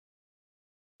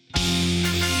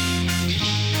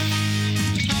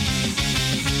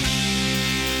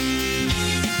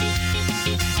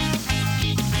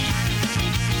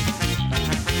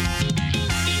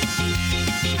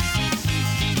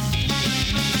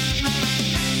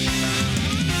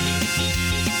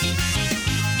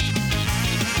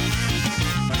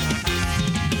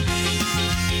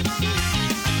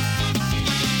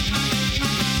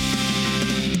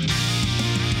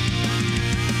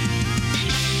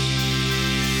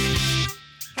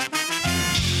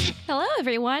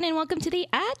everyone, and welcome to the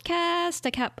Adcast,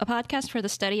 a podcast for the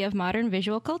study of modern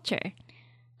visual culture.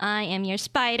 I am your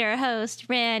spider host,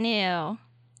 Ranu,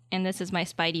 and this is my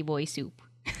Spidey Boy soup.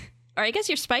 Or I guess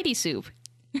your Spidey soup.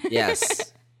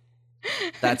 Yes.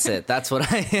 That's it. That's what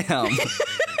I am.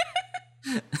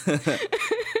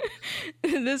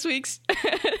 This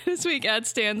week ad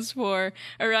stands for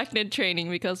Arachnid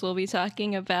Training because we'll be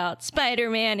talking about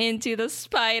Spider-Man Into the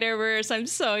Spider-Verse. I'm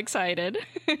so excited.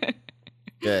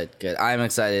 Good. I'm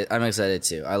excited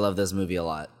too. I love this movie a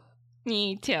lot.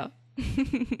 Me too.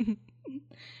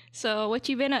 So what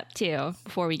you been up to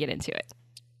before we get into it?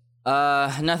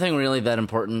 Nothing really that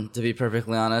important, to be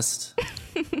perfectly honest.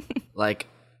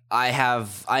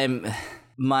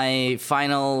 My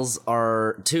finals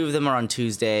are, 2 of them are on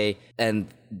Tuesday, and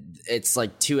it's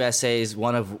like 2 essays,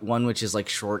 one which is like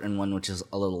short and one which is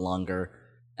a little longer.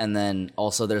 And then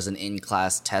also there's an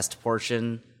in-class test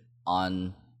portion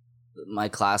on my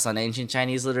class on ancient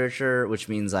Chinese literature, which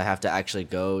means I have to actually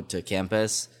go to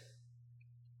campus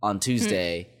on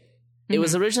Tuesday. Mm-hmm. It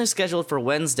was originally scheduled for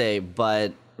Wednesday,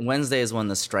 but Wednesday is when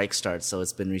the strike starts, so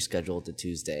it's been rescheduled to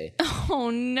Tuesday. Oh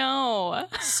no.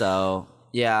 So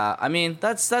yeah, I mean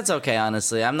that's okay.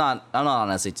 Honestly, I'm not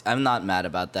mad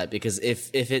about that, because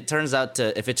if it turned out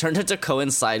to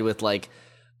coincide with like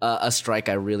a strike,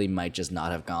 I really might just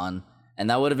not have gone, and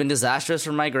that would have been disastrous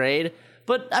for my grade.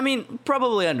 But I mean,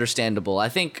 probably understandable. I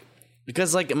think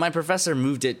because like my professor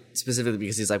moved it specifically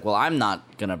because he's like, well, I'm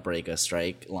not gonna break a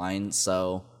strike line,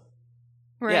 so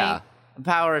right. Yeah,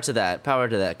 power to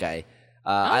that guy.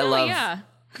 I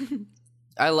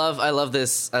love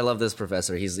this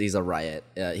professor. He's a riot.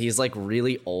 He's like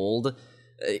really old.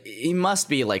 He must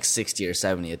be like 60 or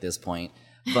 70 at this point.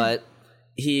 But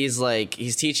he's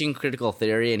teaching critical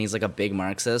theory, and he's like a big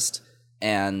Marxist.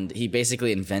 And he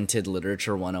basically invented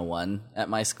literature 101 at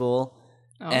my school.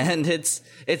 Oh. And it's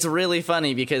really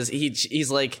funny because he's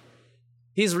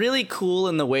really cool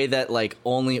in the way that like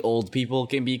only old people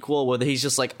can be cool, where he's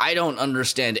just like, I don't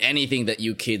understand anything that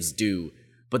you kids do,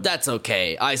 but that's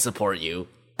okay. I support you.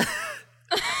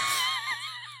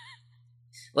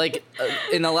 Like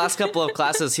in the last couple of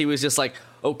classes, he was just like,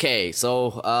 okay,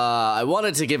 so I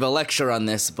wanted to give a lecture on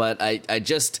this, but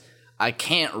I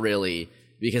can't really,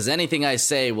 because anything I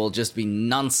say will just be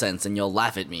nonsense and you'll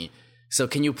laugh at me. So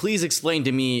can you please explain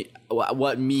to me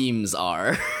what memes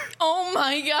are? Oh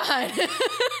my god.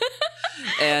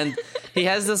 And he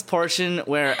has this portion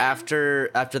where after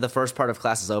the first part of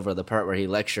class is over, the part where he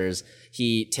lectures,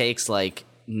 he takes like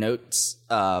notes,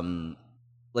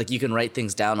 like you can write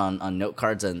things down on note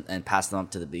cards and pass them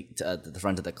up to the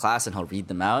front of the class, and he'll read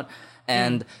them out.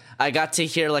 And I got to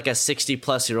hear like a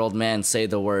 60-plus-year-old man say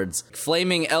the words,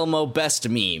 "Flaming Elmo best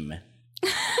meme."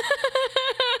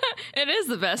 It is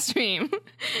the best meme.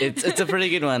 It's a pretty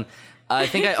good one. I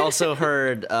think I also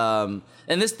heard, and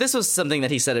this was something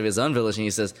that he said of his own village, and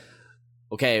he says,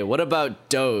 okay, what about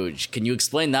Doge? Can you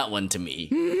explain that one to me?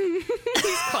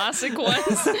 These classic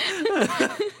ones.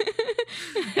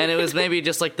 And it was maybe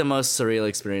just like the most surreal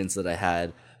experience that I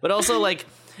had. But also like,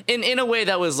 in a way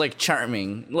that was like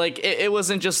charming. Like it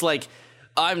wasn't just like,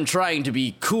 I'm trying to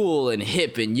be cool and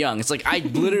hip and young. It's like, I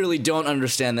literally don't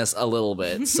understand this a little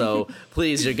bit. So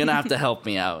please, you're going to have to help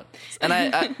me out. And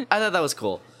I thought that was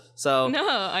cool. So no,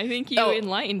 I think you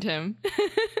enlightened him.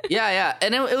 Yeah.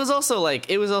 And it was also,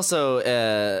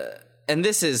 and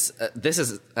this is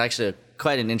actually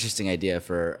quite an interesting idea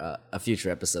for a future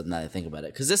episode now that I think about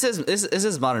it. Because this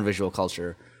is modern visual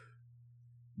culture.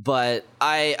 But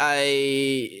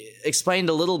I explained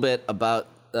a little bit about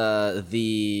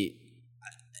the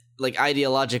like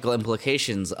ideological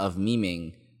implications of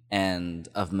memeing and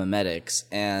of memetics,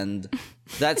 and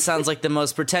that sounds like the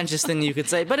most pretentious thing you could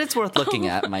say, but it's worth looking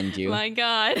at, mind you. My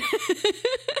god.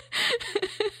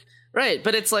 Right,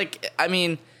 but it's like, I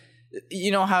mean, you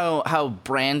know how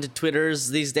brand Twitters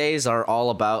these days are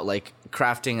all about like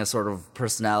crafting a sort of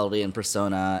personality and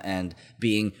persona and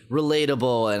being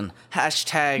relatable and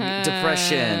hashtag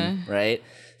depression, right?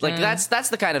 Like that's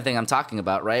the kind of thing I'm talking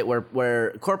about, right?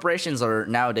 Where corporations are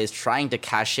nowadays trying to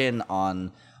cash in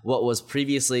on what was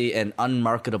previously an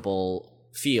unmarketable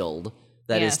field,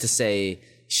 that is to say,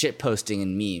 shit posting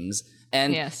and memes.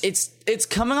 And it's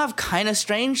coming off kind of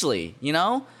strangely, you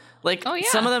know? Like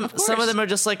some of them are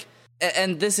just like,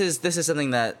 and this is something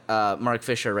that Mark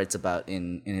Fisher writes about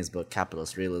in his book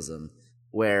Capitalist Realism,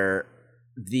 where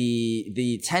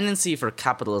the tendency for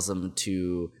capitalism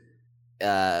to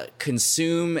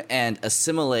consume and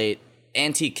assimilate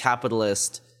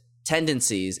anti-capitalist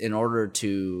tendencies in order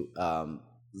to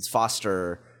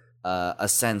foster a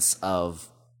sense of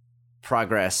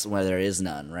progress where there is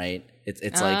none, right?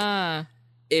 It's like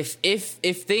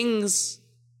if things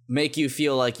make you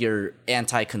feel like you're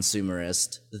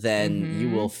anti-consumerist, then you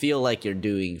will feel like you're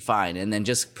doing fine, and then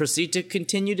just proceed to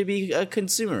continue to be a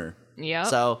consumer. Yeah.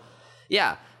 So,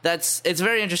 yeah, it's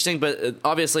very interesting, but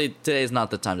obviously today is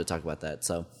not the time to talk about that.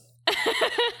 So,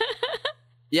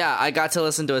 yeah, I got to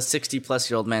listen to a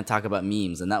 60-plus-year-old man talk about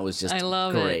memes, and that was just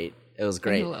great. It was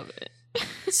great. I love it.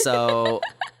 So,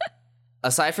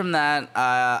 aside from that,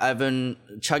 I've been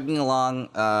chugging along.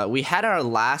 We had our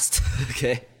last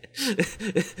okay.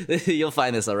 You'll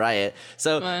find this a riot.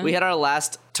 So we had our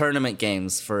last tournament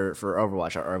games for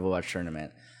Overwatch, our Overwatch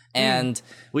tournament, and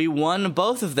we won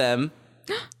both of them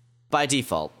by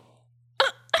default.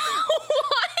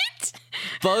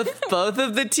 What? Both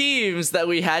of the teams that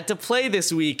we had to play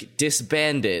this week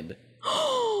disbanded.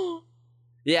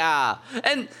 Yeah,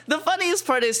 and the funniest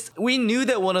part is we knew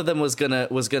that one of them was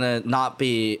gonna not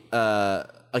be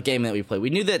a game that we played. We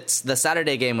knew that the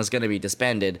Saturday game was gonna be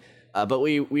disbanded. But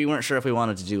we weren't sure if we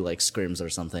wanted to do like scrims or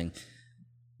something.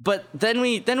 But then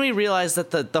we realized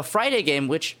that the Friday game,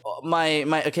 which so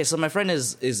my friend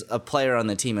is a player on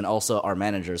the team and also our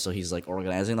manager, so he's like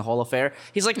organizing the whole affair.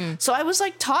 He's like, so I was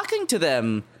like talking to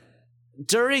them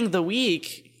during the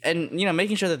week and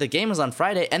making sure that the game was on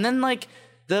Friday, and then like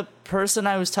the person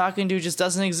I was talking to just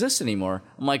doesn't exist anymore.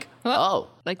 I'm like,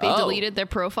 like they deleted their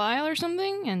profile or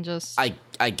something and just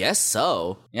I guess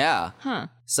so. Yeah. Huh.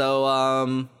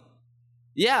 So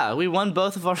yeah, we won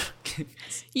both of our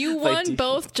games. You won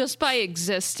both just by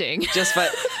existing. Just by,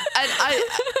 and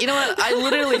you know what? I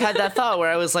literally had that thought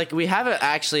where I was like, we haven't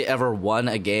actually ever won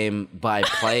a game by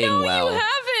playing no, well. You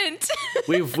haven't.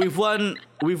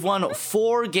 We've won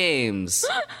 4 games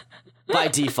by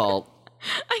default.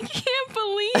 I can't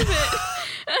believe it.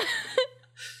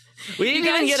 We didn't you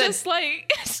guys even get just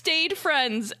like stayed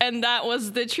friends, and that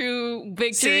was the true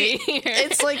victory. See,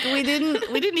 it's like we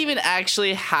didn't even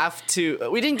actually have to.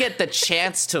 We didn't get the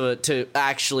chance to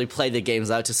actually play the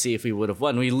games out to see if we would have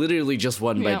won. We literally just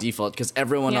won by default because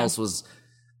everyone else was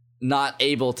not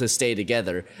able to stay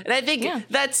together. And I think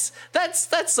that's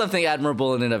something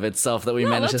admirable in and of itself that we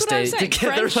managed to stay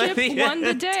together. Friendship won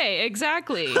the day.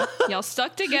 Exactly. Y'all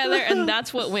stuck together, and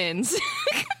that's what wins.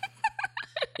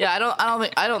 Yeah,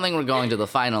 I don't think we're going to the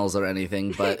finals or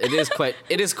anything, but it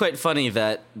is quite funny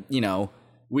that,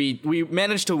 we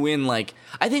managed to win, like,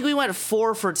 I think we went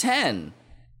 4 for 10.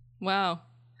 Wow.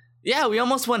 Yeah, we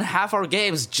almost won half our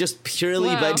games just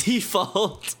purely by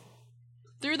default.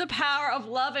 Through the power of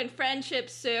love and friendship,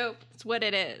 Soup. It's what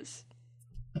it is.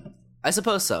 I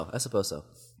suppose so.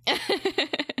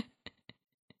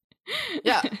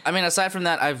 Yeah, I mean, aside from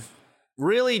that, I've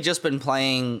really just been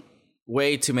playing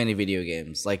way too many video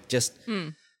games. Like, just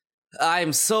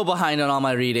I'm so behind on all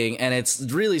my reading, and it's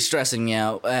really stressing me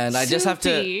out. And I just have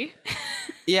to.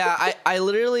 Yeah, I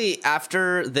literally,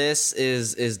 after this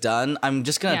is done, I'm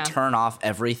just gonna turn off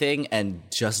everything and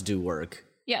just do work.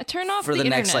 Yeah, turn off for the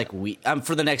next internet. week.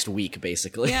 For the next week,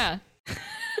 basically. Yeah.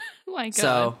 Oh my God.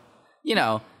 So,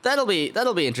 that'll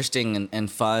be interesting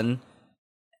and fun.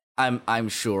 I'm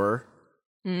sure.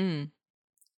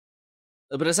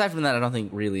 But aside from that, I don't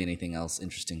think really anything else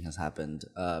interesting has happened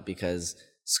because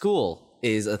school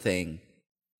is a thing.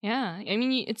 Yeah, I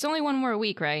mean, it's only one more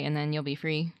week, right? And then you'll be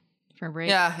free for a break.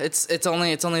 Yeah, it's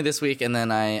only this week, and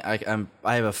then I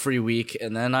have a free week,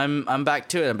 and then I'm back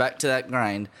to it. I'm back to that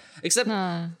grind. Except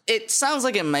it sounds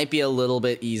like it might be a little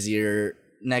bit easier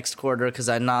next quarter because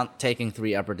I'm not taking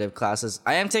 3 upper div classes.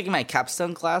 I am taking my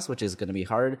capstone class, which is going to be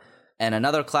hard, and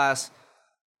another class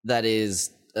that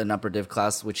is an upper div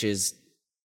class, which is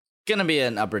gonna be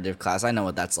an upper div class. I know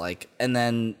what that's like. And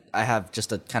then I have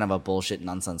just a kind of a bullshit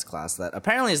nonsense class that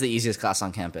apparently is the easiest class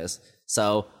on campus.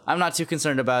 So I'm not too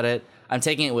concerned about it. I'm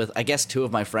taking it with, I guess, 2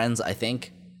 of my friends, I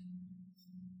think.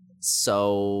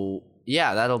 So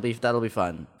yeah, that'll be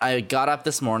fun. I got up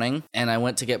this morning and I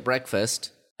went to get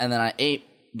breakfast, and then I ate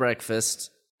breakfast,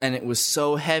 and it was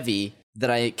so heavy that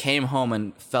I came home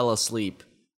and fell asleep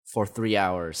for 3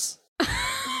 hours.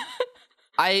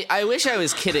 I wish I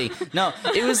was kidding. No,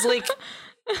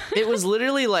 it was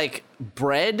literally like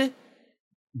bread,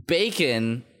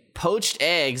 bacon, poached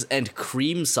eggs, and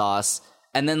cream sauce,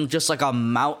 and then just like a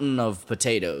mountain of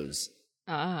potatoes.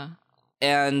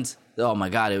 And oh my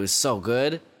God, it was so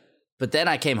good. But then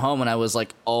I came home and I was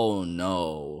like, oh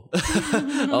no.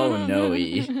 Oh no.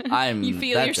 You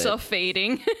feel yourself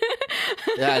fading.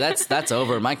 Yeah, that's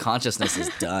over. My consciousness is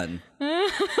done.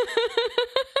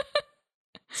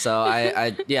 So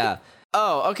I yeah.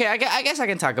 Oh, okay. I guess I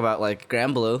can talk about like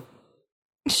Granblue.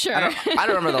 Sure. I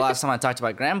don't remember the last time I talked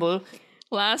about Granblue.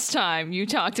 Last time you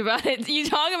talked about it. You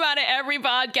talk about it every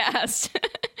podcast.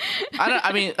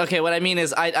 I mean, okay, what I mean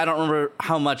is I don't remember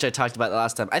how much I talked about it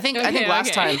last time. I think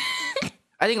last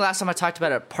time I talked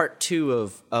about it, part 2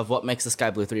 of What Makes the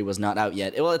Sky Blue 3 was not out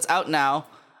yet. Well, it's out now,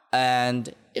 and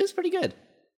it was pretty good.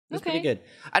 It was pretty good.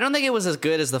 I don't think it was as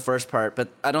good as the first part, but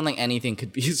I don't think anything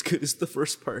could be as good as the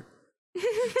first part.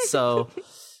 So,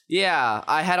 yeah,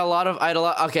 I had a lot.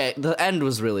 Okay, the end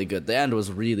was really good. The end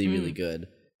was really, really good,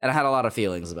 and I had a lot of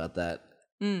feelings about that.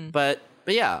 But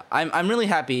yeah, I'm really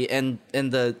happy, and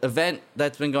the event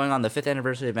that's been going on, the 5th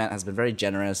anniversary event, has been very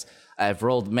generous. I've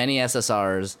rolled many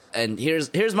SSRs, and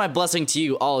here's my blessing to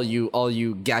you, all you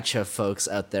gacha folks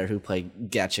out there who play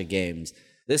gacha games.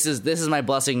 This is my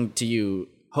blessing to you,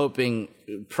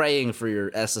 praying for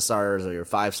your SSRs or your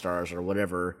 5 stars or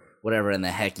whatever in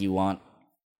the heck you want.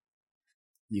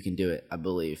 You can do it, I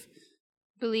believe.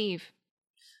 All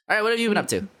right, what have you been up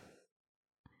to?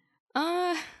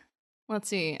 Let's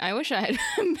see. I wish I had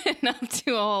been up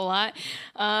to a whole lot.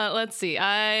 Let's see.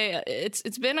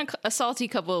 It's been a salty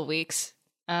couple of weeks.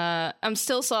 I'm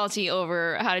still salty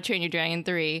over How to Train Your Dragon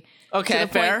 3. Okay,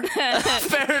 fair.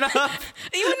 Fair enough.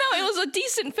 Even though it was a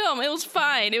decent film, it was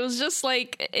fine. It was just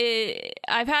like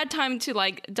I've had time to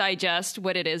like digest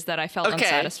what it is that I felt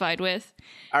unsatisfied with.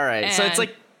 All right, so it's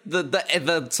like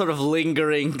the sort of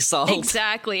lingering salt.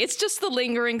 Exactly. It's just the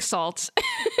lingering salt.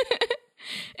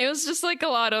 It was just like a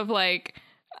lot of like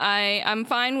I'm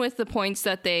fine with the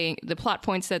plot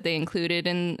points that they included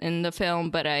in the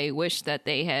film, but I wish that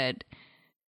they had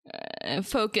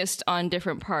focused on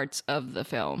different parts of the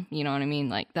film. You know what I mean?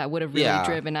 Like that would have really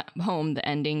driven home the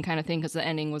ending kind of thing, because the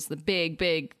ending was the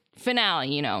big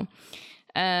finale, you know.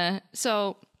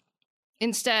 So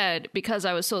instead, because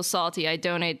I was so salty, I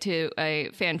donate to a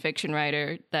fan fiction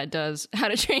writer that does How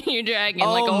to Train Your Dragon,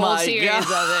 like a whole series of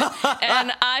it.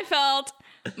 And I felt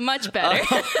much better.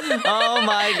 Oh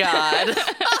my God.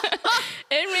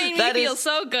 It made me feel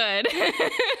so good.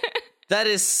 That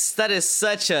is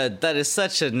such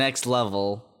a next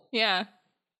level. Yeah.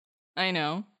 I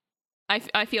know.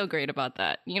 I feel great about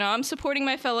that. You know, I'm supporting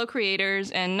my fellow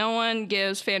creators, and no one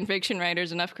gives fan fiction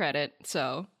writers enough credit,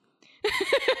 so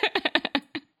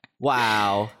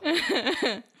wow.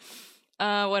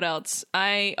 What else?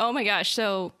 Oh my gosh,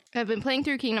 so I've been playing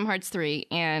through Kingdom Hearts 3,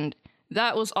 and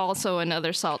that was also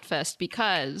another salt fest,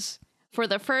 because for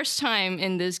the first time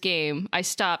in this game, I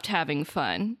stopped having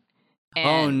fun. And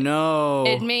oh no.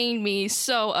 It made me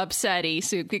so upsetty,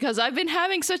 Soup, because I've been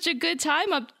having such a good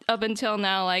time up until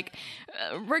now, like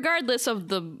regardless of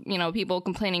the, you know, people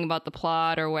complaining about the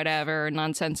plot or whatever,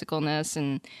 nonsensicalness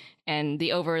and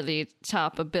the over the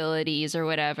top abilities or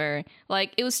whatever.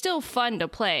 Like, it was still fun to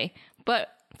play, but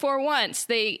for once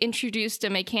they introduced a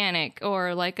mechanic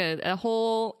or like a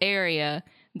whole area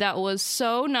that was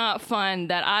so not fun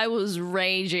that I was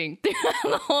raging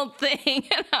through the whole thing,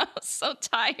 and I was so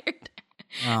tired.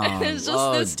 Oh, there's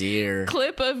just this dear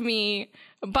clip of me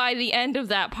by the end of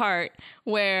that part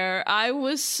where I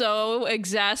was so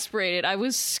exasperated. I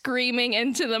was screaming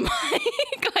into the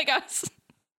mic. Like I was.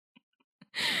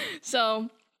 So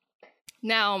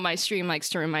now my stream likes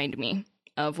to remind me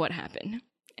of what happened.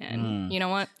 And you know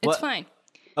what? It's fine.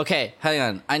 Okay, hang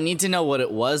on. I need to know what it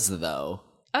was, though.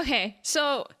 Okay,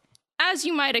 so as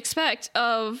you might expect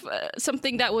of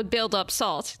something that would build up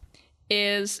salt,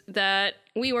 is that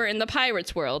we were in the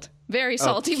pirates world. Very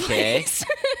salty place.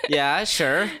 Yeah,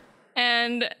 sure.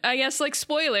 And I guess, like,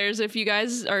 spoilers, if you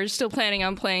guys are still planning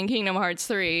on playing Kingdom Hearts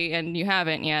 3 and you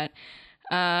haven't yet,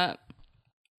 my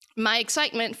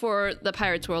excitement for the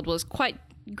pirates world was quite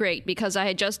great, because I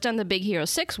had just done the Big Hero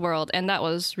 6 world, and that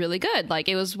was really good. Like,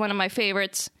 it was one of my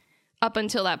favorites up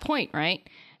until that point, right?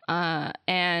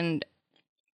 And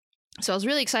so I was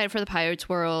really excited for the Pirates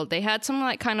World. They had some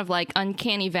like kind of like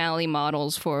Uncanny Valley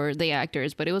models for the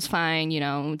actors, but it was fine, you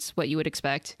know, it's what you would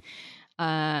expect.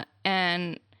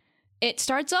 And it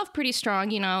starts off pretty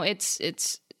strong, you know. It's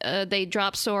they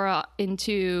drop Sora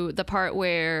into the part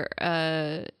where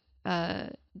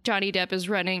Johnny Depp is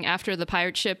running after the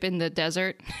pirate ship in the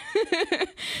desert.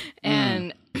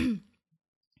 And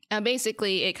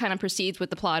basically, it kind of proceeds with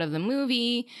the plot of the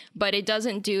movie, but it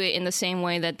doesn't do it in the same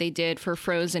way that they did for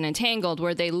Frozen and Tangled,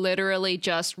 where they literally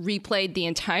just replayed the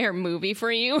entire movie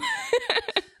for you.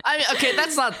 I mean, okay,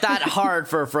 that's not that hard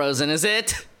for Frozen, is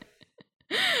it?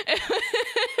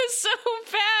 It's so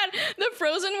bad. The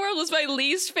Frozen world was my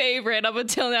least favorite up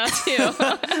until now, too.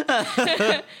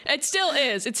 It still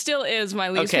is. It still is my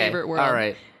least favorite world. All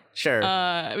right. Sure.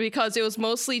 Because it was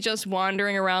mostly just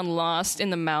wandering around lost in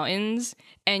the mountains,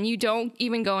 and you don't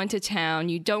even go into town.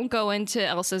 You don't go into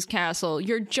Elsa's castle.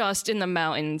 You're just in the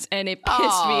mountains, and it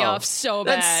pissed me off so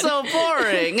bad. That's so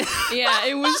boring. Yeah,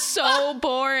 it was so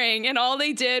boring. And all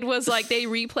they did was like they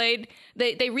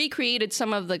recreated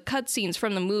some of the cutscenes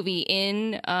from the movie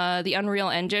in the Unreal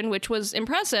Engine, which was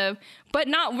impressive, but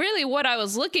not really what I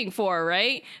was looking for,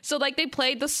 right? So like they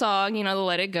played the song, the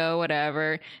Let It Go,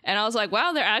 whatever. And I was like,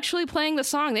 wow, they're actually playing the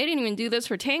song. They didn't even do this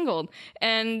for Tangled.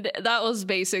 And that was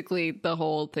basically the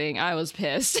whole thing. I was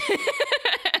pissed.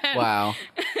 Wow.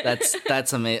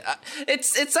 That's amazing. It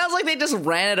sounds like they just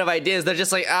ran out of ideas. They're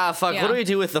just like, fuck, Yeah. what do we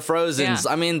do with the Frozens?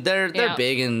 Yeah. I mean, they're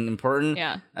big and important.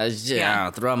 Yeah.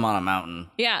 Throw them on a mountain.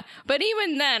 Yeah, but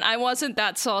even then, I wasn't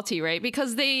that salty, right?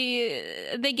 Because they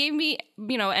gave me,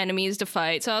 enemies to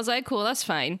fight. So I was like, cool, that's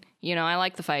fine. I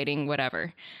like the fighting,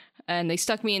 whatever. And they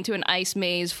stuck me into an ice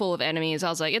maze full of enemies. I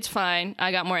was like, it's fine.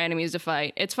 I got more enemies to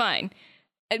fight. It's fine.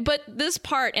 But this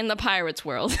part in the Pirates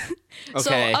world.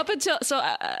 Okay.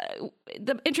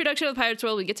 The introduction of the Pirates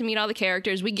world, we get to meet all the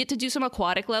characters. We get to do some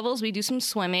aquatic levels. We do some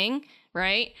swimming,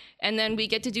 right? And then we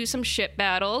get to do some ship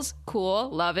battles.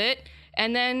 Cool. Love it.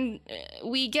 And then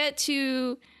we get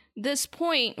to this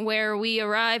point where we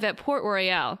arrive at Port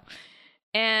Royale.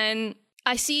 And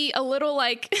I see a little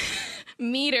like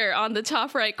meter on the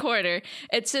top right corner.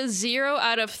 It says 0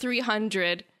 out of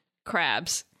 300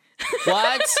 crabs.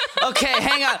 What? Okay,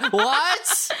 hang on.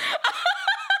 What?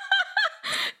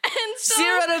 And so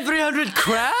 0 out of 300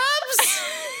 crabs?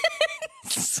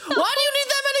 Why do you need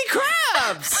that many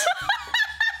crabs?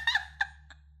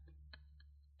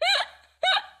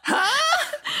 Huh?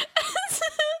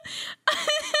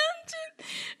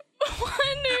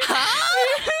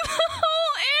 The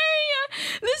whole area.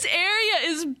 This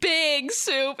area is big,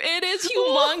 Soup. It is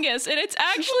humongous, and it's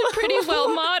actually pretty well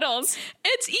modeled.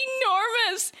 It's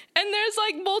enormous, and there's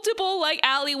like multiple like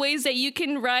alleyways that you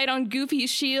can ride on Goofy's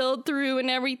shield through and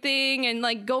everything, and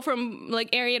like go from like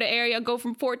area to area, go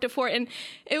from fort to fort, and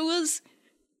it was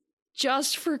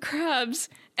just for crabs.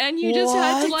 And you just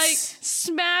had to like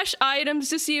smash items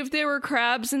to see if there were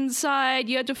crabs inside.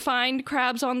 You had to find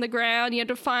crabs on the ground. You had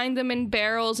to find them in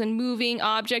barrels and moving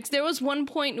objects. There was one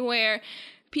point where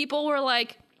people were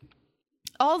like,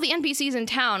 all the NPCs in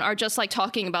town are just like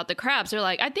talking about the crabs. They're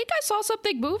like, I think I saw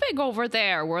something moving over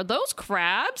there. Were those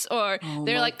crabs? Or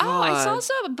they're like, oh, I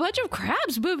saw a bunch of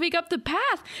crabs moving up the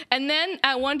path. And then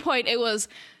at one point it was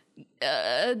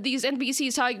these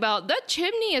NPCs talking about that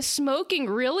chimney is smoking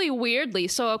really weirdly.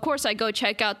 So of course I go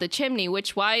check out the chimney,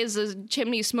 why is the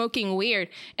chimney smoking weird?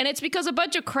 And it's because a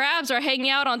bunch of crabs are hanging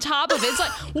out on top of it. It's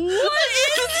like, what is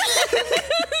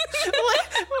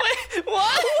Wait, what?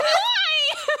 Why?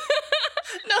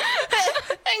 No,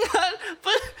 hang on.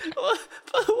 But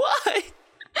why?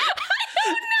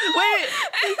 Wait,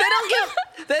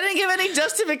 they didn't give any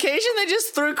justification. They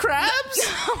just threw crabs.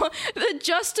 The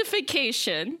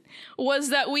justification was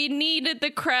that we needed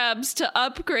the crabs to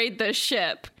upgrade the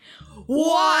ship.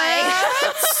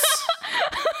 What?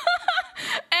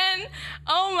 And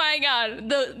oh my god,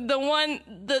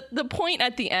 the point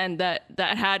at the end that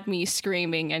had me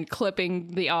screaming and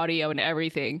clipping the audio and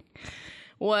everything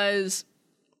was,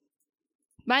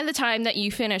 by the time that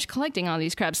you finish collecting all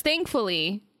these crabs,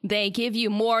 thankfully they give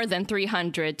you more than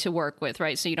 300 to work with,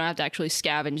 right? So you don't have to actually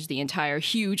scavenge the entire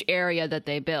huge area that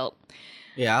they built.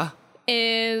 Yeah.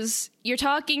 You're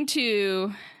talking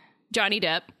to Johnny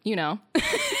Depp,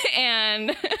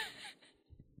 and I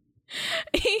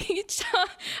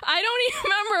don't even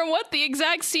remember what the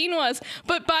exact scene was,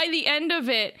 but by the end of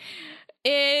it,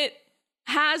 it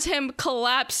has him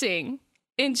collapsing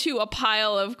into a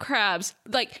pile of crabs.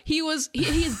 Like his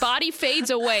body fades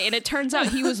away, and it turns out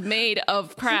he was made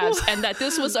of crabs, and that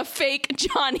this was a fake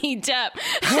Johnny Depp,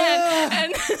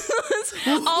 and this was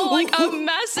all like a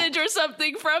message or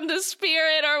something from the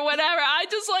spirit or whatever. I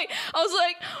was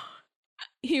like,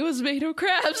 he was made of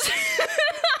crabs. I was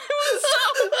so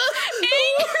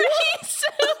angry.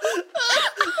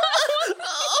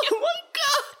 Oh my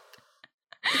god.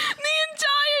 The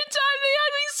entire time they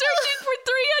had me searching for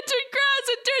 300 crabs,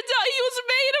 it turns out he was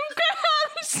made of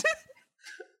crabs.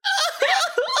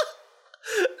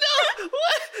 No,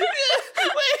 what?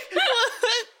 Wait, what?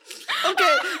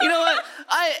 Okay, you know what?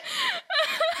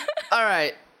 All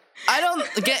right. I don't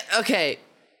get. Okay,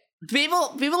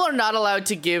 people are not allowed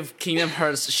to give Kingdom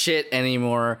Hearts shit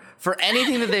anymore for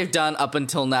anything that they've done up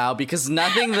until now, because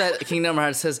nothing that Kingdom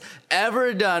Hearts has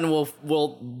ever done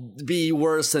will be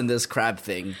worse than this crab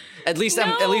thing. At least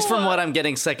from what I'm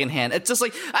getting secondhand. It's just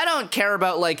like, I don't care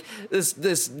about like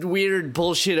this weird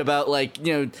bullshit about like,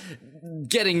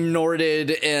 getting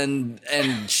Norded and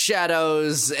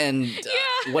shadows and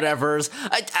whatever's.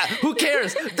 Who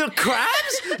cares? The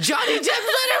crabs? Johnny Depp's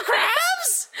little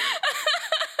crabs?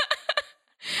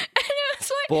 And it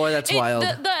was like, boy, that's wild.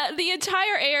 The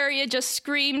entire area just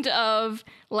screamed of,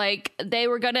 like, they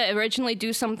were going to originally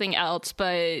do something else,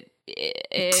 but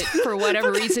it for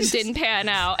whatever reason didn't pan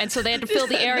out, and so they had to fill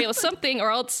the area with something,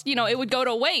 or else, you know, it would go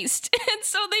to waste. And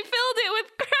so they filled it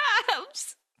with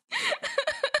crabs.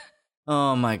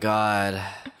 Oh my god.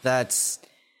 That's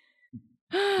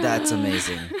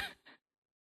amazing.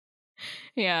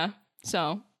 Yeah.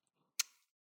 So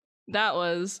that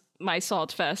was my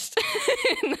salt fest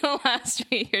in the last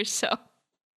week or so.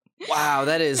 Wow,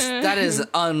 that is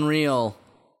unreal.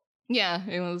 Yeah,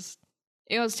 it was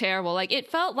terrible. Like, it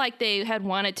felt like they had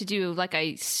wanted to do like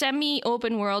a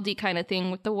semi-open worldy kind of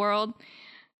thing with the world,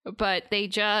 but they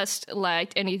just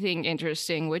lacked anything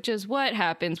interesting, which is what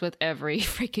happens with every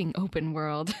freaking open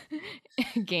world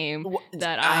game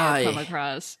that I have come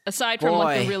across. Aside from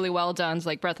like the really well done's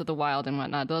like Breath of the Wild and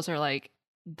whatnot, those are like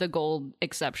the gold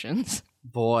exceptions.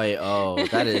 Boy,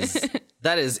 that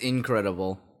is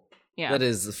incredible. Yeah, that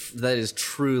is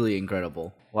truly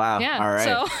incredible. Wow. Yeah. All right.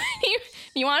 So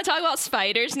you want to talk about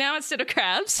spiders now instead of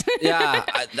crabs? Yeah,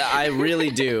 I really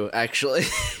do, actually.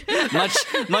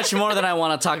 much more than I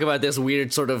want to talk about this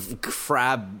weird sort of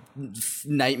crab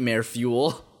nightmare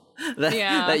fuel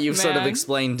that you've sort of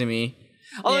explained to me.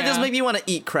 Although it does make me want to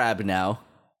eat crab now.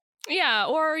 Yeah,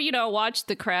 or, you know, watch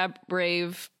the Crab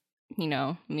Brave, you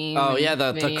know, meme. Oh, yeah,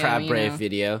 the Crab Brave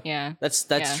video. Yeah. That's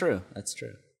true. That's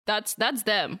true. That's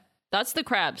them. That's the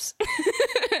crabs.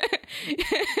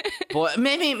 Boy,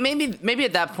 maybe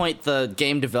at that point the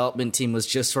game development team was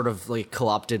just sort of like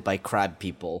co-opted by crab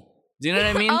people. Do you know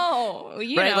what I mean? Oh,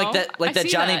 you right, know, like that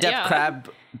Johnny Depp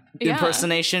crab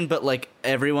impersonation, but like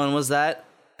everyone was that,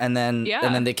 and then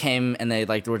they came and they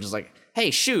like were just like,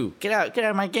 "Hey, Shu, get out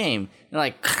of my game," and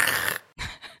like,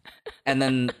 and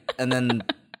then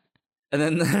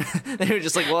they were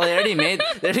just like, "Well, they already made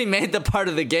the part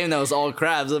of the game that was all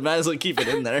crabs. So might as well keep it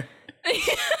in there."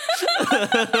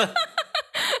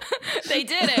 They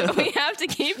did it. We have to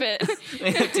keep it.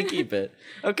 We have to keep it.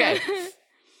 Okay.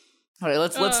 All right.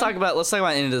 Let's talk about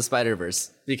Into the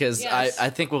Spider-Verse, because I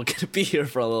think we're gonna be here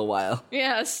for a little while.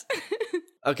 Yes.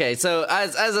 Okay. So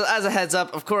as a heads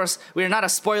up, of course, we are not a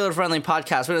spoiler-friendly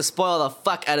podcast. We're gonna spoil the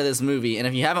fuck out of this movie, and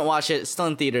if you haven't watched it, it's still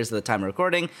in theaters at the time of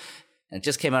recording, and it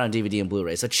just came out on DVD and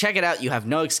Blu-ray. So check it out. You have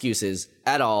no excuses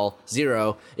at all.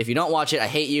 Zero. If you don't watch it, I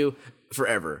hate you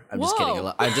forever. I'm just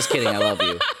kidding. I'm just kidding. I love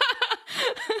you.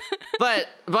 But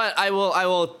I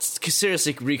will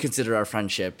seriously reconsider our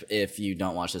friendship if you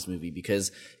don't watch this movie,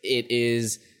 because it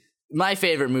is my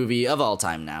favorite movie of all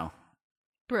time now.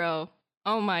 Bro,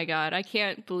 oh my god, I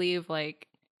can't believe like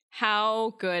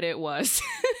how good it was.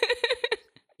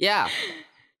 Yeah,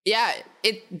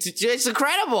 it's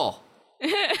incredible.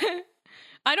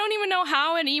 I don't even know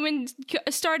how it even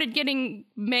started getting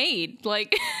made.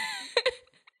 Like,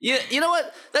 you know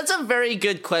what? That's a very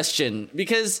good question,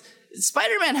 because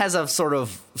Spider-Man has a sort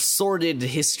of sordid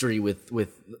history with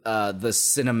the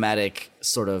cinematic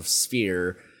sort of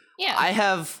sphere. Yeah. I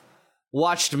have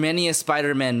watched many a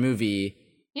Spider-Man movie.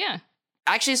 Yeah.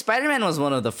 Actually, Spider-Man was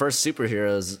one of the first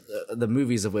superheroes, the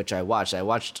movies of which I watched. I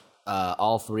watched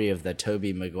all three of the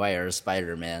Tobey Maguire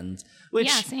Spider-Mans, which,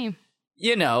 same.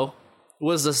 You know,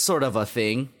 was a sort of a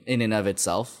thing in and of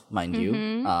itself, mind you.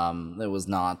 It was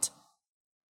not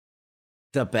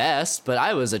the best, but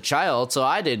I was a child, so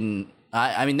I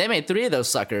mean, they made 3 of those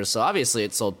suckers, so obviously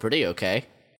it sold pretty okay,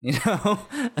 you know?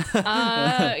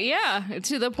 Yeah,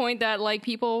 to the point that, like,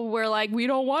 people were like, we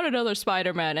don't want another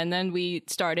Spider-Man, and then we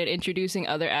started introducing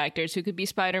other actors who could be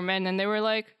Spider-Man, and they were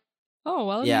like, oh,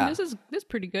 well, yeah. I mean, this is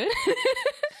pretty good.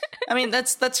 I mean,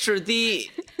 that's true.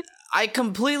 I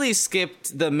completely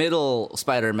skipped the middle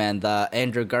Spider-Man, the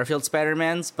Andrew Garfield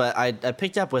Spider-Mans, but I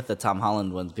picked up with the Tom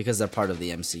Holland ones because they're part of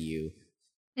the MCU.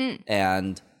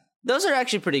 And those are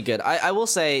actually pretty good. I will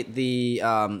say the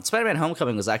Spider-Man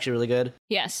Homecoming was actually really good.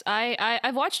 Yes,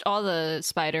 I've watched all the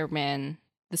Spider-Men's.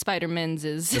 The Spider-Men's.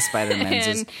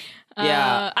 And,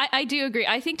 yeah. I do agree.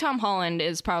 I think Tom Holland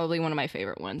is probably one of my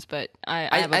favorite ones, but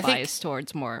I have a bias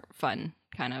towards more fun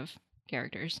kind of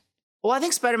characters. Well, I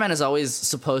think Spider-Man is always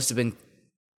supposed to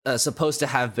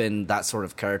have been that sort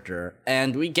of character,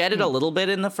 and we get it a little bit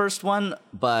in the first one,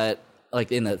 but like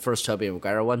in the first Tobey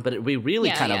Maguire one, but we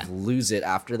really kind of lose it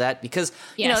after that, because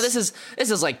you know, this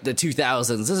is like the 2000s.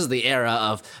 This is the era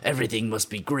of everything must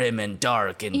be grim and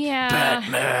dark and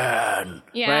Batman.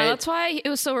 Yeah, right? That's why it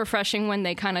was so refreshing when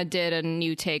they kind of did a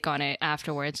new take on it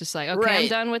afterwards. Just like, okay, I'm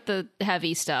done with the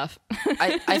heavy stuff.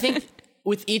 I think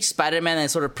with each Spider-Man, I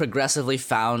sort of progressively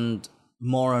found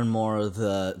more and more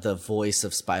the voice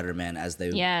of Spider-Man as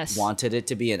they wanted it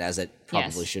to be and as it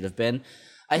probably should have been.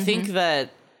 I think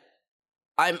that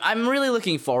I'm really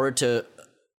looking forward to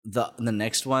the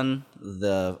next one,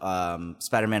 the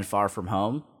Spider-Man Far From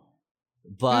Home.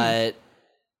 But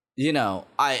you know,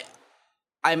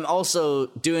 I'm also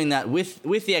doing that with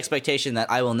the expectation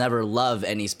that I will never love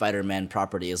any Spider-Man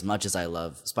property as much as I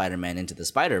love Spider-Man Into the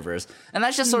Spider-Verse. And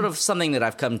that's just sort of something that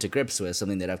I've come to grips with,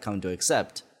 something that I've come to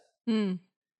accept.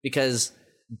 Because,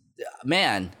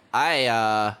 man,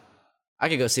 I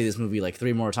could go see this movie like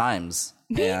 3 more times.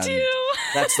 Me too!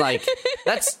 That's like,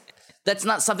 that's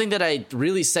not something that I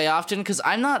really say often, because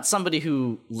I'm not somebody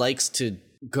who likes to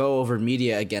go over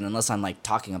media again unless I'm like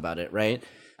talking about it, right?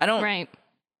 I don't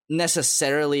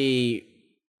necessarily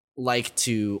like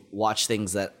to watch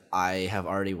things that I have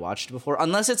already watched before,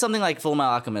 unless it's something like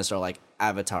Fullmetal Alchemist or like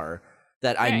Avatar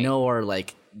that I know are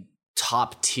like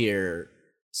top tier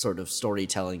sort of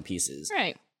storytelling pieces.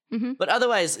 Right. But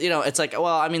otherwise, you know, it's like, well,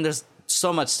 I mean, there's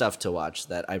so much stuff to watch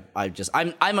that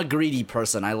I'm a greedy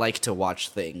person. I like to watch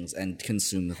things and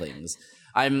consume things.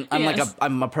 I'm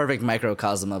a perfect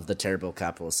microcosm of the terrible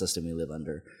capitalist system we live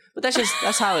under. But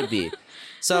that's how it be.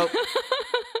 So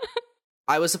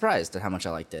I was surprised at how much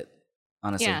I liked it,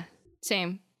 honestly. Yeah,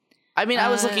 same. I mean, I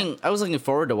was looking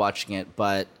forward to watching it,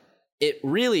 but it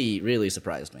really, really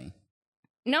surprised me.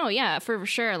 No, yeah, for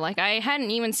sure. Like, I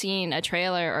hadn't even seen a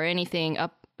trailer or anything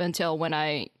up until when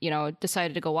I,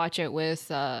 decided to go watch it with,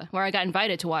 where I got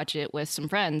invited to watch it with some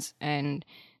friends, and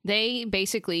they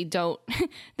basically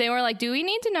they were like, do we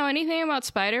need to know anything about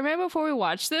Spider-Man before we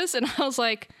watch this? And I was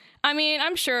like, I mean,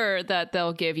 I'm sure that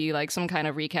they'll give you like some kind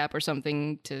of recap or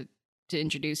something to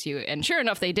introduce you, and sure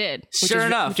enough they did. Which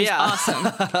is awesome.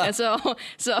 And so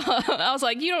I was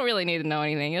like, you don't really need to know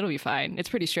anything, it'll be fine, it's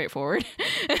pretty straightforward.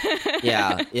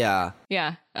 yeah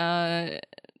But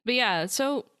yeah,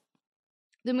 so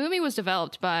the movie was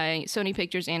developed by Sony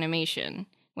Pictures Animation,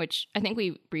 which I think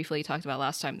we briefly talked about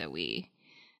last time that we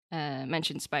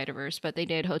mentioned Spider-Verse, but they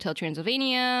did Hotel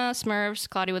Transylvania, Smurfs,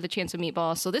 Cloudy with a Chance of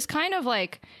Meatballs. So this kind of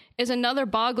like is another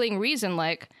boggling reason,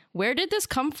 like, where did this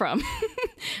come from?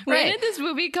 Where did this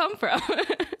movie come from?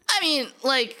 I mean,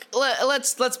 like,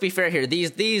 let's be fair here.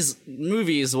 These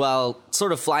movies, while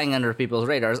sort of flying under people's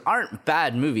radars, aren't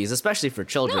bad movies, especially for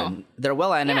children. No. They're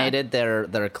well animated. Yeah.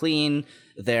 They're clean.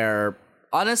 They're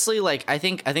honestly, like, I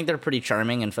think they're pretty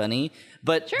charming and funny.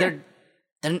 But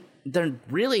they're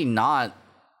really not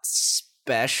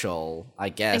special, I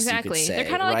guess. Exactly. You could say. They're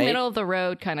kind of like middle of the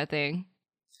road kind of thing.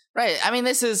 Right. I mean,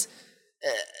 this is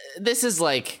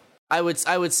like, I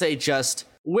would say just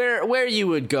where you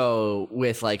would go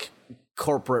with like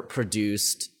corporate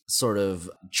produced sort of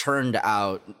churned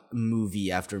out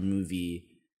movie after movie.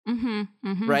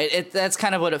 Right. That's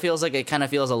kind of what it feels like. It kind of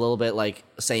feels a little bit like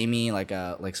samey, like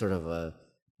sort of a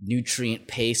nutrient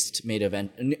paste made of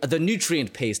the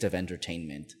nutrient paste of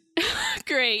entertainment.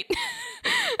 Great.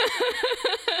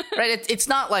 Right, it's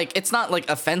not like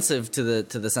offensive to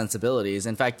the sensibilities.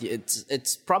 In fact,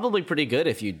 it's probably pretty good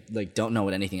if you like don't know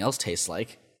what anything else tastes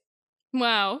like.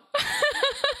 Wow.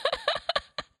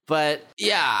 But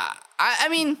yeah, I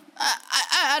mean,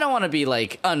 I don't want to be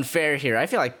like unfair here. I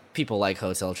feel like people like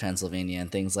Hotel Transylvania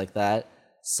and things like that.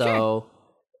 So,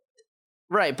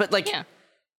 right, but like. Yeah.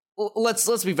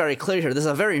 Let's be very clear here. There's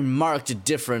a very marked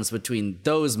difference between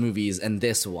those movies and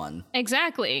this one.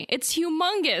 Exactly. It's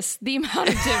humongous, the amount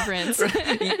of difference.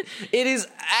 It is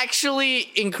actually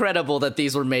incredible that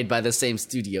these were made by the same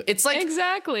studio. It's like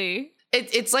exactly.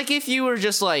 It's like if you were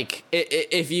just like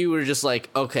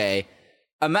okay,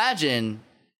 imagine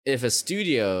if a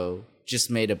studio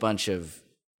just made a bunch of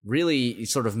really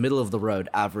sort of middle of the road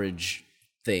average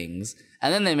things,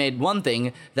 and then they made one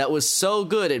thing that was so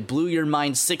good it blew your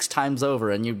mind 6 times over,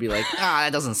 and you'd be like,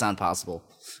 that doesn't sound possible.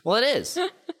 Well, it is.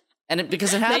 And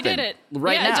because it happened. They did it.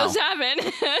 Right now. Yeah, it just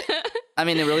happened. I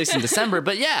mean, it released in December,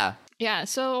 but yeah. Yeah,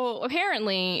 so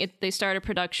apparently they started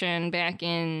production back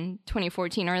in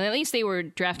 2014, or at least they were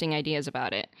drafting ideas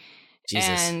about it. Jesus.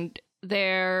 And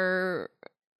their,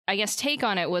 I guess, take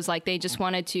on it was like they just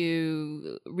wanted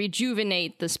to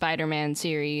rejuvenate the Spider-Man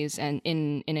series and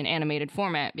in an animated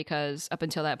format, because up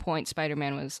until that point,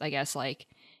 Spider-Man was, I guess, like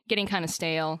getting kind of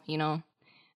stale,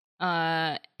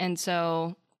 and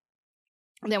so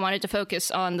they wanted to focus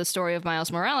on the story of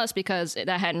Miles Morales because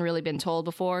that hadn't really been told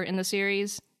before in the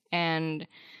series. And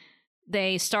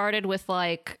they started with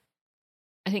like,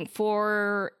 I think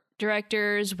 4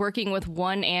 directors working with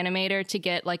one animator to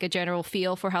get like a general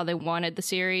feel for how they wanted the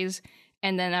series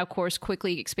and then of course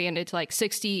quickly expanded to like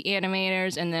 60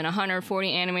 animators and then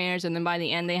 140 animators, and then by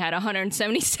the end they had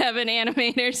 177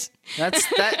 animators. That's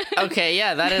that. Okay,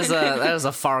 yeah, that is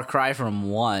a far cry from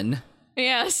one.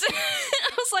 Yes. I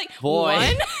was like, boy,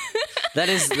 one? that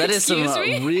is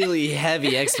some really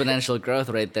heavy exponential growth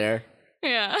right there.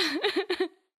 Yeah.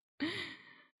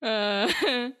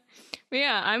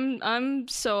 Yeah, I'm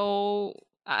so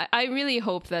I really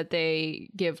hope that they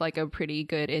give like a pretty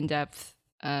good in-depth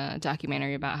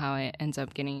documentary about how it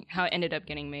ended up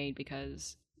getting made,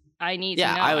 because I need to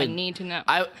know. I need to know.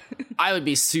 I would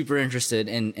be super interested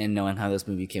in knowing how this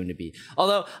movie came to be.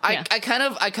 Although I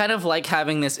kind of like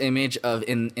having this image of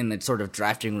in the sort of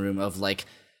drafting room of like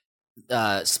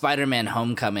Spider-Man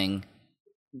Homecoming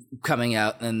coming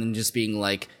out and then just being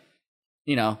like,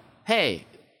 you know, hey,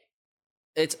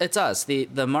 it's us, the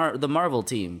Marvel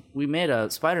team. We made a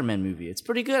Spider-Man movie. It's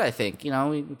pretty good, I think. You know,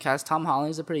 we cast Tom Holland.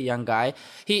 He's a pretty young guy.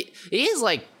 He is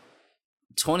like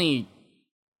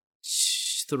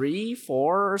 23,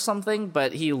 4 or something,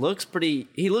 but he looks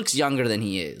younger than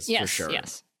he is, for sure.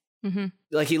 Yes. Mm-hmm.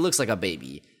 Like, he looks like a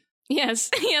baby. Yes,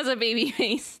 he has a baby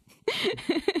face.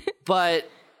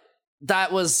 But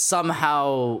that was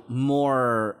somehow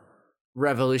more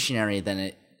revolutionary than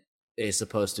it is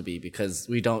supposed to be, because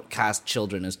we don't cast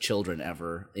children as children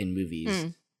ever in movies,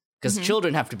 because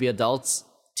children have to be adults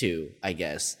too, I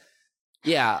guess.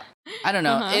 Yeah, I don't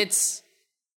know.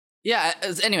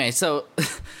 Anyway, so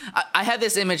I had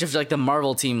this image of like the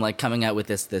Marvel team like coming out with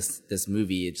this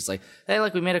movie. It's just like, hey,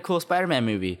 look, we made a cool Spider-Man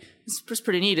movie. It's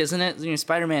pretty neat, isn't it? You know,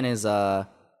 Spider-Man's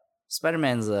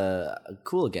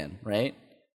cool again, right?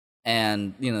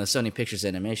 And, you know, the Sony Pictures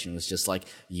Animation was just like,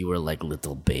 you were like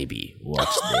little baby, watch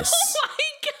this. Oh my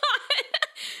god!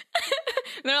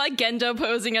 They're like Gendo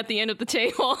posing at the end of the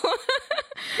table.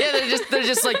 Yeah, they're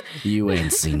just like, you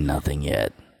ain't seen nothing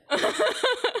yet.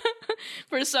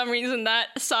 For some reason,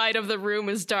 that side of the room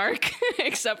is dark,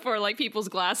 except for like people's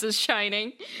glasses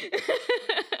shining.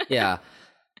 Yeah.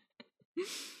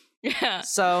 Yeah.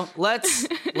 So let's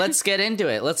get into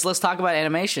it. Let's talk about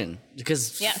animation,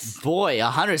 because boy,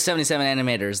 177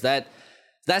 animators. That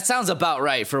sounds about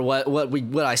right for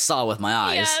what I saw with my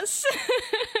eyes. Yes.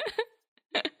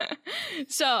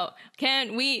 So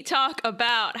can we talk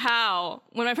about how,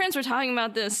 when my friends were talking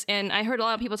about this, and I heard a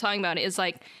lot of people talking about it, is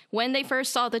like when they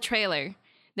first saw the trailer,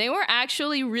 they were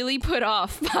actually really put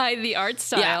off by the art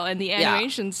style and the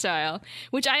animation style,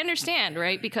 which I understand,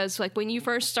 right? Because like when you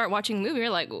first start watching a movie, you're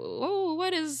like, oh,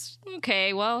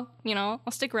 okay, well, you know,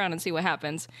 I'll stick around and see what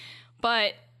happens.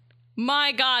 But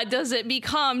my God, does it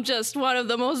become just one of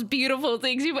the most beautiful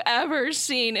things you've ever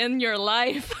seen in your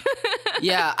life?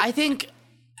 Yeah, I think,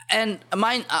 and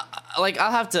mine, like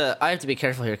I have to be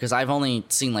careful here, because I've only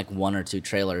seen like 1 or 2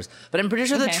 trailers, but I'm pretty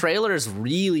sure the trailers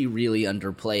really, really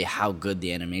underplay how good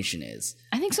the animation is.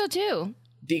 I think so too.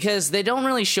 Because they don't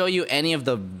really show you any of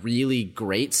the really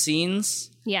great scenes.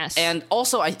 Yes. And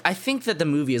also, I think that the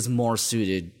movie is more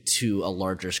suited to a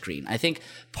larger screen. I think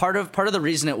part of the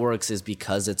reason it works is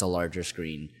because it's a larger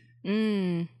screen.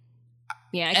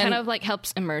 Yeah, it kind of like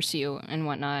helps immerse you and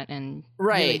whatnot, and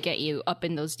really get you up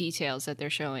in those details that they're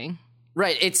showing.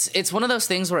 Right. It's one of those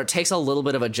things where it takes a little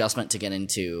bit of adjustment to get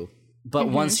into, but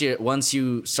once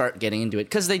you start getting into it,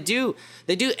 because they do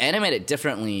animate it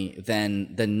differently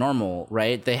than normal,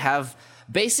 right? They have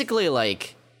basically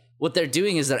like what they're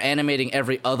doing is they're animating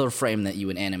every other frame that you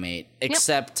would animate,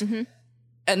 except.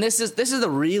 And this is the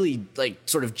really like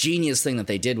sort of genius thing that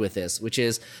they did with this, which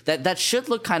is that should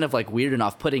look kind of like weird and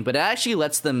off-putting, but it actually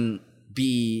lets them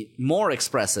be more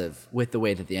expressive with the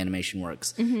way that the animation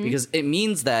works, because it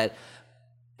means that,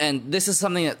 and this is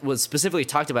something that was specifically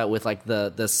talked about with like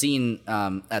the scene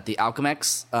at the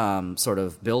Alchemex sort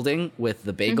of building with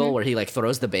the bagel, where he like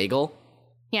throws the bagel.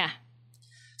 Yeah.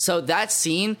 So that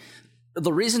scene,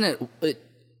 the reason it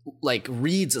like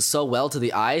reads so well to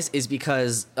the eyes is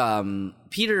because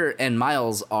Peter and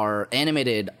Miles are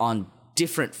animated on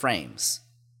different frames.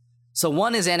 So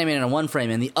one is animated on one frame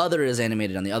and the other is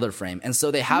animated on the other frame. And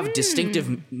so they have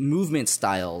distinctive movement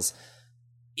styles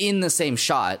in the same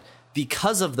shot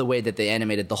because of the way that they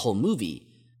animated the whole movie,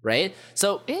 right?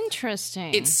 So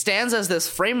interesting. It stands as this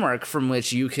framework from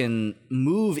which you can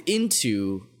move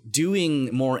into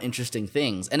doing more interesting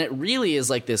things. And it really is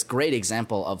like this great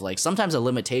example of like sometimes a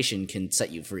limitation can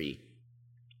set you free.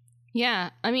 Yeah,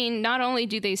 I mean, not only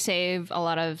do they save a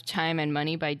lot of time and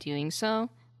money by doing so,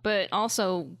 but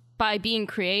also by being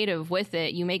creative with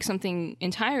it, you make something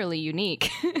entirely unique.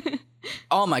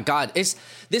 Oh my God.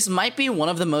 This might be one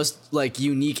of the most like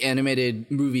unique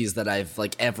animated movies that I've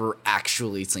like ever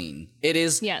actually seen. It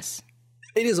is. Yes.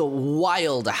 it is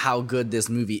wild how good this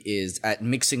movie is at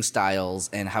mixing styles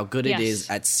and how good it is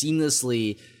at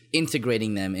seamlessly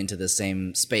integrating them into the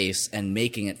same space and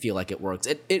making it feel like it works.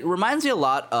 It reminds me a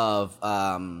lot of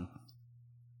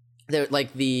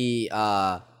the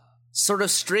sort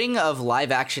of string of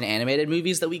live action animated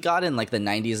movies that we got in like the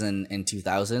 90s and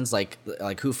 2000s,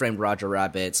 like Who Framed Roger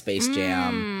Rabbit, Space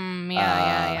Jam,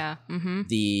 Mm-hmm.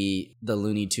 the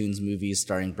Looney Tunes movies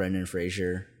starring Brendan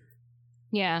Fraser.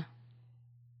 Yeah.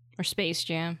 Or Space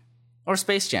Jam. Or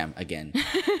Space Jam again.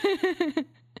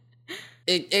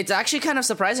 It's actually kind of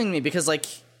surprising to me because like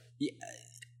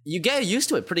you get used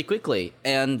to it pretty quickly,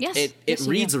 and it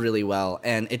reads really well,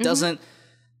 and it doesn't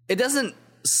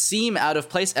seem out of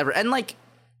place ever. And like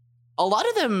a lot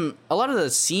of the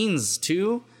scenes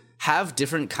too have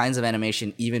different kinds of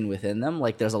animation even within them.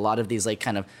 Like there's a lot of these like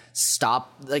kind of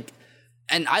stop like.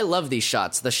 And I love these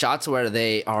shots. The shots where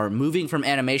they are moving from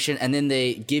animation and then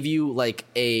they give you like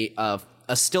a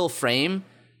still frame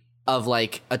of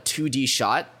like a 2D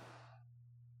shot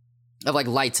of like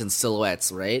lights and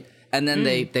silhouettes, right? And then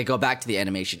they go back to the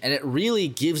animation, and it really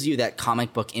gives you that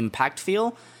comic book impact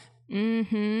feel. I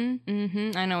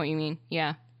know what you mean.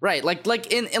 Yeah. Right,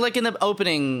 like in the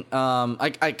opening,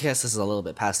 I guess this is a little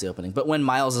bit past the opening, but when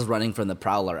Miles is running from the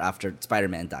Prowler after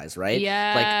Spider-Man dies, right?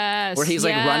 Yes. Like where he's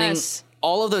like running.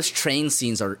 All of those train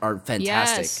scenes are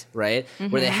fantastic, right?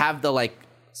 Where they have the like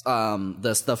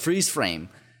the freeze frame,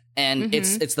 and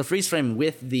it's the freeze frame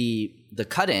with the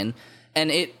cut in, and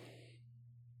it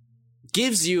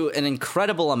gives you an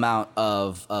incredible amount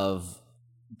of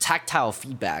tactile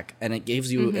feedback, and it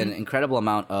gives you an incredible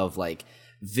amount of like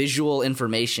visual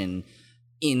information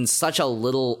in such a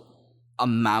little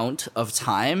amount of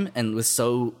time and with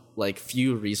so like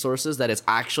few resources that it's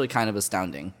actually kind of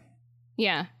astounding.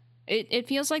 Yeah. It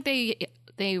feels like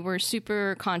they were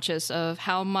super conscious of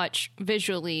how much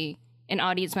visually an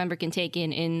audience member can take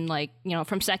in like, you know,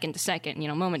 from second to second, you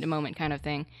know, moment to moment kind of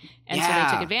thing. And so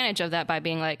they took advantage of that by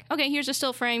being like, okay, here's a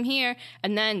still frame here,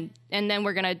 and then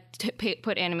we're going to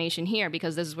put animation here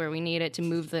because this is where we need it to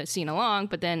move the scene along.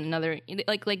 But then another,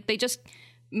 like they just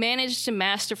managed to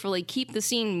masterfully keep the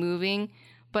scene moving,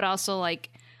 but also like,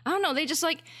 I don't know, they just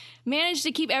like managed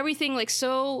to keep everything like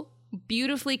so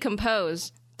beautifully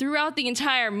composed throughout the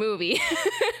entire movie.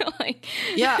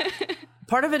 Yeah.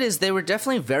 Part of it is they were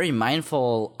definitely very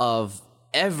mindful of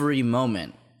every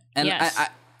moment. And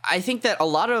I think that a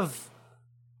lot of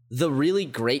the really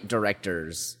great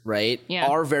directors, right,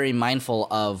 are very mindful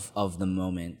of the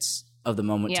moments, of the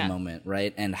moment to moment,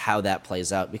 right, and how that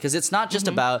plays out. Because it's not just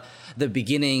about the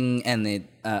beginning and the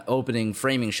opening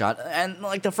framing shot. And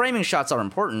like the framing shots are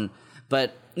important,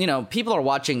 but, you know, people are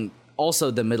watching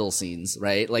also the middle scenes,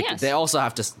 right? Like they also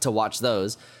have to watch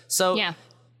those. So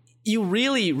you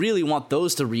really, really want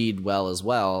those to read well as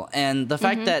well. And the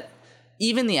fact that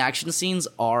even the action scenes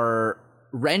are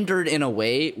rendered in a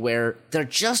way where they're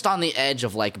just on the edge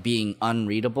of like being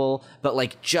unreadable, but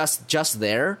like just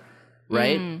there,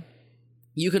 right?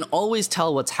 You can always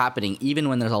tell what's happening even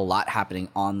when there's a lot happening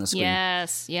on the screen.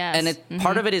 Yes. And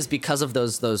part of it is because of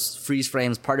those freeze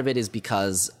frames. Part of it is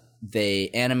because they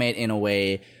animate in a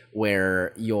way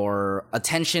where your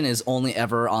attention is only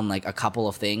ever on like a couple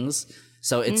of things.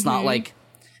 So it's not like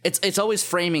it's always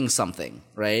framing something,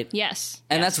 right? Yes.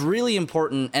 And that's really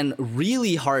important and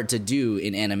really hard to do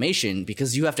in animation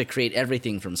because you have to create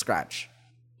everything from scratch.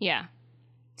 Yeah.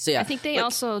 So I think they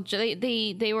also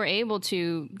they were able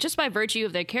to, just by virtue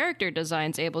of their character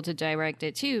designs, able to direct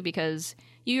it too, because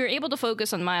you're able to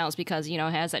focus on Miles because, you know,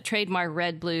 it has that trademark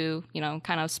red, blue, you know,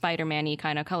 kind of Spider-Man-y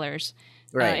kind of colors.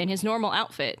 Right. In his normal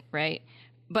outfit, right?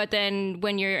 But then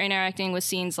when you're interacting with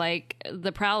scenes like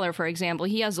the Prowler, for example,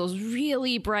 he has those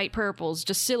really bright purples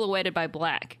just silhouetted by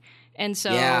black. And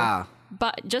so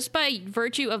but just by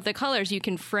virtue of the colors, you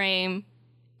can frame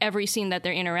every scene that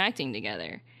they're interacting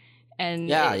together. And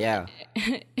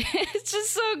it's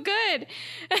just so good.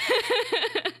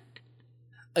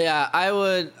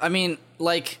 I mean,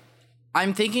 like,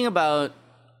 I'm thinking about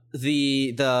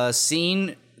the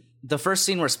scene, the first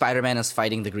scene where Spider-Man is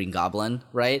fighting the Green Goblin,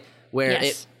 right? Where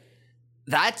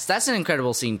that's an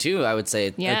incredible scene too, I would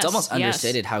say. It's almost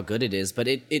understated how good it is, but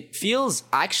it feels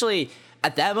actually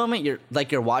at that moment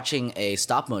you're watching a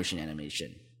stop motion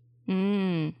animation.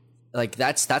 Like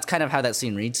that's kind of how that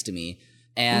scene reads to me.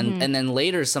 And and then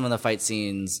later some of the fight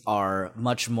scenes are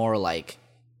much more like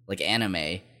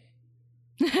anime.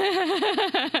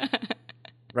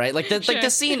 Right? Like the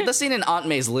scene in Aunt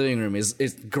May's living room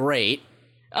is great.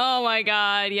 Oh my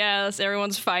god, yes,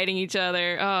 everyone's fighting each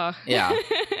other. Oh. Yeah.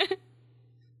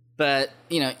 But,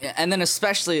 you know, and then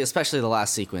especially the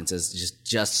last sequence is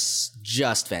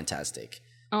just fantastic.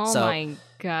 Oh So my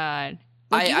god.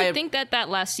 Like, you I would think that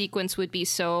last sequence would be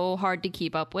so hard to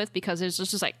keep up with because there's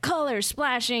just like colors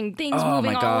splashing, things Oh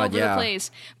moving my all God, over yeah. the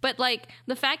place. But like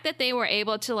the fact that they were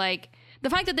able to the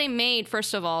fact that they made,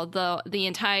 first of all, the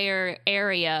entire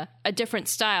area a different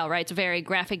style, right? It's a very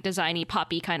graphic designy,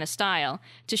 poppy kind of style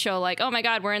to show like, oh my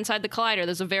God, we're inside the collider.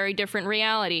 There's a very different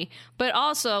reality. But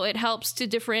also it helps to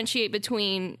differentiate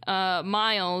between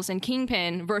Miles and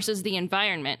Kingpin versus the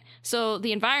environment. So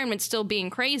the environment's still being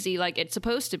crazy like it's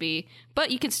supposed to be, but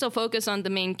you can still focus on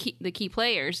the key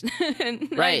players. And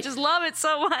I Right. just love it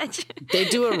so much. they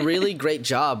do a really great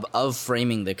job of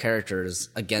framing the characters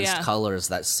against Yeah. colors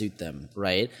that suit them,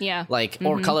 right? Yeah. Like,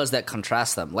 or colors that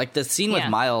contrast them. Like the scene with Yeah.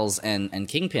 Miles and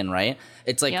Kingpin, right?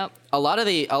 It's like Yep. a lot of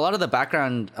the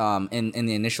background in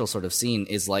the initial sort of scene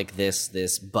is like this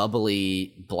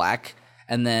bubbly black,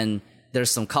 and then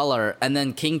there's some color, and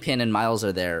then Kingpin and Miles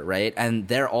are there, right? And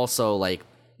they're also like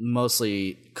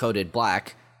mostly coated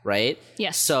black, right?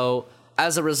 Yes. So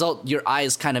as a result, your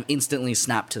eyes kind of instantly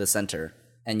snap to the center,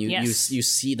 and you Yes. you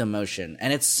see the motion,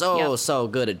 and it's so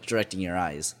good at directing your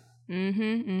eyes.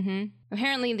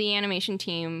 Apparently the animation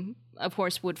team, of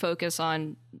course, would focus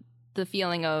on the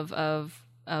feeling of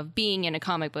being in a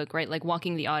comic book, right? Like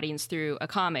walking the audience through a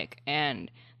comic. And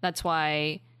that's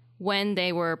why when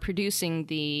they were producing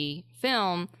the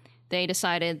film, they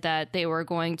decided that they were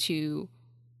going to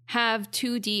have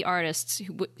 2D artists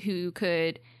who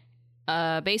could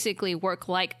basically work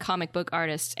like comic book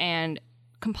artists and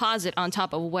composite on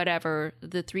top of whatever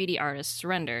the 3D artists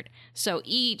rendered. So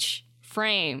each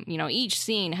frame, each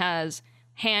scene has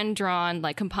hand-drawn,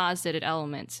 like, composited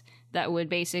elements that would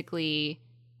basically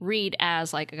read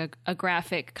as like a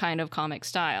graphic kind of comic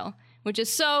style, which is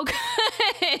so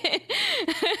good.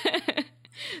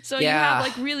 So you Yeah. have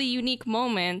like really unique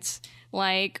moments,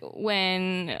 like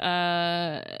when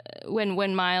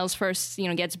Miles first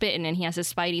gets bitten and he has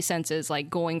his spidey senses like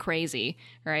going crazy,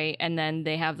 right? And then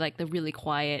they have like the really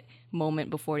quiet moment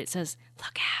before it says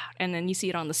 "look out," and then you see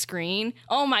it on the screen.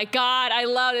 Oh my God, I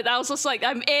loved it. I was just like,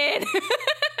 I'm in.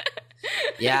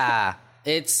 Yeah,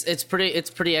 it's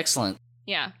pretty excellent.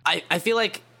 Yeah. I feel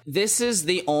like this is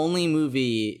the only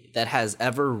movie that has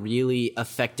ever really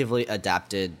effectively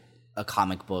adapted a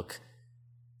comic book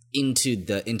into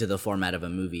the format of a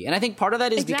movie, and I think part of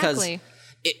that is Exactly.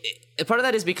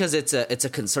 because it's a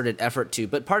concerted effort to,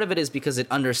 but part of it is because it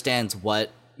understands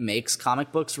what makes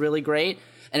comic books really great,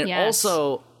 and it Yes.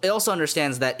 also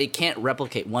understands that it can't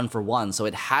replicate one for one, so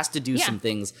it has to do Yeah. some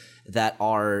things that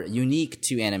are unique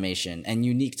to animation and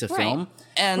unique to film.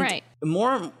 And Right.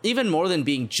 even more than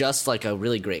being just like a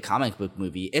really great comic book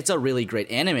movie, it's a really great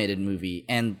animated movie,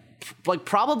 and like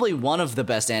probably one of the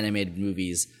best animated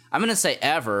movies, I'm gonna say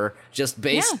ever, just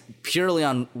based purely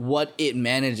on what it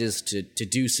manages to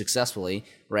do successfully,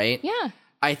 right? Yeah.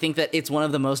 I think that it's one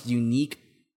of the most unique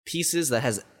pieces that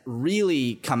has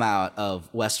really come out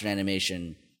of Western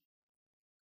animation.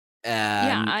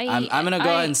 And I'm gonna go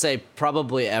ahead and say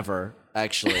probably ever.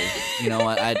 Actually, you know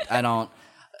what? I don't.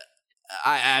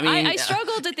 I mean, I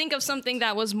struggled to think of something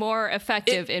that was more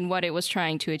effective in what it was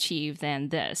trying to achieve than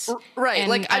this. Right. And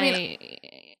Like, I mean,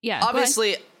 yeah. go ahead.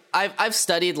 obviously, I've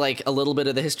studied like a little bit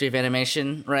of the history of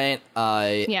animation, right?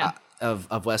 Yeah.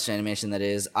 Of Western animation, that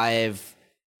is. I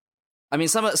mean,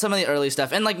 some of the early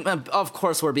stuff, and like, of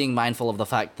course, we're being mindful of the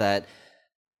fact that,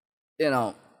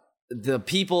 the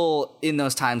people in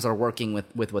those times are working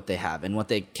with what they have, and what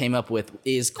they came up with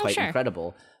is quite sure.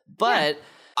 incredible. But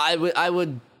I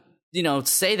would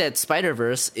say that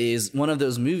Spider-Verse is one of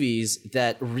those movies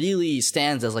that really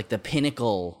stands as like the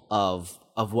pinnacle of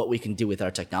what we can do with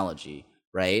our technology,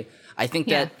 right? I think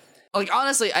that, like,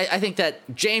 honestly, I think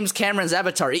that James Cameron's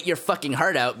Avatar, eat your fucking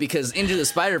heart out, because Into the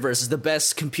Spider-Verse is the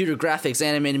best computer graphics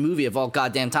animated movie of all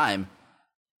goddamn time.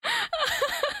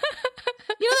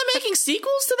 They're making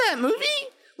sequels to that movie?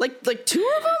 Like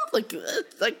two of them?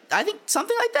 Like I think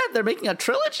something like that. They're making a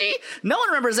trilogy? No one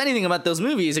remembers anything about those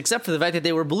movies except for the fact that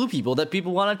they were blue people that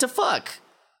people wanted to fuck.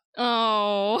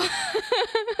 Oh.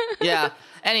 Yeah.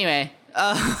 Anyway.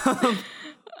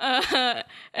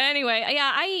 Anyway,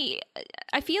 yeah,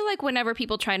 I feel like whenever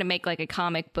people try to make like a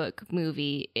comic book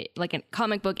movie, like a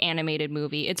comic book animated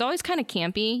movie, it's always kind of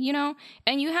campy,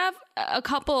 And you have a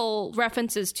couple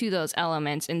references to those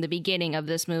elements in the beginning of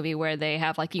this movie where they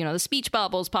have like, the speech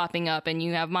bubbles popping up, and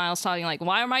you have Miles talking like,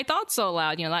 "Why are my thoughts so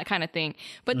loud?" That kind of thing.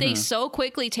 But they so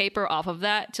quickly taper off of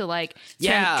that to like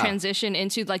transition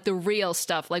into like the real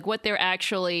stuff, like what they're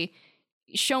actually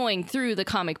showing through the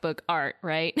comic book art,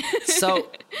 right? So,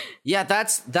 yeah,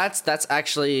 that's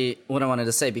actually what I wanted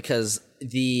to say, because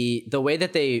the way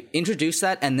that they introduce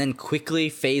that and then quickly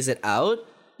phase it out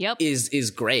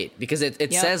is great because it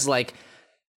Yep. says like,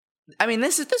 I mean,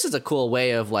 this is a cool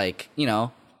way of like, you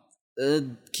know,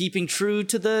 keeping true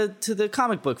to the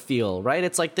comic book feel, right?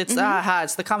 It's like it's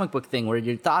it's the comic book thing where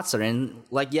your thoughts are in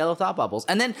like yellow thought bubbles,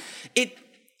 and then it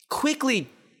quickly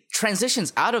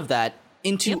transitions out of that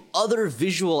into other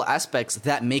visual aspects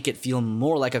that make it feel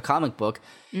more like a comic book,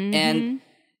 and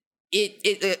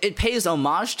it pays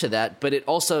homage to that, but it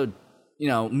also, you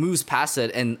know, moves past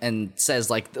it and says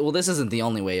like, well, this isn't the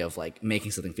only way of like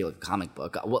making something feel like a comic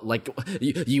book. What, like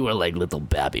you were like little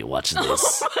Babby watching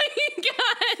this. Oh my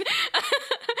god,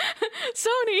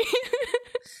 Sony.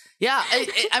 Yeah,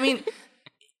 I mean,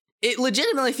 it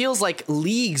legitimately feels like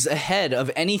leagues ahead of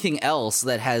anything else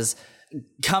that has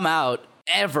come out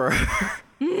ever.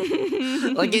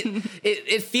 Like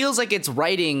it feels like it's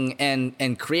writing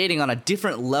and creating on a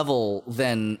different level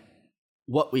than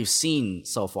what we've seen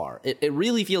so far. It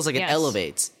really feels like it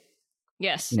elevates.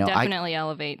 Yes, You know, definitely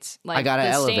elevates. Like I gotta the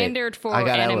elevate. standard for I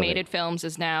gotta animated elevate. films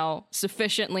is now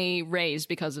sufficiently raised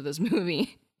because of this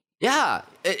movie. Yeah,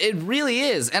 it really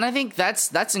is, and I think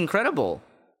that's incredible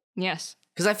Yes.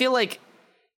 because I feel like,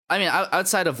 I mean,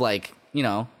 outside of like, you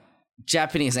know,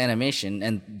 Japanese animation,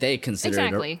 and they consider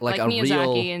Exactly. it like a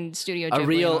Miyazaki real and Studio Ghibli a and all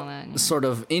real that. Yeah. sort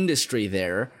of industry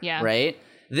there, Yeah. right?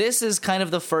 This is kind of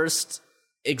the first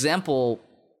example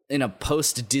in a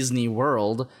post-Disney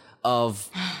world of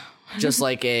just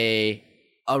like a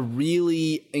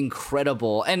really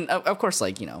incredible, and of course,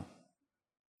 like, you know,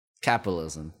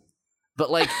 capitalism, but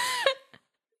like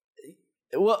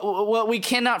what we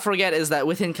cannot forget is that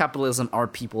within capitalism are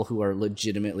people who are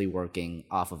legitimately working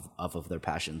off of their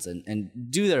passions and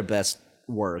do their best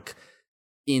work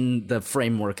in the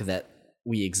framework that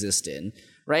we exist in,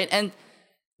 right? And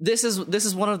this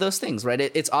is one of those things, right?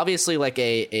 It's obviously like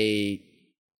a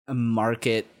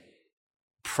market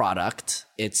product.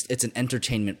 It's an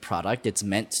entertainment product. It's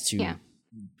meant to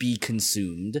be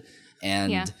consumed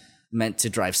and meant to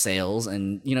drive sales,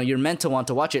 and you know, you're meant to want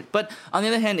to watch it. But on the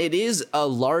other hand, it is a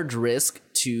large risk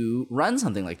to run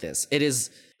something like this. It is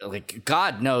like,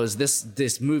 God knows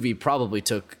this movie probably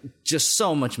took just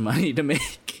so much money to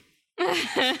make.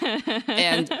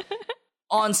 And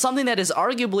on something that is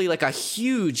arguably like a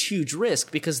huge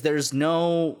risk, because there's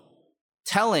no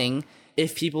telling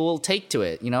if people will take to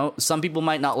it. You know, some people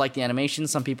might not like the animation,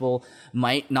 some people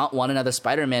might not want another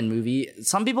Spider-Man movie,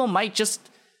 some people might just,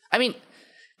 I mean,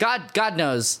 God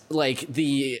knows, like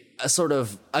the sort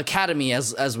of Academy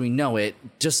as we know it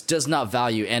just does not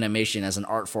value animation as an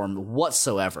art form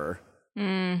whatsoever.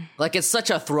 Like, it's such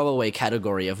a throwaway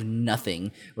category of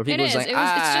nothing, where people are It is. like, It's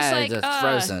just like, it's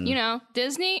Frozen. you know,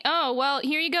 Disney. Oh well,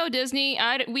 here you go, Disney.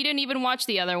 We didn't even watch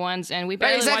the other ones, and we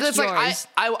barely Exactly. watched It's yours.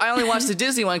 like I only watched the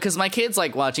Disney one because my kids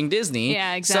like watching Disney.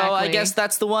 Yeah, So I exactly. guess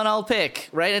that's the one I'll pick,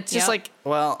 right? It's just Yep. like,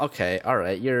 well, okay, all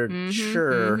right, you're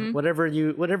sure, whatever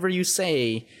you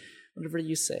say.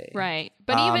 Right.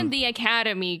 But even the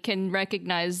Academy can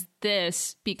recognize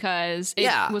this because it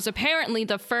was apparently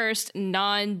the first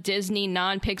non-Disney,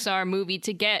 non-Pixar movie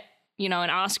to get, you know, an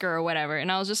Oscar or whatever.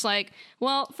 And I was just like,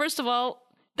 well, first of all,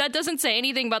 that doesn't say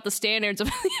anything about the standards of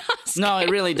the Oscars. No, it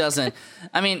really doesn't.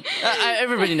 I mean,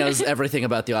 everybody knows everything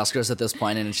about the Oscars at this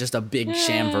point, and it's just a big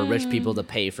sham for rich people to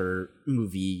pay for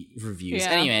movie reviews.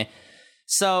 Yeah. Anyway,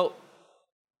 so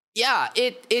yeah,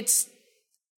 it's.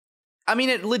 I mean,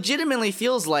 it legitimately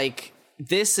feels like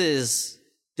this is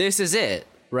it,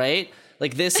 right?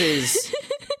 Like this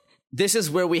is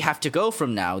where we have to go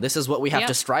from now. This is what we have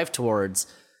to strive towards.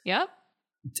 Yep.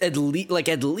 At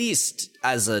least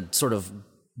as a sort of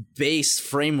base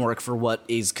framework for what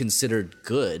is considered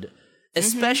good,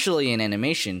 especially in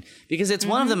animation, because it's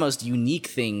one of the most unique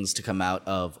things to come out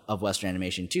of Western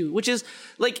animation too, which is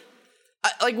like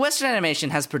Western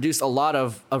animation has produced a lot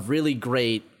of really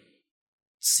great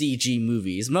CG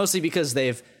movies, mostly because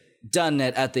they've done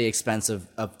it at the expense of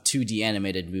 2D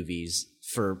animated movies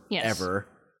forever.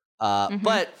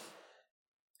 But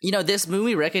you know, this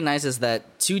movie recognizes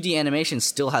that 2D animation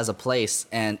still has a place,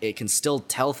 and it can still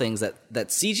tell things that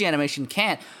CG animation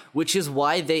can't, which is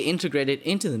why they integrate it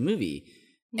into the movie.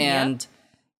 And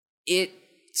it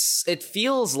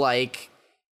feels like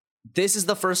this is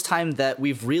the first time that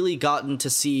we've really gotten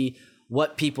to see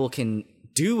what people can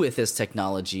do with this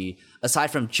technology,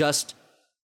 aside from just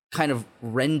kind of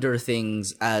render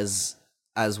things as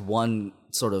one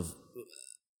sort of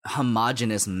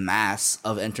homogenous mass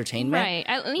of entertainment, right?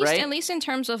 At least in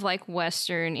terms of like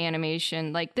Western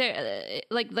animation, like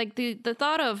the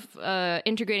thought of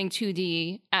integrating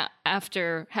 2D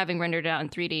after having rendered it out in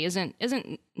 3D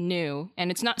isn't new, and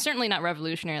it's certainly not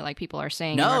revolutionary like people are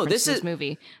saying. No, in this is this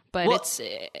movie, but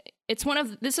it's one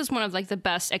of like the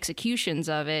best executions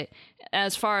of it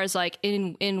as far as like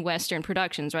in Western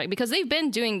productions, right? Because they've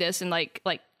been doing this and like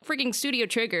freaking Studio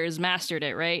Trigger's mastered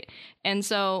it, right? And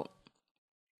so,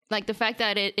 like, the fact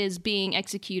that it is being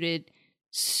executed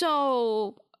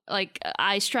so, like,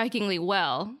 eye-strikingly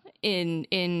well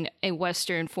in a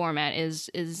Western format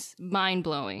is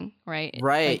mind-blowing, right?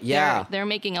 Right, like, yeah. They're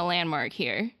making a landmark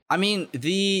here. I mean,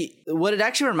 what it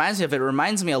actually reminds me of, it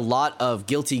reminds me a lot of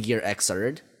Guilty Gear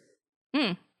Xrd.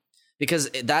 Because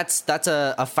that's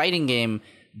a fighting game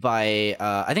by,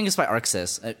 I think it's by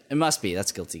ArcSys. It must be.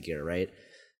 That's Guilty Gear, right?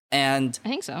 And I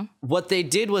think so. What they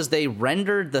did was they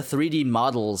rendered the 3D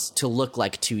models to look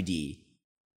like 2D.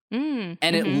 And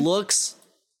it looks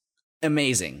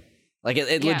amazing. Like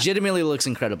it legitimately looks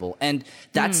incredible. And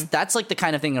that's like the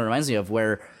kind of thing it reminds me of,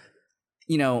 where,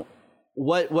 you know,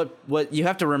 what you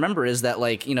have to remember is that,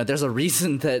 like, you know, there's a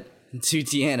reason that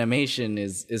 2D animation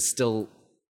is still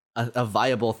a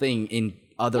viable thing in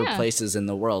other places in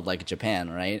the world, like Japan,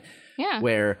 right? Yeah.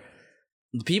 Where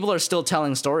people are still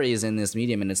telling stories in this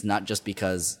medium, and it's not just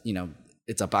because, you know,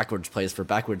 it's a backwards place for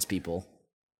backwards people.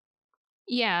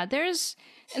 Yeah, there's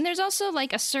also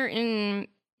like a certain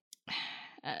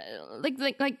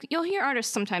like you'll hear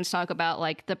artists sometimes talk about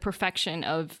like the perfection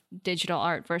of digital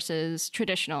art versus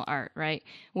traditional art, right?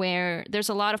 Where there's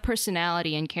a lot of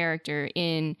personality and character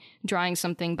in drawing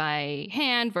something by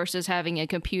hand versus having a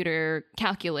computer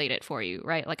calculate it for you,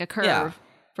 right? Like a curve,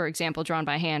 for example, drawn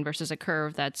by hand versus a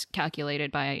curve that's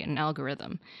calculated by an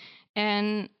algorithm.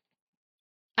 And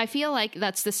I feel like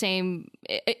that's the same.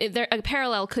 A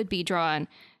parallel could be drawn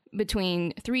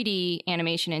between 3D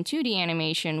animation and 2D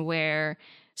animation, where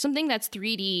something that's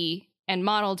 3D and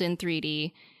modeled in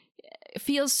 3D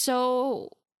feels so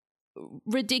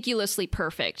ridiculously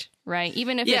perfect, right?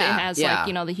 Even if it has like,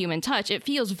 you know, the human touch, it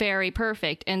feels very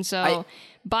perfect. And so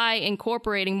by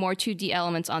incorporating more 2D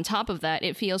elements on top of that,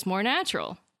 it feels more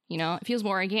natural, you know, it feels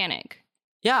more organic.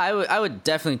 Yeah, I would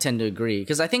definitely tend to agree,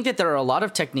 because I think that there are a lot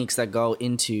of techniques that go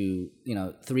into, you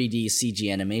know, 3D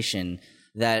CG animation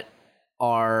that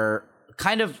are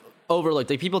kind of overlooked.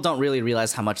 Like, people don't really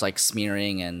realize how much like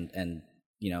smearing and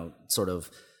you know, sort of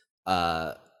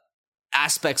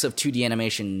aspects of 2D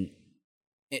animation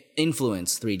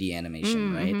influence 3D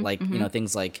animation, right? Like, you know,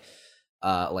 things like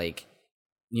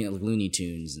you know, Looney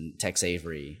Tunes and Tex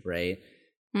Avery, right?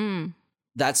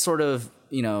 That sort of,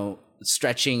 you know,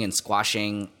 stretching and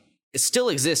squashing, it still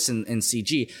exists in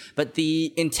CG, but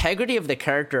the integrity of the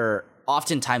character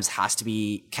oftentimes has to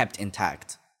be kept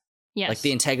intact. Yes. Like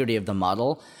the integrity of the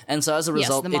model. And so as a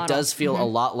result, it does feel a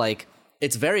lot like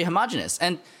it's very homogenous.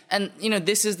 And you know,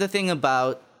 this is the thing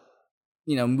about,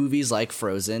 you know, movies like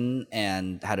Frozen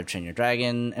and How to Train Your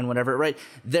Dragon and whatever, right?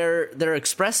 They're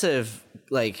expressive,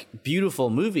 like beautiful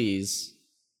movies.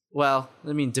 Well,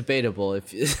 I mean, debatable,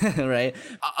 if right?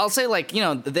 I'll say, like, you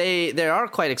know, they are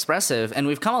quite expressive, and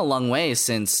we've come a long way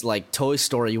since like Toy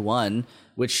Story 1,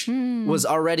 which was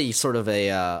already sort of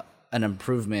an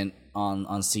improvement on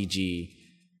CG.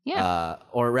 Yeah.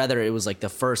 Or rather, it was like the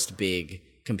first big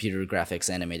computer graphics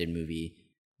animated movie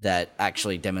that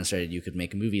actually demonstrated you could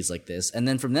make movies like this. And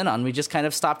then from then on, we just kind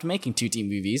of stopped making 2D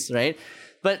movies, right?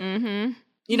 But you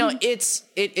know,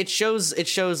 it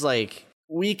shows like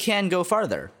we can go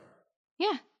farther.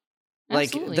 Yeah.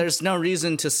 Absolutely. Like, there's no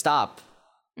reason to stop.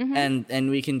 And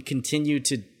we can continue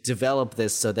to develop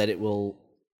this so that it will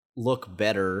look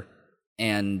better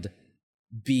and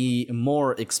be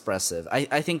more expressive.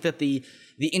 I think that the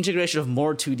integration of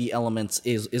more 2D elements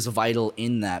is vital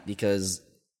in that, because,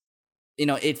 you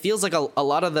know, it feels like a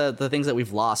lot of the things that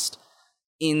we've lost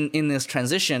in this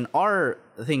transition are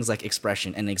things like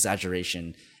expression and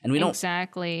exaggeration, and we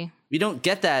don't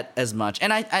get that as much.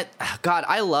 And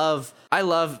I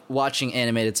love watching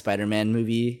animated Spider-Man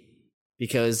movie,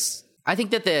 because I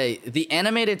think that the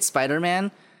animated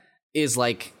Spider-Man is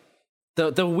like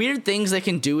the weird things they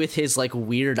can do with his like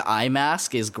weird eye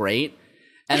mask is great.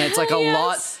 And it's like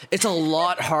it's a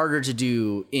lot harder to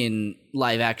do in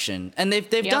live action. And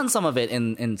they've done some of it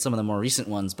in some of the more recent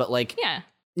ones, but like,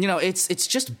 you know, it's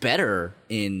just better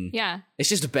in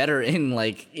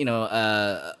like, you know,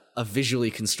 a visually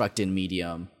constructed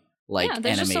medium like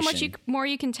there's animation. just so much more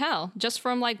you can tell just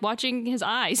from like watching his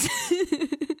eyes.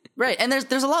 Right. And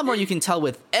there's a lot more you can tell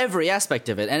with every aspect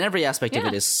of it, and every aspect of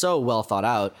it is so well thought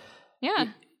out. Yeah.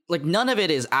 Like, none of it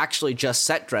is actually just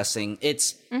set dressing.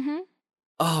 It's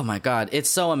oh my god, it's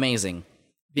so amazing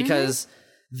because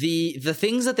the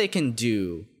things that they can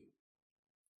do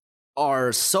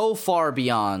are so far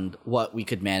beyond what we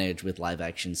could manage with live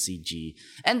action CG.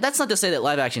 And that's not to say that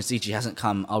live action CG hasn't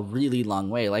come a really long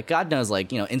way. Like, God knows,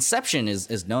 like, you know, Inception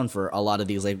is known for a lot of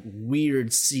these like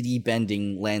weird city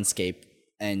bending landscape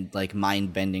and like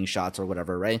mind bending shots or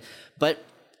whatever, right? But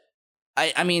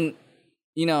I mean,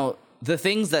 you know, the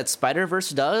things that Spider-Verse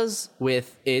does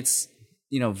with its,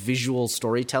 you know, visual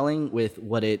storytelling, with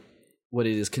what it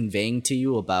is conveying to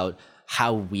you about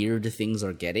how weird things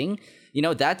are getting, you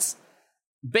know, that's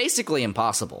basically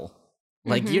impossible.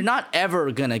 Like, you're not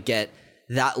ever gonna get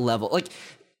that level. Like,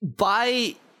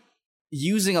 by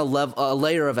using a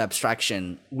layer of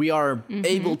abstraction, we are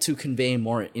able to convey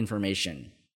more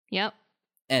information. Yep.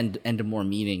 And more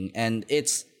meaning. And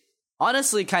it's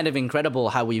honestly kind of incredible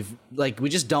how we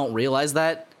just don't realize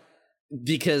that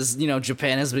because, you know,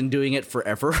 Japan has been doing it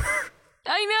forever.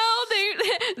 I know,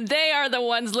 they are the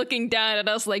ones looking down at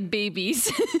us like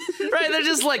babies. Right, they're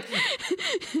just like,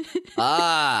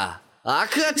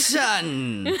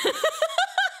 Aka-chan.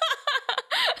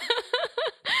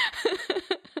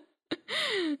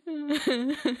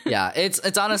 Yeah,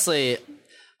 it's honestly,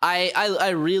 I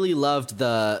really loved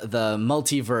the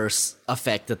multiverse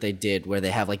effect that they did, where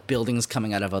they have like buildings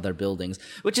coming out of other buildings,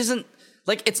 which isn't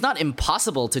like, it's not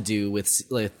impossible to do with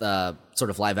sort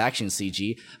of live action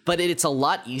CG, but it's a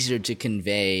lot easier to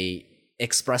convey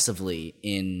expressively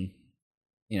in,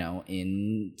 you know,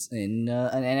 in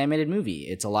an animated movie.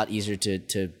 It's a lot easier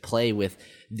to play with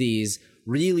these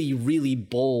really, really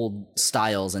bold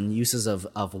styles and uses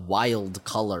of wild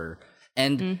color.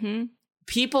 And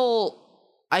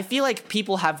I feel like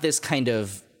people have this kind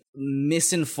of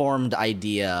misinformed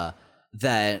idea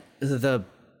that the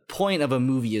point of a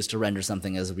movie is to render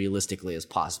something as realistically as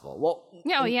possible. Well,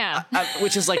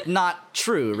 which is like not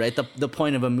true, right? The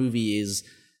point of a movie is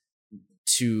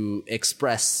to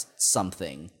express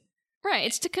something. Right,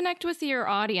 it's to connect with your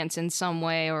audience in some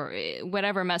way, or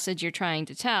whatever message you're trying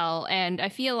to tell. And I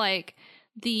feel like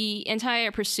the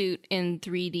entire pursuit in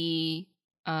 3D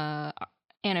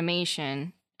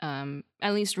animation,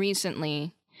 at least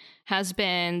recently, has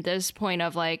been this point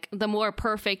of like, the more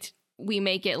perfect we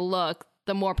make it look,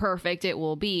 the more perfect it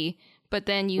will be. But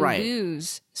then you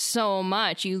lose so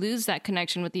much. You lose that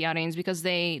connection with the audience because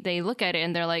they look at it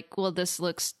and they're like, well, this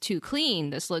looks too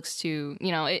clean. This looks too, you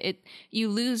know, you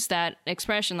lose that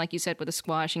expression, like you said, with the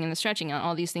squashing and the stretching and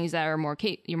all these things that are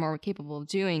you're more capable of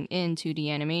doing in 2D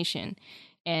animation.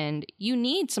 And you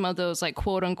need some of those like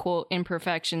quote unquote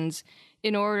imperfections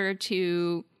in order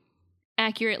to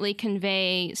accurately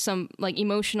convey some like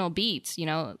emotional beats, you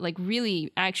know, like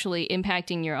really actually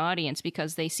impacting your audience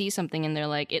because they see something and they're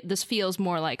like, this feels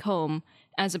more like home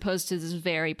as opposed to this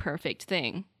very perfect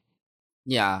thing.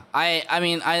 Yeah, I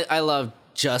mean, I love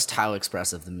just how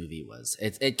expressive the movie was.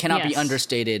 It cannot be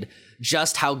understated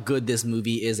just how good this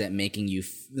movie is at making you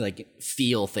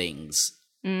feel things.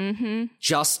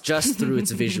 Just through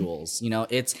its visuals, you know,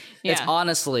 it's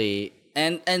honestly,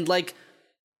 and like,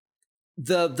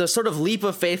 the sort of leap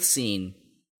of faith scene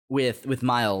with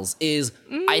Miles is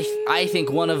I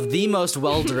think one of the most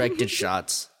well-directed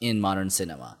shots in modern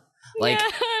cinema. Like,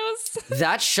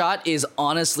 that shot is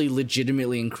honestly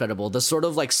legitimately incredible. The sort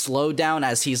of like slow down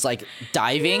as he's like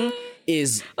diving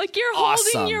is like, you're awesome.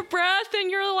 holding your breath and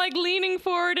you're like leaning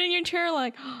forward in your chair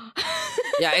like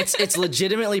yeah, it's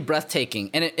legitimately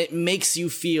breathtaking, and it makes you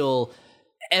feel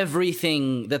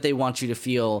everything that they want you to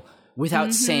feel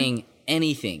without saying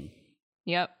anything.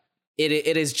 Yep.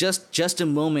 It is just a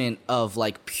moment of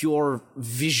like pure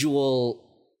visual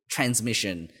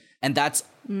transmission, and that's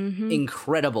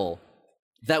incredible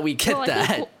that we get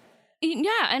that.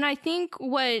 And I think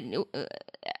what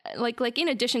like in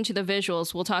addition to the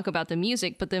visuals, we'll talk about the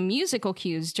music, but the musical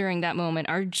cues during that moment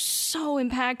are so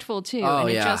impactful too. Oh, and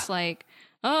it's yeah. just like,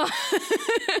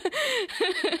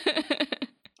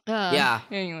 yeah.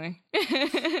 Anyway.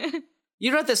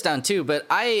 You wrote this down too, but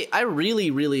I really,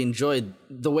 really enjoyed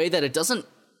the way that it doesn't,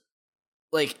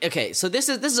 like, okay, so this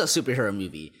is a superhero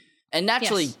movie, and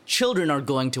naturally children are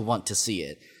going to want to see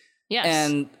it. Yes.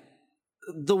 And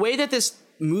the way that this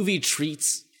movie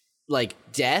treats like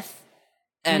death,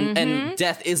 and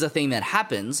death is a thing that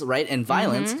happens, right? And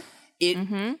violence,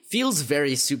 it feels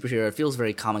very superhero, it feels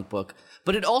very comic book,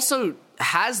 but it also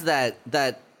has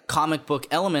that comic book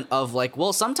element of like,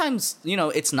 well, sometimes, you know,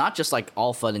 it's not just like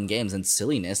all fun and games and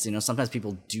silliness, you know, sometimes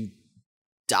people do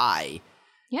die.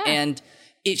 Yeah. And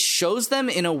it shows them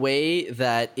in a way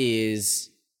that is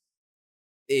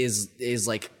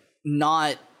like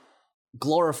not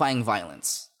glorifying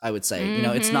violence, I would say. You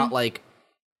know, it's not like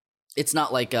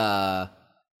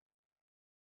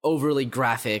overly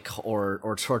graphic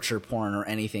or torture porn or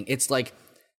anything. It's like,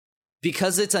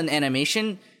 because it's an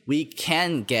animation, we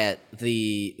can get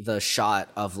the shot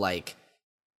of like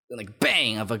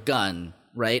bang of a gun,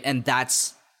 right? And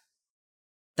that's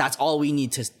all we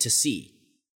need to see.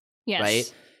 Yes.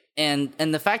 Right?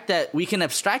 And the fact that we can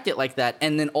abstract it like that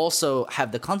and then also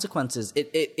have the consequences,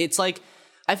 it's like,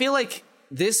 I feel like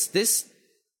this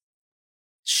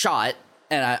shot,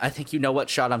 and I think you know what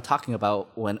shot I'm talking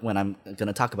about when I'm going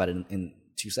to talk about it in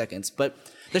 2 seconds, but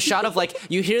the shot of like,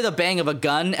 you hear the bang of a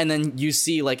gun and then you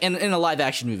see like, in a live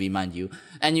action movie, mind you,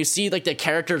 and you see like the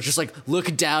character just like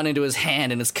look down into his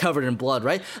hand and it's covered in blood,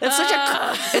 right?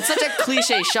 It's such a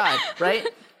cliche shot, right?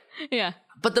 Yeah.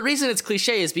 But the reason it's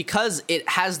cliche is because it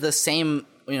has the same,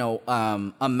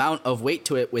 amount of weight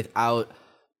to it without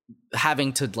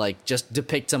having to like just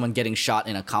depict someone getting shot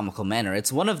in a comical manner.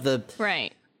 It's one of the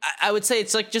Right. I would say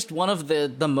it's like just one of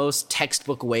the most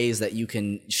textbook ways that you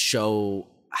can show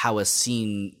how a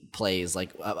scene plays,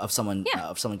 like of someone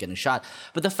getting shot.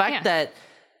 But the fact that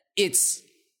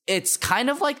it's kind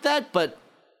of like that, but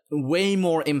way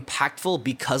more impactful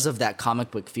because of that comic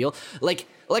book feel. Like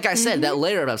I said, that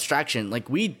layer of abstraction, like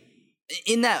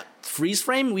in that freeze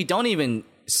frame, we don't even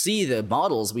see the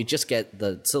models. We just get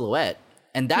the silhouette.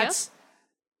 And that's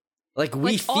like,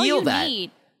 we feel that.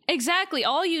 Exactly.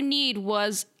 All you need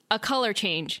was a color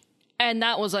change. And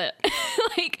that was it.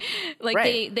 like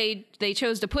right. they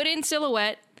chose to put in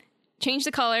silhouette, change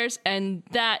the colors, and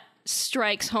that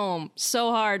strikes home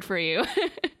so hard for you.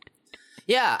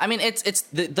 Yeah, I mean, it's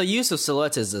the use of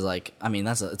silhouettes is like, I mean,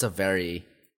 it's a very,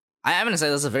 I'm gonna say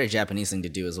that's a very Japanese thing to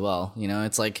do as well.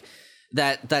 It's like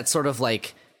that sort of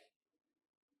like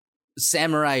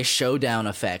samurai showdown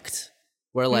effect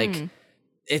where like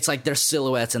it's like their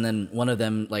silhouettes and then one of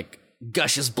them like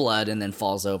gushes blood and then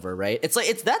falls over, right? It's like,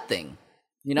 it's that thing,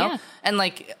 Yeah. And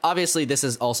like, obviously this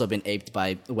has also been aped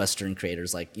by Western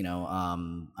creators, like,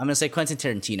 I'm gonna say Quentin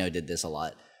Tarantino did this a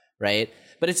lot, right?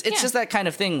 But it's just that kind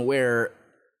of thing where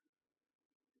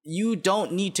you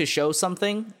don't need to show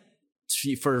something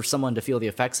for someone to feel the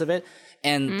effects of it.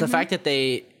 And the fact that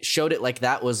they showed it like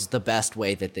that was the best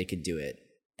way that they could do it.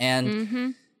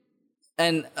 And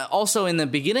and also in the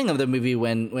beginning of the movie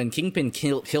when Kingpin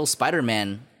kills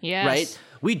Spider-Man, right?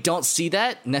 We don't see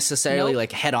that necessarily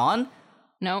like head on.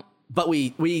 Nope. But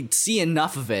we see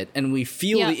enough of it and we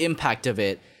feel the impact of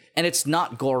it. And it's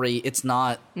not gory. It's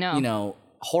not,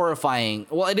 horrifying.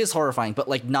 Well, it is horrifying, but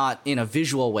like not in a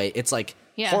visual way. It's like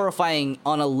horrifying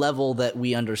on a level that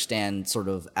we understand sort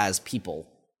of as people.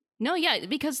 No, yeah,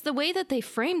 because the way that they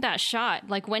framed that shot,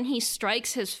 like when he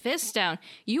strikes his fist down,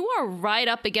 you are right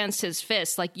up against his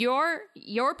fist. Like your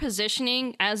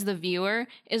positioning as the viewer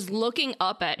is looking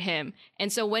up at him.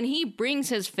 And so when he brings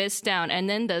his fist down and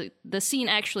then the scene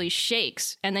actually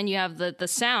shakes and then you have the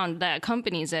sound that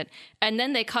accompanies it. And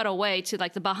then they cut away to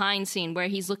like the behind scene where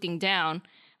he's looking down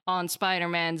on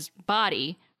Spider-Man's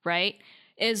body, right?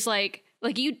 Is like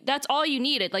that's all you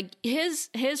needed. Like his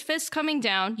fist coming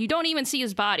down, you don't even see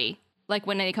his body like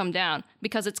when they come down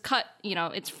because it's cut,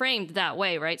 it's framed that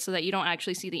way, right? So that you don't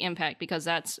actually see the impact because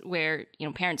that's where,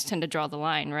 parents tend to draw the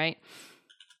line, right?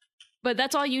 But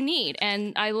that's all you need.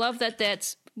 And I love that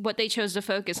that's what they chose to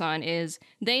focus on is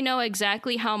they know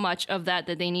exactly how much of that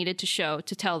they needed to show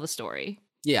to tell the story.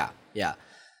 Yeah, yeah.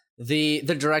 The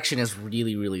direction is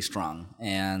really, really strong.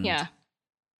 And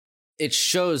it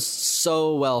shows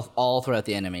so well all throughout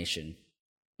the animation.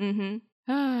 Mm-hmm.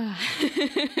 All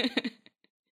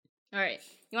right.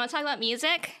 You want to talk about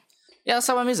music? Yeah, let's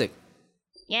talk about music.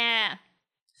 Yeah.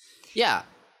 Yeah.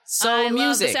 So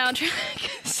music. I love the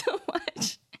soundtrack so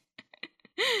much.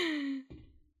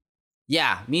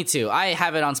 Yeah, me too. I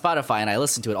have it on Spotify and I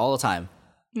listen to it all the time.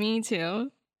 Me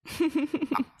too.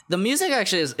 The music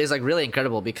actually is like really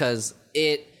incredible because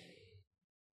it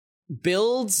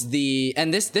builds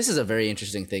and this is a very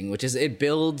interesting thing, which is it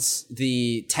builds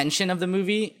the tension of the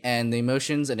movie and the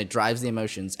emotions and it drives the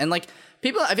emotions. And like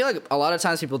I feel like a lot of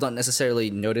times people don't necessarily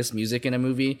notice music in a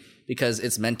movie because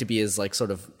it's meant to be as like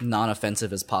sort of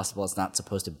non-offensive as possible. It's not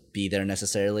supposed to be there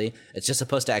necessarily. It's just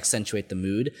supposed to accentuate the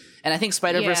mood. And I think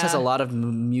Spider-Verse has a lot of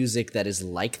music that is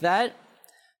like that,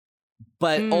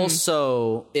 but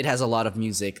also it has a lot of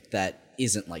music that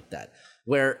isn't like that.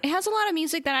 Where it has a lot of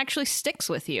music that actually sticks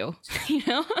with you, which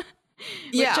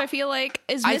I feel like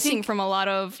is missing from a lot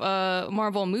of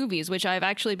Marvel movies, which I've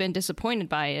actually been disappointed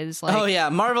by. Is like, oh yeah,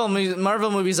 Marvel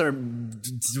movies are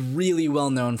really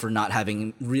well known for not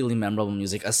having really memorable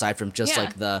music, aside from just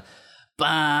like the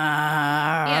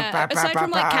aside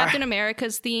from like Captain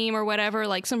America's theme or whatever,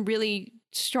 like some really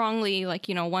strongly like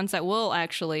ones that will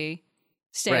actually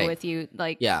stay Right. with you.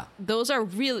 Like, Yeah. those are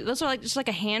like just like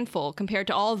a handful compared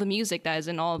to all of the music that is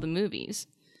in all of the movies.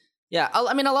 Yeah,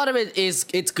 I mean, a lot of it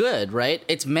it's good, right?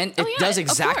 It's meant, it does of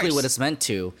exactly course. what it's meant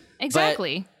to.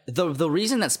 Exactly. But the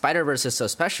reason that Spider-Verse is so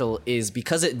special is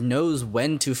because it knows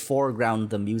when to foreground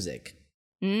the music.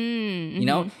 You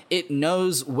know, it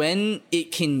knows when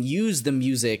it can use the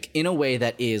music in a way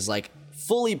that is like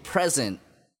fully present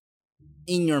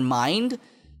in your mind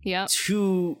Yep.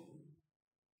 to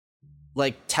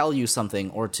like tell you something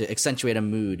or to accentuate a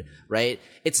mood, right?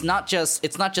 It's not just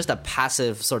a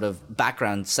passive sort of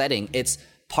background setting. It's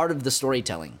part of the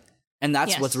storytelling. And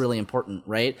that's Yes. what's really important,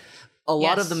 right? A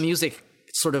lot of the music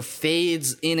sort of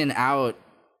fades in and out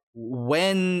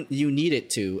when you need it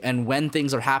to, and when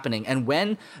things are happening, and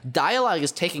when dialogue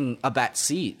is taking a back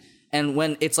seat, and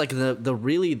when it's like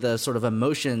the sort of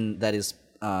emotion that is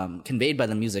conveyed by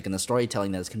the music and the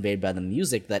storytelling that is conveyed by the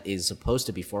music that is supposed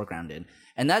to be foregrounded.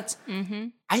 And that's,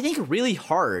 I think, really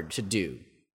hard to do.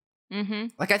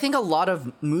 Like, I think a lot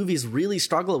of movies really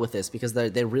struggle with this because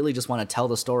they really just want to tell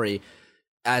the story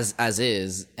as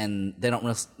is, and they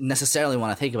don't necessarily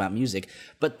want to think about music.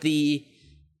 But the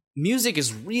music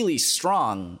is really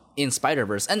strong in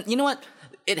Spider-Verse. And you know what?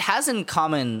 It has in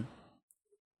common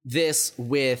this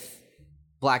with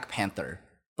Black Panther.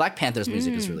 Black Panther's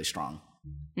music is really strong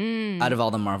out of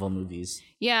all the Marvel movies.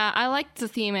 Yeah, I liked the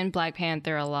theme in Black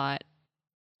Panther a lot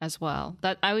as well.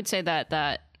 That I would say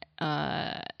that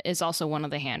is also one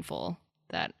of the handful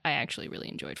that I actually really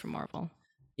enjoyed from Marvel.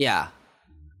 Yeah.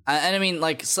 And I mean,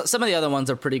 like, some of the other ones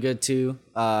are pretty good too.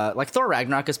 Like Thor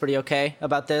Ragnarok is pretty okay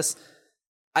about this.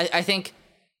 I think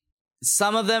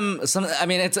some of them, I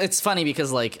mean, it's funny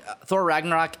because like Thor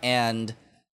Ragnarok and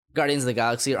Guardians of the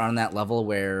Galaxy are on that level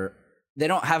where they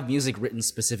don't have music written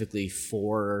specifically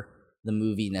for the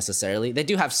movie necessarily. They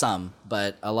do have some,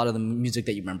 but a lot of the music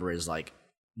that you remember is like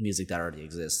music that already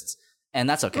exists. And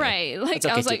that's okay. Right. Like, That's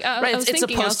okay I was too. like, right. I was It's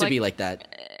thinking, supposed to be like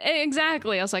that.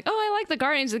 Exactly. I was like, oh, I like the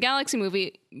Guardians of the Galaxy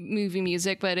movie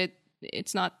music, but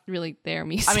it's not really their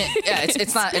music. I mean, yeah,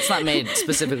 it's not made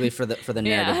specifically for the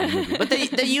narrative of the movie, but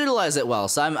they utilize it well.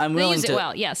 So I'm willing use to it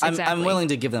well. Yes, I'm exactly. willing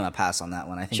to give them a pass on that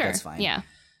one. I think that's fine. Yeah.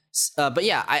 But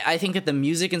yeah, I think that the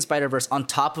music in Spider-Verse, on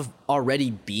top of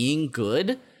already being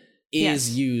good,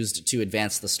 is used to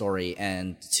advance the story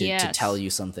and to tell you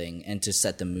something and to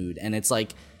set the mood. And it's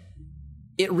like,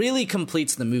 it really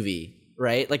completes the movie,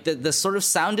 right? Like the sort of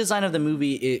sound design of the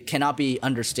movie, it cannot be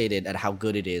understated at how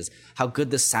good it is, how good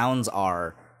the sounds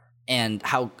are, and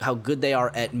how good they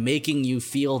are at making you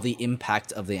feel the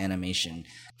impact of the animation.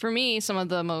 For me, some of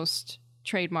the most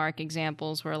trademark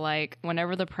examples were like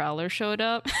whenever the Prowler showed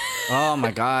up. Oh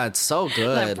my god, so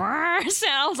good. Like,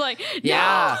 sounds like,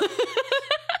 yeah.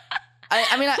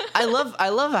 I mean, I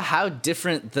love how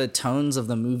different the tones of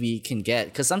the movie can get,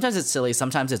 because sometimes it's silly,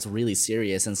 sometimes it's really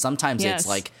serious, and sometimes it's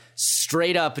like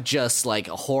straight up just like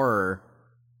horror.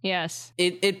 Yes.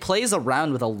 It plays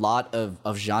around with a lot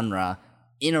of genre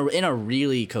in a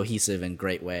really cohesive and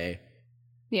great way.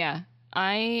 Yeah.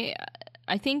 I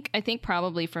think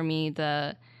probably for me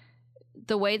the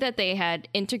way that they had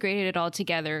integrated it all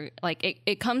together, like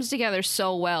it comes together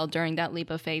so well during that leap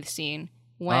of faith scene.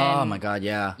 When oh my god,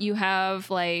 yeah. You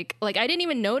have like I didn't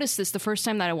even notice this the first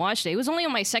time that I watched it. It was only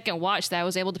on my second watch that I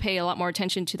was able to pay a lot more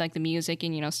attention to like the music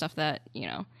and stuff that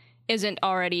isn't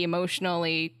already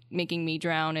emotionally making me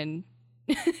drown in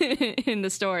in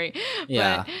the story.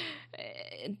 Yeah.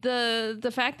 But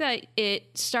the fact that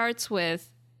it starts with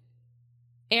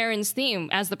Aaron's theme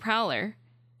as the Prowler,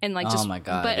 and like just oh my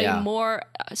god, but yeah. a more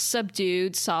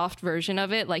subdued, soft version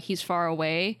of it, like he's far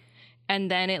away. And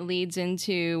then it leads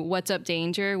into What's Up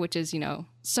Danger, which is,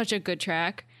 such a good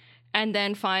track. And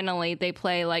then finally they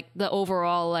play like the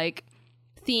overall like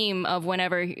theme of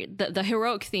whenever the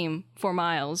heroic theme for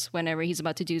Miles, whenever he's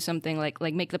about to do something like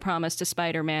make the promise to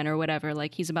Spider-Man or whatever,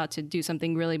 like he's about to do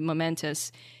something really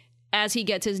momentous as he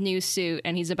gets his new suit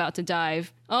and he's about to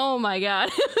dive. Oh my God.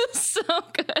 So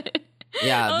good.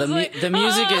 Yeah. The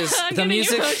music is I'm the getting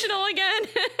music emotional again.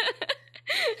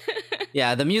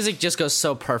 Yeah, the music just goes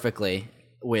so perfectly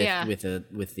with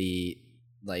the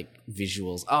like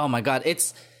visuals. Oh my god,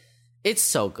 it's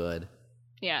so good.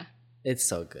 Yeah, it's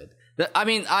so good. I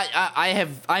mean,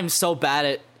 I'm so bad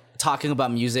at talking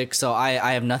about music, so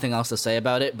I have nothing else to say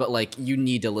about it. But like, you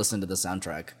need to listen to the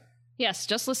soundtrack. Yes,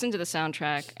 just listen to the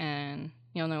soundtrack, and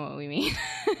you'll know what we mean.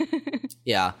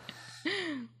 Yeah.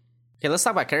 Okay, let's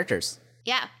talk about characters.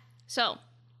 Yeah. So,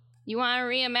 you want to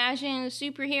reimagine a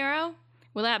superhero?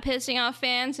 without pissing off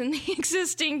fans in the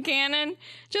existing canon,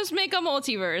 just make a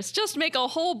multiverse. Just make a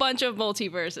whole bunch of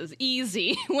multiverses.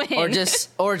 Easy win.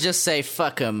 Or just say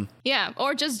fuck them. Yeah,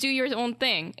 or just do your own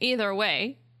thing. Either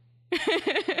way.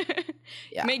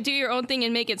 Yeah. Do your own thing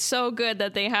and make it so good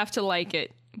that they have to like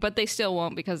it. But they still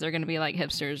won't because they're going to be like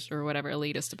hipsters or whatever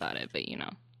elitist about it. But,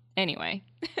 Anyway.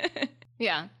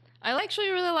 Yeah. I actually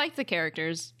really like the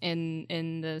characters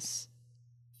in this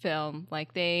film.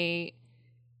 Like,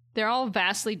 they're all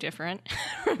vastly different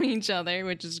from each other,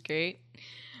 which is great.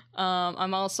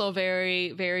 I'm also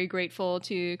very, very grateful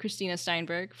to Christina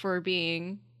Steinberg for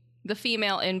being the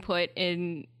female input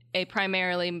in a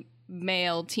primarily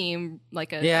male team,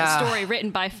 like a story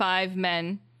written by 5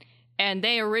 men. And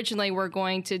they originally were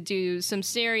going to do some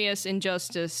serious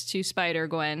injustice to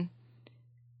Spider-Gwen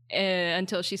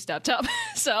until she stepped up.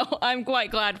 So I'm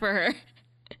quite glad for her.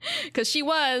 Because she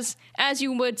was, as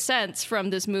you would sense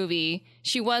from this movie,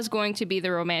 she was going to be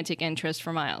the romantic interest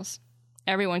for Miles.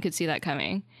 Everyone could see that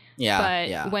coming.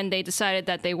 Yeah. But when they decided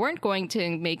that they weren't going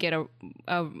to make it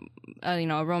a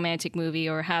romantic movie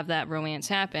or have that romance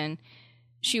happen,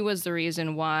 she was the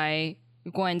reason why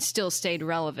Gwen still stayed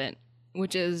relevant,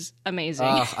 which is amazing.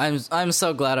 I'm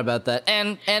so glad about that,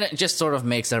 and it just sort of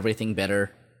makes everything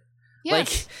better.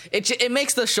 Yes. Like it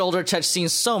makes the shoulder touch scene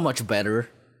so much better.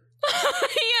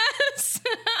 Yes.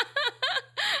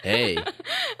 Hey.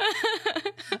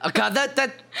 Oh God,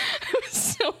 that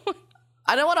so.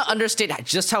 I don't want to understate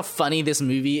just how funny this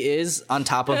movie is, on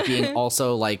top of being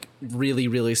also like really,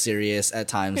 really serious at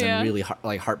times and really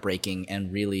heartbreaking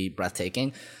and really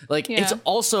breathtaking. Like it's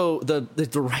also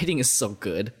the writing is so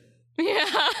good. Yeah.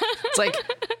 It's like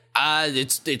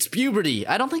it's puberty.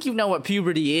 I don't think you know what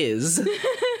puberty is.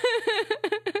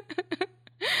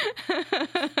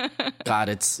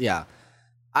 God,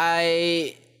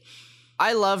 I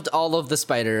loved all of the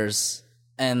spiders.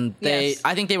 And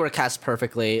I think they were cast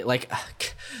perfectly. Like,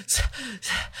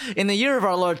 in the year of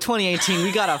our Lord 2018,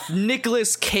 we got a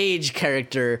Nicolas Cage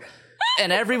character,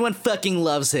 and everyone fucking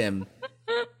loves him.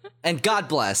 And God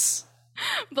bless.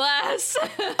 Bless.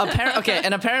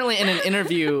 And apparently in an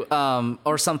interview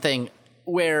or something,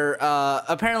 where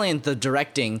apparently in the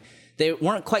directing, they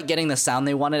weren't quite getting the sound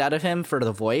they wanted out of him for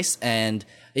the voice, and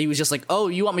he was just like, "Oh,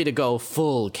 you want me to go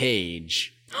full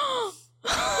Cage?"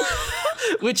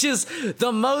 Which is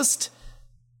the most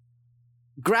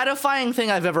gratifying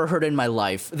thing I've ever heard in my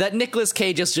life. That Nicolas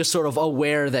Cage is just sort of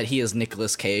aware that he is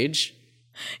Nicolas Cage.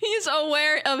 He's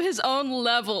aware of his own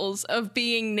levels of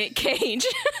being Nick Cage.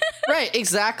 Right,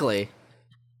 exactly.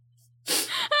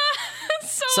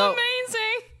 so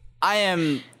amazing. I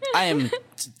am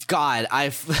God,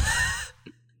 I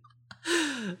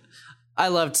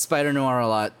loved Spider Noir a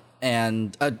lot.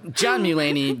 And John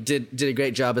Mulaney did a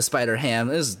great job as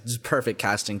Spider-Ham. It was just perfect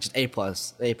casting, just A+. It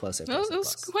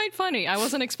was quite funny. I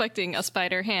wasn't expecting a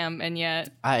Spider-Ham, and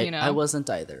yet, I wasn't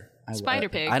either.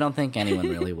 Spider-Pig. I don't think anyone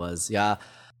really was. Yeah,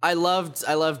 I loved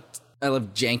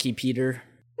Janky Peter.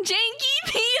 Janky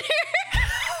Peter.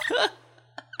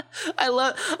 I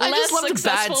just loved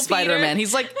bad Spider-Man.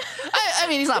 He's like, I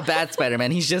mean, he's not bad Spider-Man.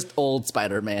 He's just old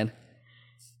Spider-Man.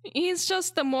 He's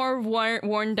just the more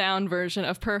worn down version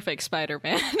of perfect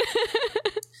Spider-Man.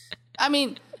 I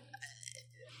mean,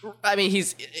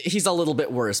 he's a little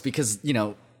bit worse because,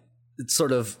 it's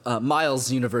sort of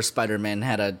Miles' universe Spider-Man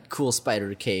had a cool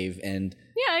spider cave, and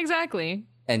yeah, exactly.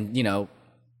 And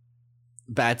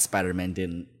bad Spider-Man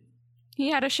didn't. He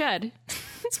had a shed.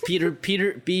 It's Peter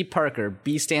B. Parker.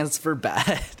 B stands for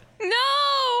bad.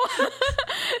 No.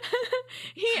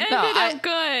 He ended up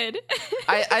good.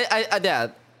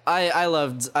 I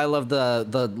loved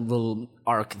the little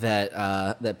arc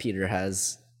that Peter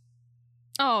has.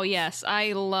 Oh yes,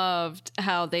 I loved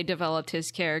how they developed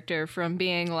his character from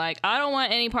being like, I don't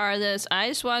want any part of this, I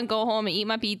just want to go home and eat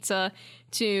my pizza,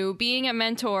 to being a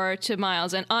mentor to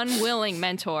Miles, an unwilling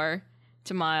mentor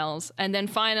to Miles, and then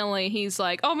finally he's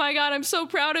like, oh my God, I'm so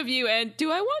proud of you, and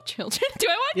do I want children? Do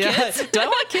I want kids? Do I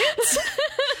want kids?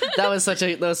 That was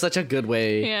such a good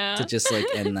way to just like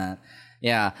end that.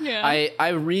 Yeah. I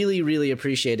really, really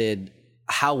appreciated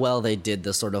how well they did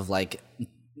the sort of like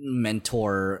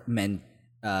mentor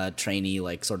trainee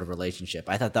like sort of relationship.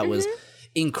 I thought that was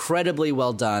incredibly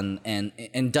well done,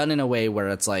 and done in a way where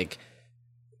it's like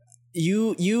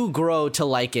you grow to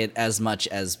like it as much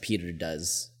as Peter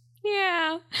does.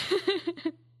 Yeah.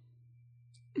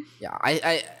 Yeah,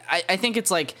 I think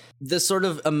it's like the sort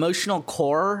of emotional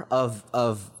core of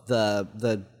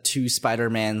the two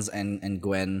Spider-Mans and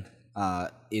Gwen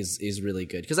is really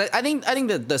good, because I think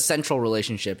that the central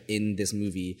relationship in this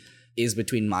movie is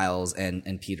between Miles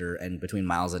and Peter, and between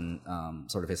Miles and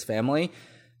sort of his family,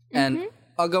 and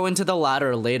I'll go into the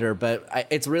latter later, but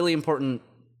it's really important,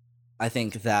 I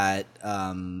think, that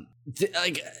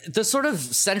the sort of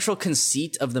central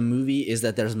conceit of the movie is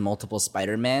that there's multiple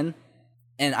Spider-Man,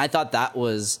 and I thought that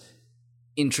was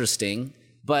interesting,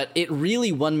 but it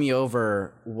really won me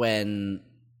over when,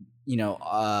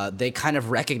 they kind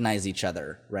of recognize each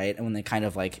other, right? And when they kind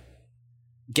of like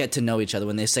get to know each other,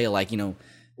 when they say like,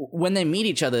 when they meet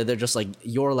each other, they're just like,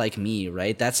 you're like me,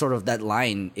 right? That sort of, that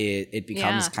line, it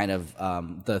becomes kind of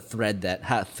the thread that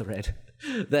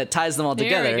ties them all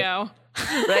together. There we go.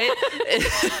 Right?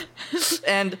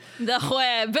 And the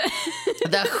web.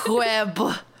 The web.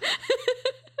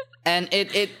 And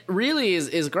it really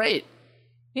is great.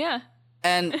 Yeah.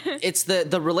 And it's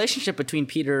the relationship between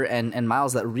Peter and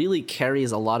Miles that really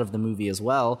carries a lot of the movie as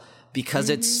well, because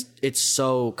it's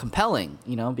so compelling,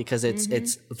 because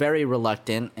it's very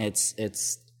reluctant.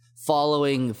 It's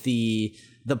following the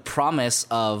promise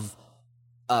of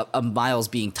a Miles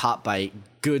being taught by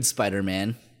good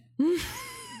Spider-Man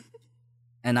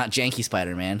and not janky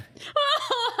Spider-Man.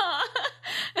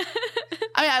 I mean,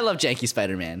 I love janky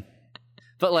Spider-Man,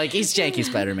 but like, he's janky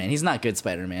Spider-Man. He's not good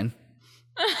Spider-Man.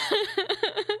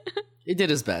 He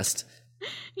did his best.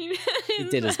 He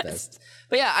did his best.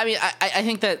 But yeah, I mean, I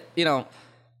think that,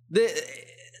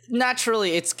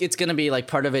 naturally it's going to be like,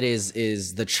 part of it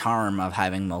is the charm of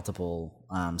having multiple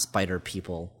spider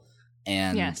people,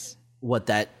 and what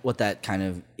that kind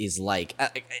of is like.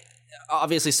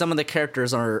 Obviously, some of the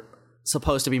characters are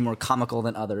supposed to be more comical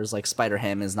than others. Like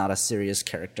Spider-Ham is not a serious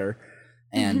character,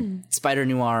 and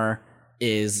Spider-Noir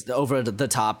is over the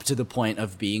top to the point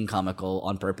of being comical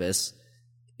on purpose.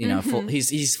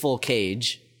 He's full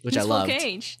cage, which I loved. Full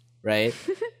cage, right?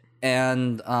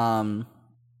 And I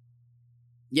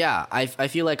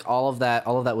feel like all of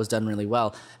that was done really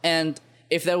well. And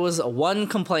if there was one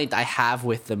complaint I have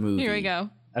with the movie, here we go.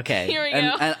 Okay, here we go.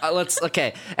 And let's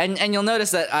and you'll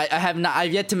notice that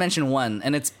I've yet to mention one,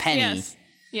 and it's Penny.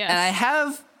 Yes. And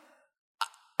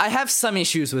I have some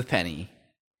issues with Penny,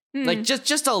 like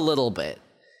just a little bit.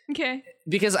 Okay.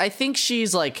 Because I think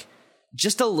she's like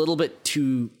just a little bit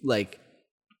too like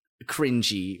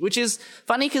cringy, which is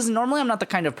funny because normally I'm not the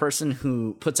kind of person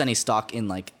who puts any stock in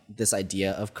like this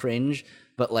idea of cringe,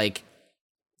 but like,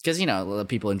 because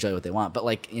people enjoy what they want, but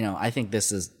like, I think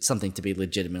this is something to be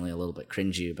legitimately a little bit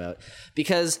cringy about,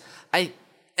 because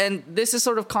and this is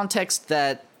sort of context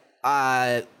that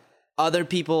other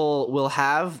people will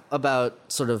have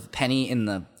about sort of Penny in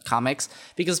the comics,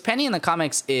 because Penny in the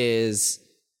comics is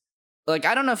like,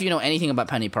 I don't know if you know anything about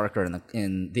Penny Parker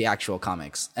in the actual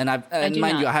comics, and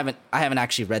mind you, I haven't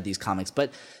actually read these comics,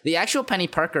 but the actual Penny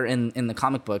Parker in the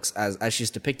comic books as she's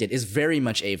depicted is very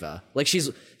much Ava. Like she's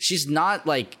not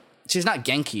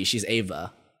Genki, she's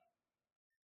Ava.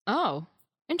 Oh,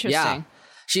 interesting. Yeah.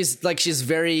 She's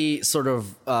very sort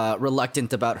of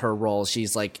reluctant about her role.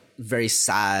 She's like very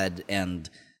sad and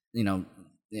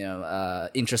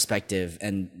introspective,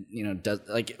 and does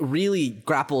like really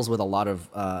grapples with a lot of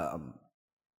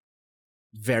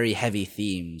very heavy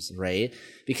themes, right?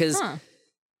 Because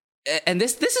and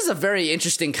this is a very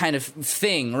interesting kind of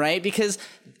thing, right? Because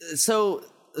so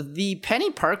the Penny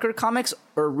Parker comics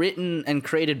are written and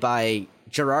created by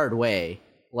Gerard Way,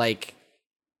 like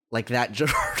that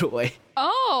Gerard Way.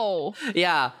 Oh,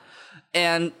 yeah,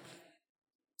 and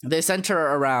they center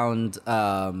around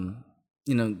Penny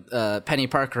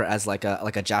Parker as like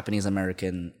a Japanese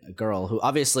American girl who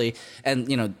obviously, and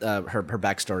her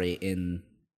backstory in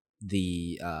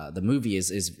the movie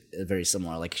is very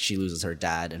similar. Like she loses her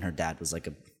dad, and her dad was like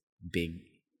a big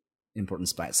important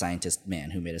scientist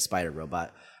man who made a spider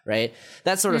robot, right?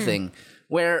 That sort of thing,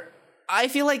 where I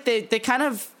feel like they kind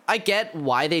of, I get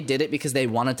why they did it, because they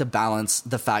wanted to balance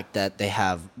the fact that they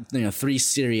have 3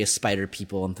 serious spider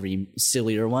people and 3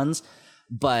 sillier ones,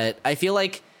 but I feel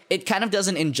like it kind of does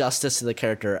an injustice to the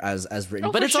character as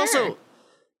written. But it's also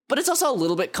a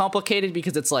little bit complicated,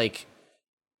 because it's like,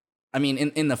 I mean,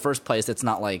 in the first place, it's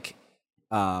not like,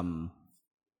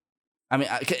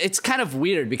 it's kind of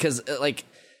weird because like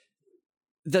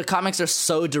the comics are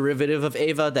so derivative of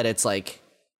Ava that it's like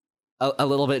a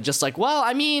little bit just like, well,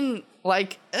 I mean,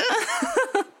 like,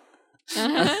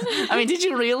 I mean, did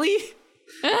you really?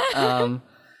 But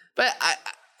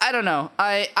I don't know.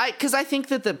 Because I think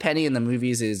that the Penny in the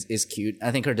movies is cute.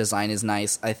 I think her design is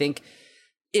nice. I think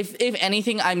if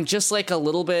anything, I'm just like a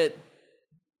little bit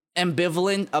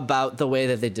ambivalent about the way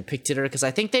that they depicted her, because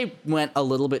I think they went a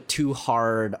little bit too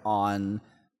hard on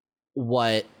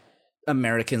what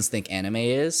Americans think anime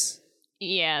is.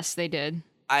 Yes, they did.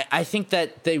 I think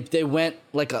that they went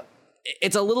like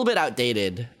it's a little bit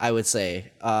outdated, I would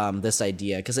say, this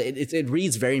idea, because it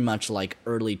reads very much like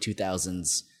early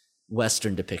 2000s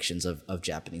Western depictions of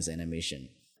Japanese animation.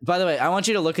 By the way, I want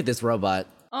you to look at this robot.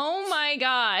 Oh my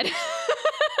god.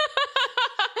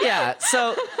 Yeah,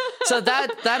 so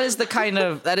that is the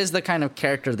kind of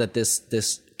character that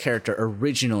this character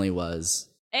originally was.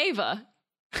 Ava.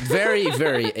 Very,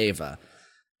 very Ava.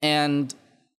 And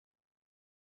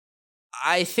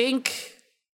I think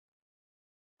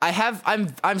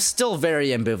I'm still very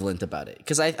ambivalent about it,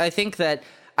 because I think that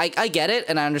I get it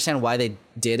and I understand why they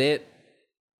did it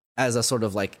as a sort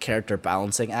of like character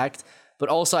balancing act, but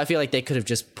also I feel like they could have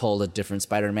just pulled a different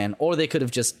Spider-Man, or they could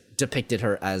have just depicted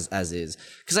her as is.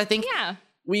 Because I think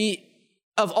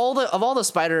of all the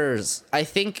spiders, I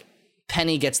think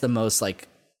Penny gets the most like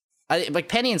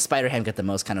Penny and Spider-Ham get the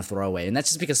most kind of throwaway, and that's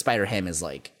just because Spider-Ham is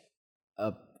like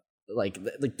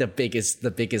the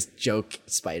biggest joke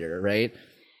spider, right?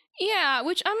 Yeah,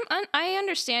 which I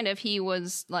understand if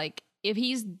he's like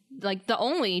the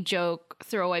only joke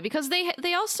throwaway, because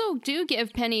they also do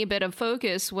give Penny a bit of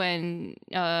focus when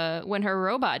her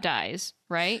robot dies,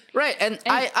 right? Right, and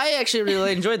I actually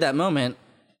really enjoyed that moment.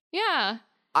 Yeah,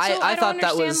 I thought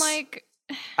that was like,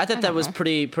 I thought that was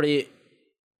pretty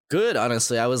good,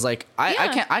 honestly. I was like,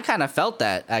 I kind of felt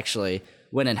that actually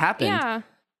when it happened. Yeah.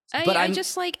 I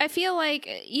just like, I feel like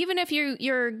even if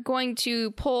you're going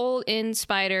to pull in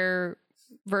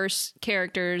Spider-Verse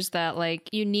characters that like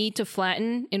you need to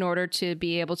flatten in order to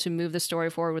be able to move the story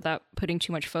forward without putting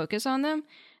too much focus on them,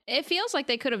 it feels like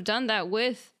they could have done that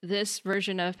with this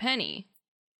version of Penny.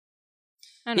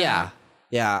 I don't know.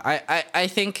 Yeah. I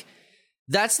think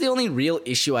that's the only real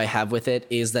issue I have with it,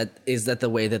 is that the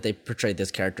way that they portrayed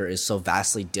this character is so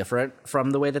vastly different from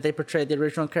the way that they portrayed the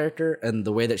original character and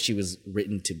the way that she was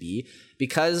written to be.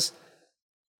 Because,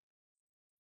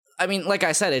 I mean, like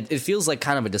I said, it feels like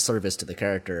kind of a disservice to the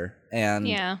character. And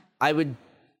I would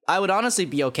honestly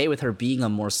be okay with her being a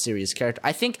more serious character.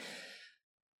 I think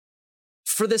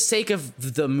for the sake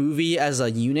of the movie as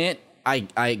a unit,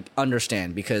 I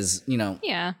understand, because, you know,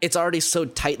 it's already so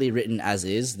tightly written as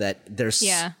is that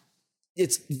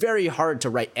it's very hard to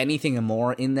write anything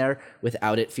more in there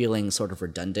without it feeling sort of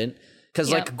redundant.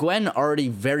 Because like Gwen already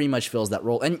very much fills that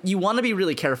role, and you want to be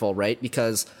really careful, right?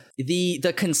 Because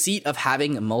the conceit of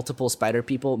having multiple spider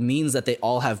people means that they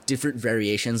all have different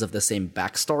variations of the same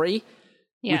backstory.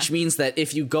 Yeah. Which means that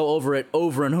if you go over it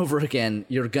over and over again,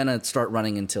 you're going to start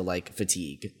running into like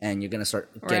fatigue, and you're going to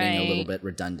start getting a little bit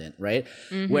redundant, right?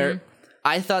 Mm-hmm. Where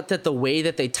I thought that the way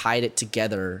that they tied it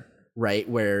together, right,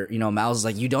 where, you know, Miles is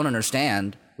like, you don't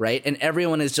understand, right? And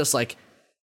everyone is just like,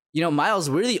 you know, Miles,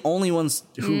 we're the only ones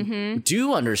who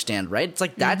do understand, right? It's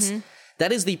like that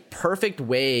is the perfect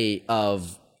way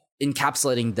of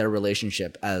encapsulating their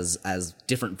relationship as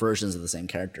different versions of the same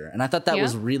character. And I thought that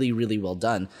was really, really well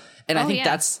done. And I think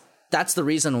that's the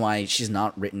reason why she's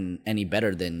not written any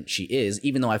better than she is,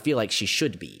 even though I feel like she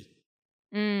should be.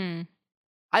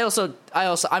 I also,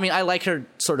 I mean, I like her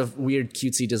sort of weird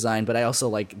cutesy design, but I also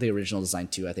like the original design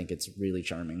too. I think it's really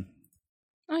charming.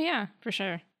 Oh yeah, for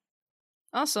sure.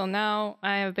 Also, now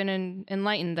I have been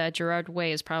enlightened that Gerard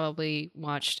Way has probably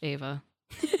watched Ava.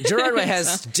 Gerard Way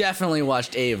has definitely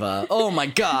watched Ava. Oh my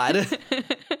god.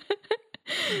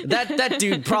 That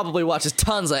dude probably watches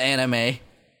tons of anime.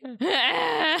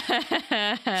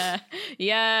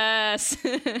 Yes.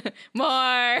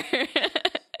 More.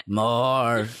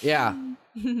 More. Yeah.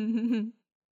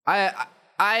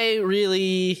 I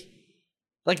really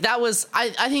like that was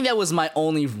I think that was my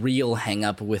only real hang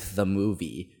up with the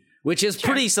movie, which is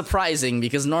pretty surprising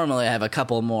because normally I have a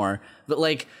couple more, but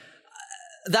like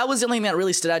that was the only thing that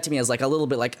really stood out to me as like a little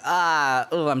bit like,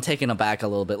 I'm taken aback a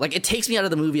little bit. Like it takes me out of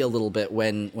the movie a little bit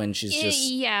when she's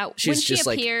just when she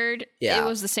appeared, it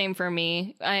was the same for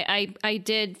me. I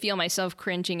did feel myself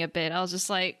cringing a bit. I was just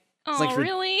like, oh, like,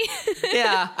 really?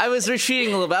 Yeah, I was retreating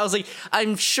a little bit. I was like,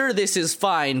 I'm sure this is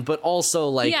fine, but also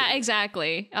like, yeah,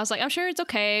 exactly. I was like, I'm sure it's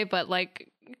okay, but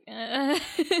like,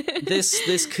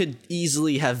 this could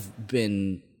easily have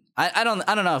been. I don't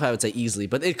know if I would say easily,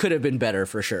 but it could have been better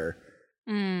for sure.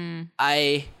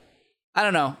 I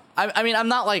don't know. I mean, I'm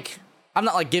not like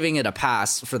giving it a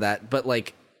pass for that, but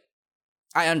like,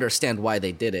 I understand why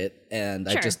they did it, and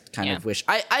I just kind of wish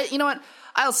I you know what?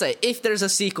 I'll say if there's a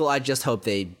sequel, I just hope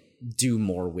they do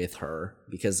more with her,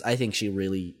 because I think she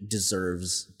really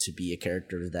deserves to be a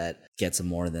character that gets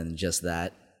more than just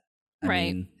that. I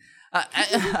mean,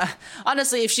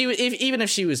 honestly, even if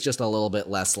she was just a little bit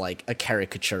less like a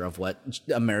caricature of what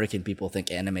American people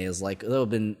think anime is like, that would have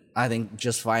been, I think,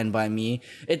 just fine by me.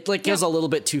 It like goes a little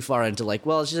bit too far into like,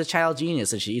 well, she's a child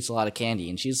genius and she eats a lot of candy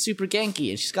and she's super ganky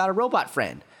and she's got a robot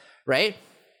friend, right?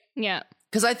 Yeah.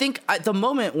 Because I think the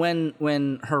moment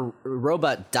when her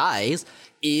robot dies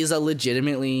is a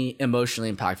legitimately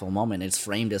emotionally impactful moment. It's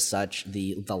framed as such.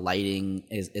 The lighting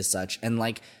is such, and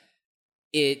like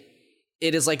it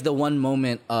is like the one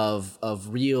moment of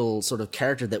real sort of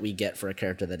character that we get for a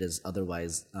character that is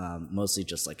otherwise mostly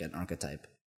just like an archetype.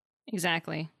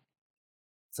 Exactly.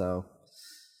 So,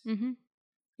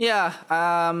 yeah.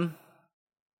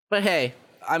 But hey,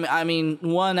 I mean,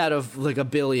 1 out of like a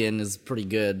billion is pretty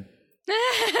good.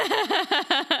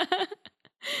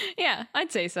 Yeah,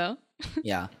 I'd say so.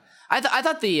 Yeah, I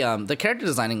thought the character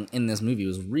designing in this movie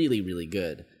was really, really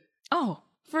good. Oh,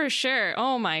 for sure.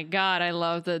 Oh my god, I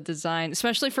love the design,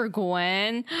 especially for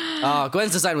Gwen.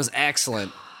 Gwen's design was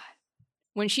excellent.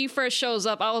 When she first shows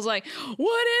up, I was like,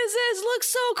 what is this? Looks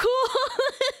so cool.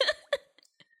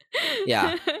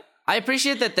 Yeah. I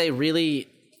appreciate that they really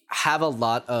have a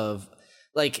lot of,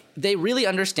 like, they really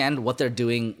understand what they're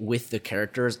doing with the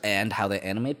characters and how they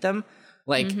animate them.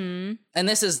 Like, and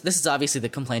this is obviously the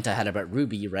complaint I had about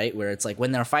RWBY, right? Where it's like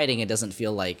when they're fighting, it doesn't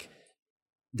feel like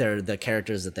they're the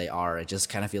characters that they are. It just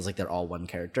kind of feels like they're all one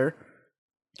character.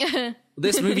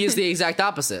 This movie is the exact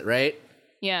opposite, right?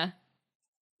 Yeah.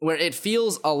 Where it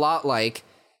feels a lot like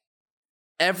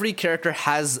every character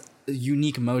has a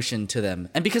unique motion to them.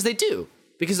 And because they do.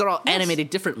 Because they're all animated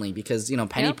differently. Because, you know,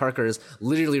 Penny Parker is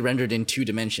literally rendered in 2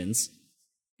 dimensions.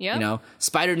 Yeah. You know,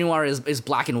 Spider-Noir is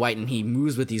black and white, and he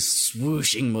moves with these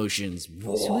swooshing motions.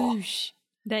 Whoa. Swoosh.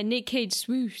 That Nick Cage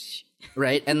swoosh.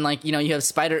 Right? And, like, you know, you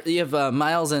have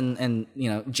Miles and,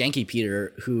 you know, Janky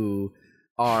Peter, who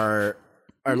are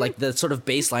like the sort of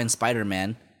baseline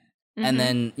Spider-Man. And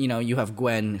then, you know, you have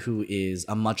Gwen, who is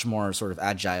a much more sort of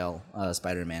agile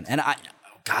Spider-Man. And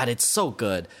God, it's so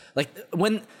good. Like,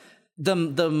 when the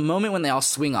moment when they all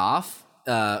swing off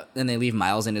and they leave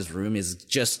Miles in his room is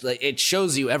just like, it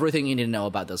shows you everything you need to know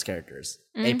about those characters.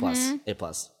 A+.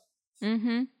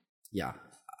 Yeah.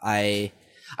 I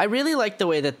really like the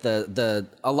way that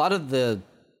a lot of the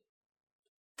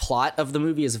plot of the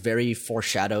movie is very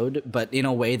foreshadowed, but in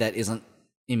a way that isn't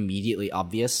immediately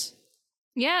obvious.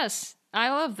 Yes, I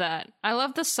love that. I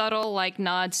love the subtle like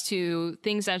nods to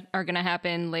things that are going to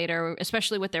happen later,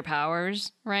 especially with their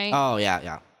powers, right? Oh,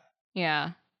 yeah.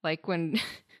 Yeah, like when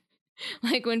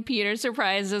like when Peter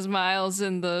surprises Miles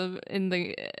in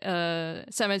the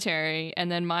cemetery,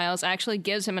 and then Miles actually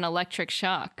gives him an electric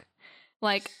shock.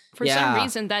 Like, for some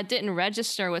reason, that didn't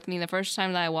register with me the first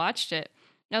time that I watched it.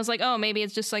 I was like, oh, maybe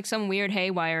it's just like some weird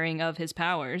haywiring of his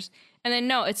powers. And then,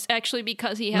 no, it's actually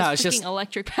because he has freaking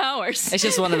electric powers. It's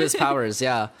just one of his powers,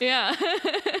 yeah. Yeah.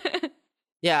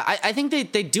 Yeah, I think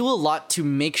they do a lot to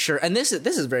make sure, and this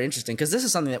is very interesting, because this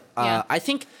is something that I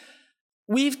think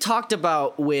we've talked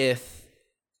about with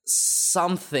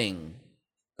something,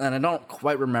 and I don't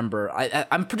quite remember.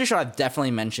 I'm pretty sure I've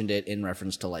definitely mentioned it in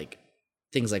reference to like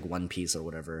things like One Piece or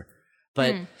whatever.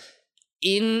 But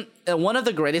in one of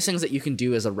the greatest things that you can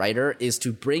do as a writer is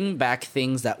to bring back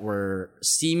things that were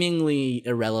seemingly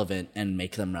irrelevant and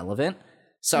make them relevant.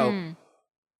 So,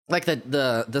 like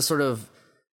the sort of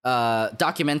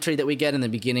documentary that we get in the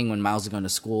beginning when Miles is going to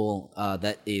school,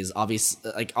 that is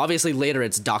obviously later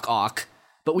it's Doc Ock,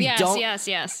 but we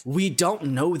don't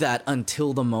know that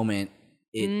until the moment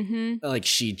like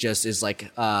she just is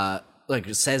like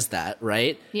says that,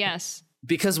 right? Yes.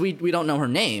 Because we don't know her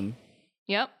name.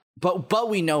 Yep. But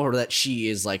we know her that she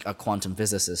is like a quantum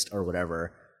physicist or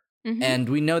whatever. And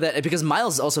we know that because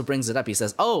Miles also brings it up. He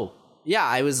says, "Oh, yeah,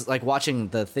 I was like watching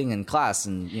the thing in class,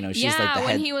 and you know, she's like the head,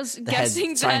 when he was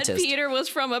guessing that Peter was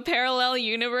from a parallel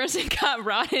universe and got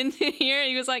brought in here,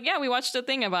 he was like, "Yeah, we watched a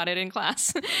thing about it in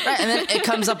class." Right, and then it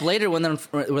comes up later when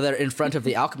they're in front of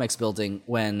the Alchemax building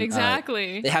when they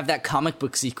have that comic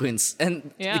book sequence,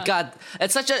 and God,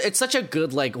 it's such a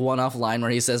good like one-off line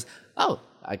where he says, "Oh,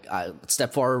 I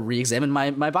step forward, re-examine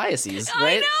my biases."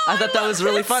 Right? I thought that was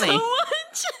really funny. So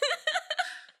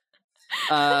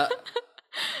much.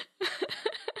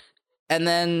 And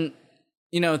then,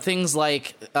 you know, things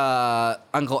like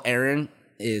Uncle Aaron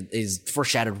is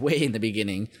foreshadowed way in the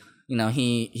beginning. You know,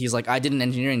 he's like, I did an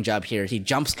engineering job here. He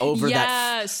jumps over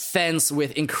that fence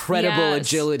with incredible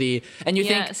agility. And you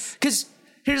think, because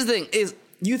here's the thing, is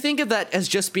you think of that as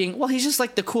just being, well, he's just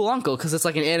like the cool uncle because it's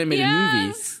like an animated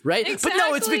movie, right? Exactly. But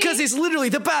no, it's because he's literally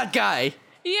the bad guy.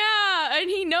 Yeah, and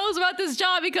he knows about this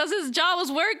job because his job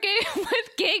was working with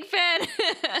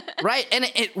GigFed. Right, and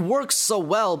it works so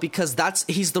well because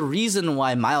he's the reason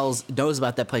why Miles knows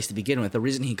about that place to begin with. The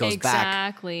reason he goes back.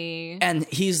 Exactly. And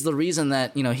he's the reason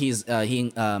that, you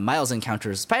know, Miles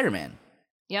encounters Spider-Man.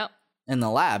 Yep. In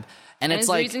the lab. And it's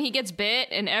like the reason he gets bit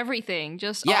and everything,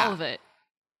 just all of it.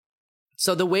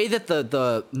 So the way that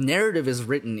the narrative is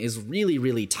written is really,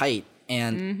 really tight,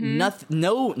 and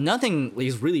nothing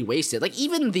is really wasted. Like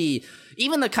even the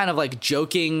kind of like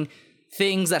joking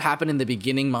things that happen in the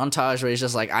beginning montage where he's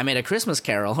just like, I made a Christmas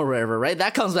Carol or whatever, right?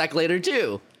 That comes back later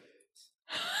too.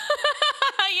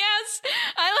 Yes,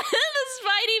 I love the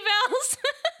Spidey bells.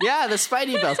 Yeah, the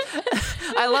Spidey bells.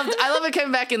 I love it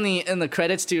coming back in the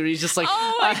credits too. Where he's just like,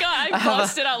 oh my god, I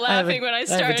busted out laughing when I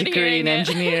started I have a degree hearing in it.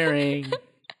 engineering.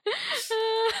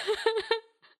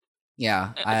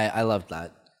 Yeah, I loved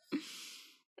that.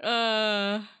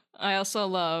 I also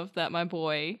love that my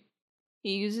boy,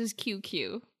 he uses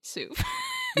QQ soup.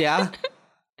 Yeah.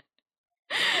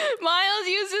 Miles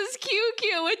uses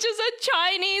QQ, which is a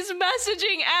Chinese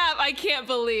messaging app. I can't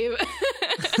believe.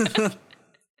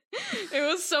 It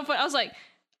was so fun. I was like,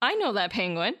 I know that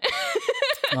penguin.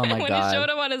 Oh my when god. he showed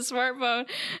him on his smartphone,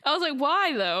 I was like,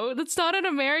 why though? That's not an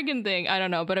American thing. I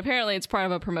don't know, but apparently it's part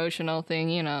of a promotional thing,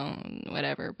 you know,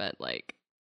 whatever. But like,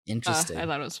 Interesting. I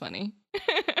thought it was funny.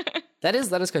 That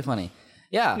is quite funny.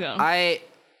 Yeah.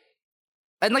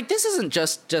 And like this isn't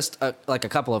just like a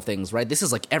couple of things, right? This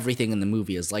is like everything in the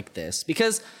movie is like this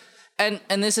because, and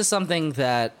this is something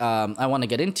that I want to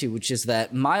get into, which is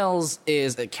that Miles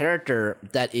is a character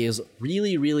that is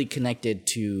really, really connected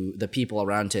to the people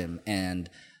around him, and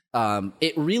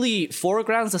it really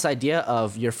foregrounds this idea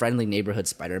of your friendly neighborhood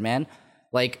Spider-Man.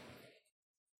 Like,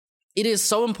 it is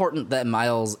so important that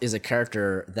Miles is a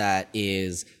character that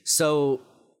is so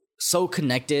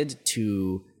connected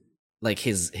to like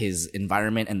his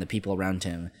environment and the people around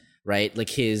him, right? Like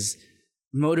his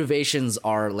motivations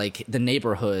are like the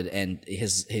neighborhood and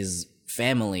his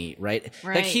family, right?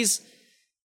 Like he's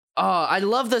I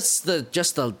love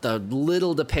the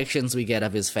little depictions we get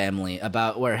of his family,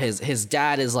 about where his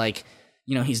dad is like,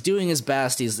 you know, he's doing his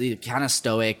best, he's kind of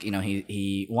stoic, you know,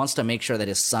 he wants to make sure that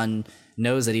his son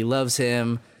knows that he loves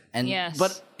him, and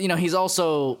but you know, he's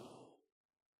also,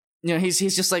 you know, he's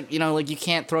just like, you know, like you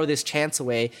can't throw this chance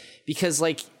away because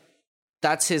like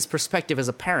that's his perspective as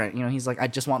a parent. You know, he's like, I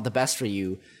just want the best for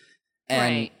you.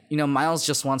 And, you know, Miles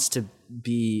just wants to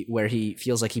be where he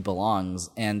feels like he belongs.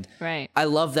 And I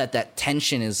love that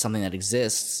tension is something that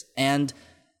exists. And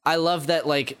I love that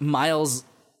like Miles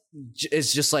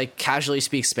is just like casually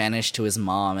speaks Spanish to his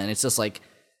mom. And it's just like,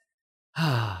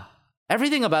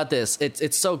 everything about this,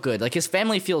 it's so good. Like his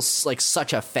family feels like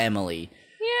such a family.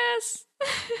 Yes.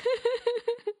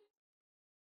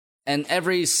 And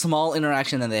every small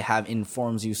interaction that they have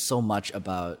informs you so much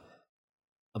about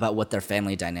what their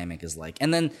family dynamic is like.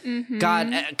 And then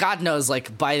God knows,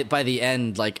 like by the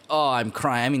end, like, oh, I'm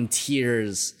crying, I'm in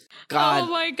tears. God. Oh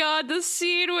my god, the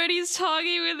scene when he's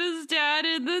talking with his dad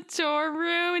in the dorm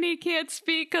room and he can't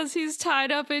speak because he's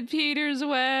tied up in Peter's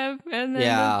web, and then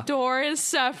the door is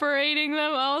separating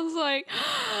them. I was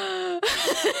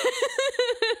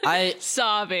like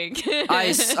sobbing.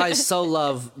 I so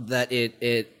love that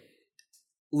it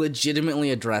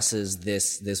legitimately addresses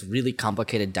this really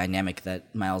complicated dynamic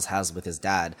that Miles has with his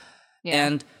dad.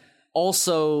 And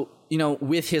also, you know,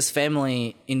 with his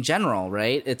family in general,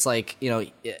 right? It's like, you know,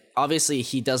 obviously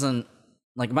he doesn't,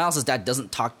 like Miles' dad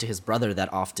doesn't talk to his brother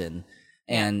that often,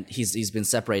 and he's been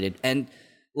separated. And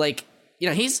like, you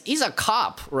know, he's a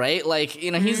cop, right? Like,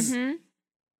 you know, he's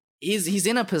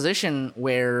in a position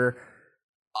where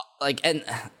like, and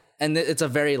it's a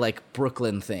very like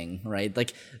Brooklyn thing, right?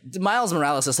 Like Miles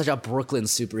Morales is such a Brooklyn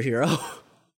superhero.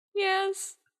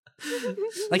 Yes.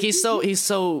 Like he's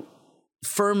so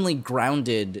firmly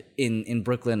grounded in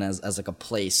Brooklyn as like a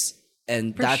place,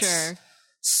 and that's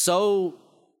so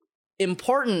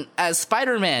important as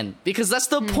Spider-Man, because that's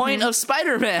the point of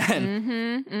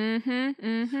Spider-Man.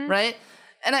 Right?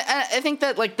 And I think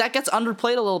that like that gets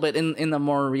underplayed a little bit in the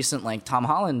more recent like Tom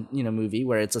Holland, you know, movie,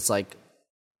 where it's just like,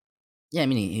 yeah, I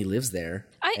mean he lives there.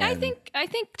 I think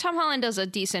Tom Holland does a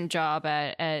decent job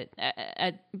at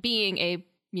being a,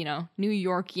 you know, New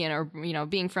Yorkian, or, you know,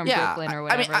 being from Brooklyn or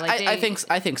whatever. I mean,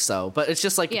 I think so, but it's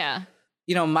just like,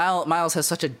 you know, Miles has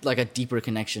such a deeper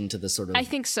connection to the sort of. I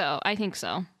think so.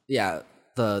 Yeah,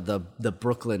 the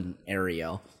Brooklyn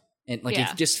area, and like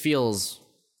it just feels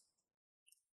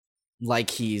like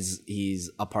he's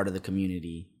a part of the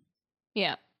community.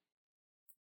 Yeah.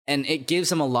 And it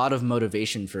gives him a lot of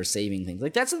motivation for saving things.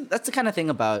 Like that's the kind of thing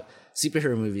about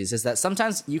superhero movies, is that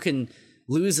sometimes you can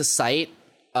lose a sight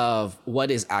of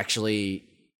what is actually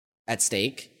at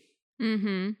stake.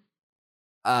 Like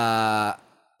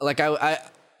I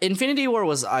Infinity War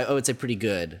was, I would say, pretty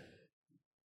good.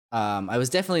 I was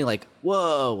definitely like,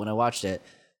 whoa, when I watched it.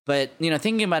 But, you know,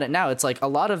 thinking about it now, it's like a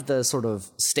lot of the sort of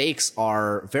stakes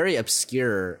are very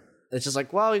obscure it's just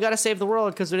like, well, we got to save the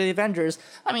world because we're the Avengers.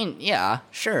 I mean, yeah,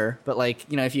 sure, but like,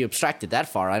 you know, if you abstract it that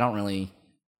far, I don't really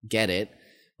get it,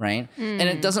 right? And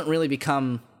it doesn't really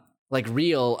become like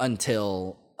real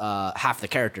until half the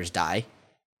characters die.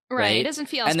 Right. It doesn't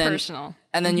feel as personal.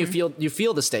 And then you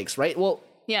feel the stakes, right? Well,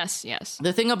 yes.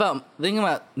 The thing about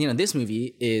you know, this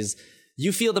movie is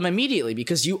you feel them immediately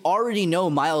because you already know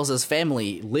Miles's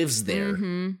family lives there,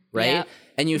 right? Yep.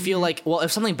 And you feel like, well,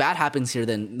 if something bad happens here,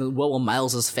 then what will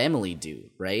Miles's family do,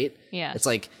 right? Yeah. It's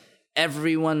like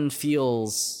everyone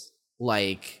feels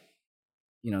like,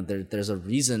 you know, there's a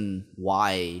reason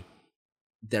why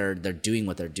they're doing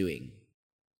what they're doing.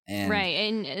 And right,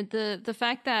 and the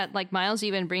fact that like Miles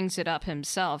even brings it up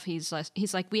himself, he's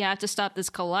like, we have to stop this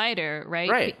collider, right?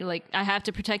 Right. Like, I have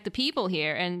to protect the people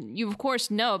here, and you of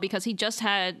course know because he just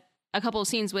had a couple of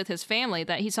scenes with his family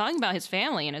that he's talking about his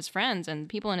family and his friends and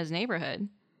people in his neighborhood.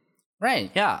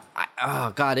 Right. Yeah.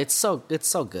 Oh God, it's so good.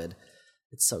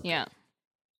 It's so good. Yeah.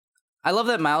 I love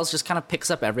that Miles just kind of picks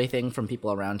up everything from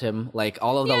people around him, like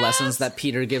all of the lessons that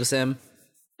Peter gives him.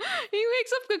 He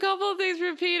wakes up a couple of things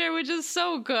for Peter, which is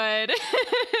so good.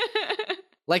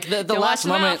 Like the last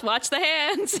moment, watch the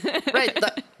hands. Right,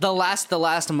 the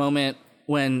last moment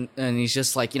when and he's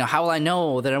just like, you know, how will I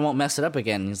know that I won't mess it up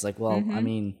again? And he's like, well, I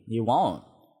mean, you won't.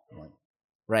 Like,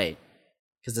 right,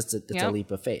 because it's a leap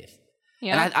of faith.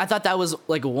 Yeah. And I thought that was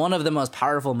like one of the most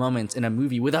powerful moments in a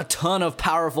movie with a ton of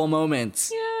powerful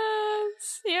moments.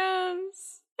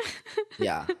 Yes.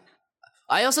 Yeah.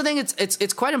 I also think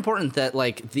it's quite important that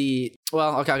like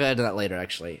I'll get into that later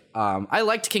actually. I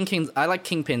liked Kingpin's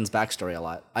backstory a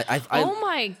lot. Oh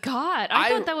my God. I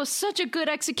thought that was such a good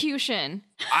execution.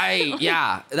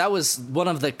 That was one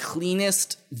of the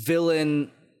cleanest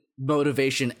villain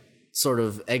motivation sort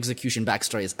of execution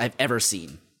backstories I've ever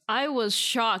seen. I was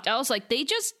shocked. I was like, they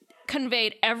just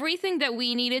conveyed everything that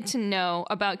we needed to know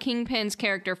about Kingpin's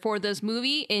character for this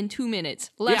movie in 2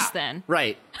 minutes. Less than.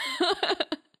 Right.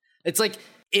 It's like,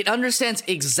 it understands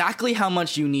exactly how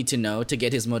much you need to know to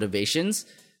get his motivations.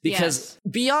 Because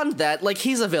beyond that, like,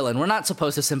 he's a villain. We're not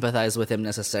supposed to sympathize with him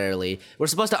necessarily. We're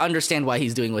supposed to understand why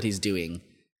he's doing what he's doing.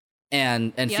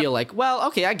 And feel like, well,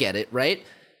 okay, I get it, right?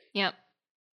 Yep.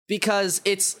 Because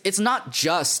it's not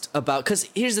just about... Because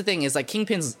here's the thing, is like,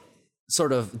 Kingpin's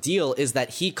sort of deal is that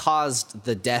he caused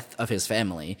the death of his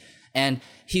family. And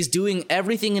he's doing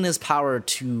everything in his power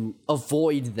to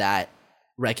avoid that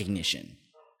recognition.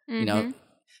 You know,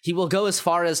 he will go as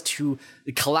far as to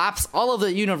collapse all of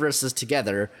the universes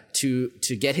together to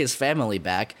get his family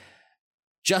back,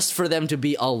 just for them to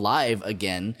be alive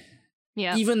again.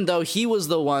 Yeah. Even though he was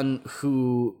the one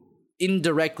who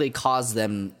indirectly caused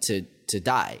them to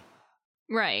die.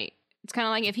 Right. It's kind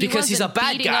of like if he wasn't he's a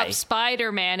bad beating guy. Up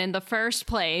Spider-Man in the first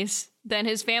place, then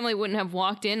his family wouldn't have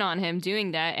walked in on him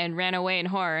doing that and ran away in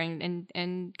horror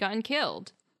and gotten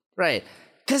killed. Right.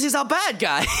 Because he's a bad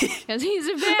guy. Because he's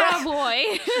a bad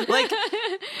boy. Like,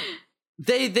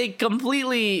 they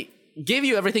completely give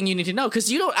you everything you need to know. Because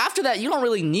after that, you don't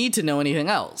really need to know anything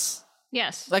else.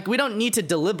 Yes. Like, we don't need to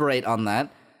deliberate on that.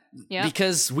 Yeah.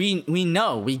 Because we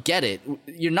know, we get it.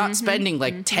 You're not spending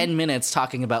like 10 minutes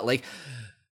talking about like,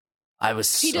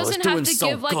 he doesn't have to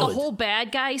give like a whole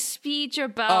bad guy speech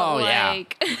about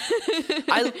like.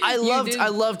 I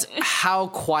loved how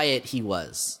quiet he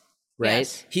was. Right?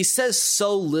 Yes. He says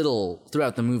so little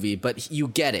throughout the movie, but you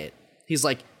get it. He's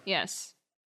like, yes.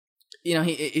 You know,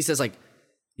 he says like,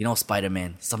 you know,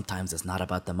 Spider-Man, sometimes it's not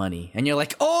about the money, and you're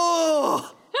like,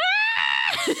 oh.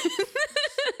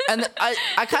 And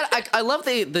I love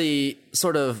the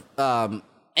sort of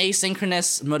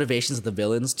asynchronous motivations of the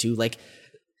villains too. Like,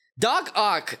 Doc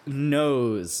Ock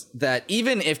knows that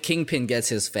even if Kingpin gets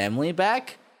his family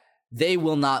back, they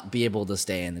will not be able to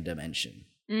stay in the dimension.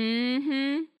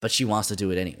 But she wants to do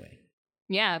it anyway.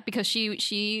 Yeah, because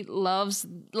she loves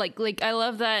like I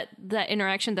love that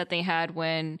interaction that they had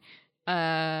when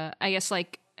I guess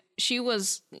like she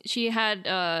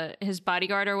had his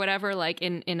bodyguard or whatever like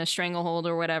in a stranglehold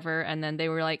or whatever, and then they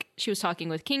were like she was talking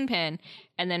with Kingpin,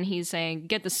 and then he's saying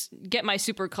get my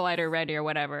super collider ready or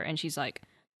whatever, and she's like,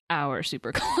 our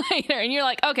super collider, and you're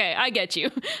like, okay, I get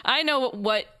you. I know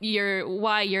why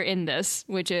you're in this,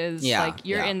 which is like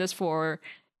you're in this for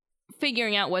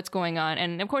figuring out what's going on.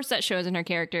 And of course that shows in her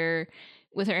character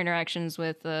with her interactions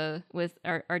with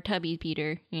our tubby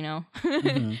Peter, you know.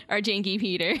 Our janky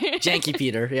Peter. Janky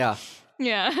Peter, yeah.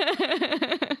 Yeah.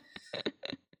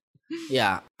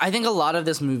 Yeah. I think a lot of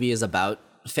this movie is about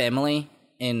family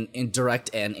in direct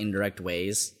and indirect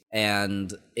ways.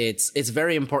 And it's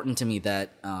very important to me that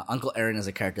Uncle Aaron is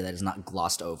a character that is not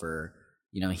glossed over.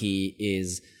 You know, he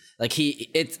is like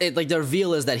like the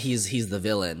reveal is that he's the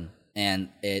villain, and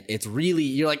it's really,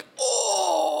 you're like,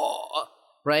 oh,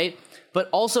 right? But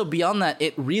also beyond that,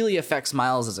 it really affects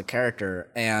Miles as a character,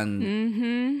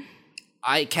 and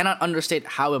I cannot understate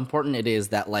how important it is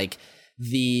that like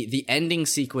the ending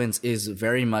sequence is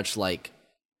very much like,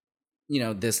 you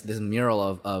know, this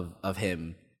mural of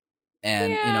him,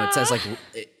 and you know, it says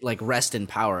like rest in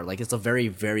power. Like, it's a very,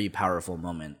 very powerful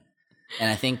moment, and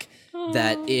I think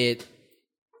that it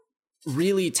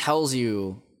really tells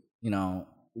you, you know,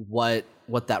 what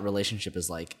that relationship is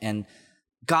like. And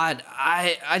God,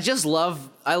 I just love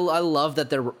I love that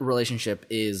their relationship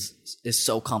is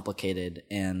so complicated,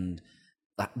 and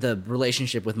the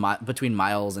relationship between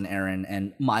Miles and Aaron,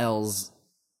 and Miles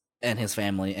and his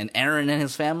family, and Aaron and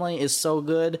his family is so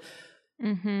good.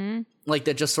 Like,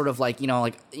 they're just sort of like, you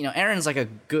know, Aaron's like a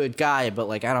good guy, but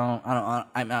like I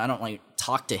don't like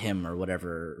talk to him or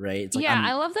whatever, right? It's like, yeah,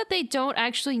 I love that they don't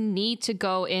actually need to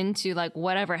go into like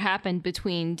whatever happened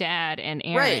between Dad and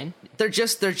Aaron. Right. They're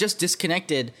just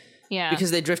disconnected. Yeah. Because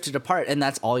they drifted apart, and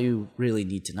that's all you really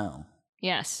need to know.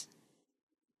 Yes.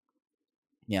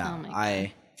 Yeah. Oh my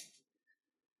God.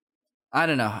 I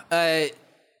don't know.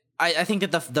 I think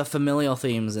that the familial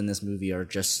themes in this movie are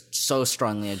just so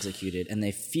strongly executed, and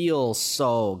they feel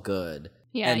so good.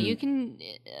 Yeah, and you can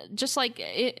just like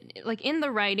in the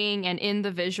writing and in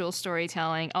the visual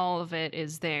storytelling, all of it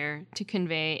is there to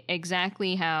convey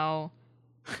exactly how.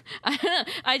 I don't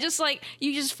know. I just like,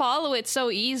 you just follow it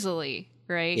so easily,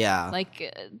 right? Yeah.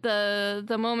 Like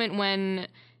the moment when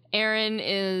Aaron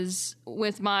is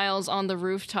with Miles on the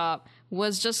rooftop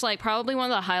was just like probably one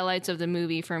of the highlights of the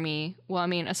movie for me. Well, I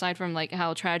mean, aside from like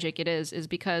how tragic it is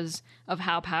because of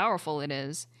how powerful it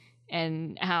is.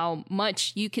 And how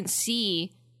much you can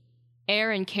see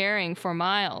Aaron caring for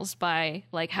Miles by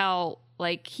like how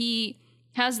like he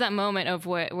has that moment of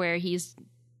where he's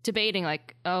debating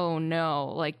like, oh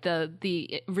no, like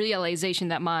the realization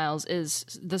that Miles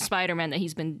is the Spider-Man that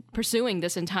he's been pursuing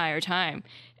this entire time,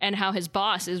 and how his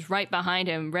boss is right behind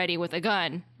him ready with a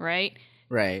gun, right?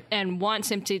 Right. And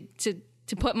wants him to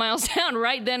put Miles down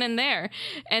right then and there.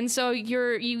 And so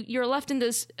you're left in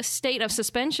this state of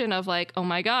suspension of like, oh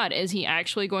my God, is he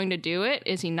actually going to do it?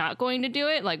 Is he not going to do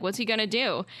it? Like, what's he going to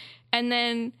do? And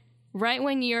then right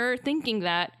when you're thinking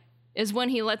that is when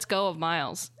he lets go of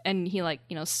Miles, and he like,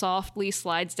 you know, softly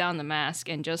slides down the mask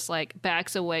and just like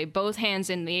backs away, both hands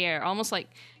in the air, almost like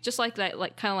just like that,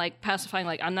 like kind of like pacifying,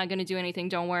 like, I'm not going to do anything,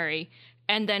 don't worry.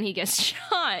 And then he gets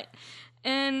shot.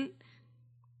 And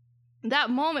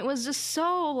that moment was just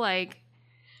so like,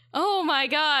 oh my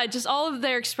God, just all of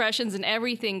their expressions and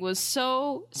everything was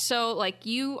so like,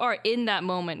 you are in that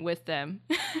moment with them.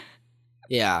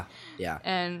 Yeah.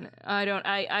 And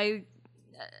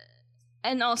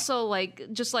and also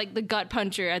like, just like the gut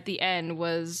puncher at the end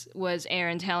was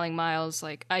Aaron telling Miles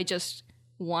like, I just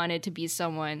wanted to be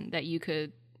someone that you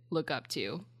could look up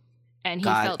to. And he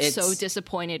felt so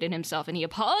disappointed in himself, and he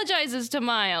apologizes to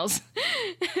Miles.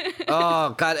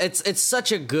 Oh God, it's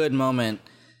such a good moment.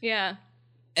 Yeah.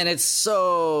 And it's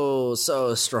so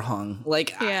strong.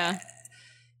 Like, yeah.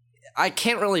 I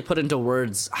can't really put into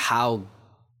words how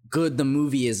good the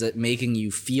movie is at making you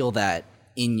feel that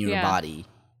in your body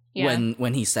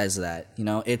when he says that. You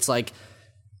know, it's like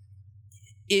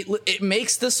it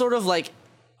makes this sort of like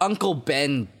Uncle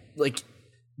Ben like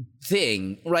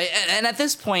thing, right? And at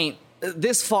this point,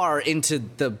 this far into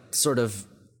the sort of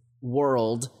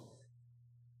world,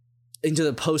 into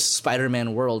the post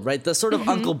Spider-Man world, right? The sort of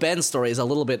Uncle Ben story is a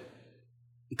little bit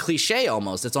cliche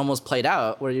almost. It's almost played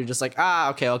out where you're just like,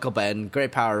 okay, Uncle Ben,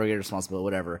 great power, great responsibility,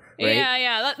 whatever. Right?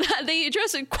 Yeah. They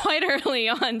address it quite early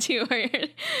on too,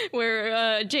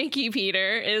 where Janky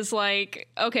Peter is like,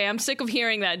 okay, I'm sick of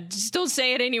hearing that. Just don't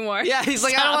say it anymore. Yeah, he's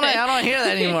like, I don't want to hear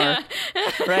that anymore.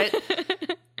 Right?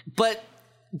 But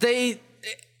they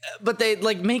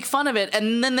like make fun of it,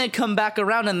 and then they come back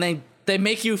around and they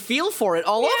make you feel for it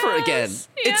all over again.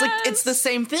 It's like, it's the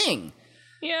same thing.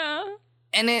 Yeah.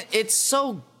 And it's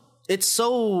so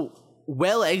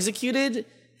well executed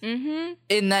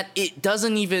in that it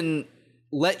doesn't even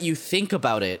let you think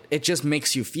about it. It just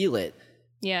makes you feel it.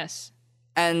 Yes.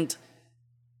 And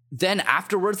then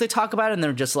afterwards they talk about it, and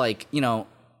they're just like, you know,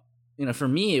 for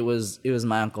me it was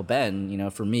my Uncle Ben. You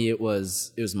know, for me it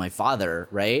was my father,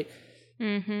 right?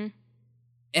 Mm-hmm.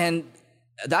 And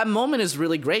that moment is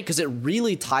really great because it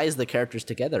really ties the characters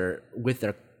together with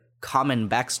their common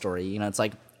backstory. You know, it's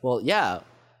like, well, yeah,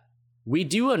 we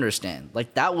do understand.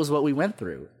 Like, that was what we went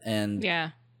through. And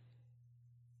yeah.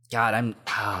 God,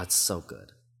 it's so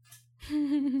good.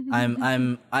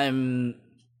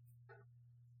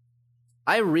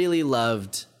 I really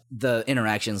loved the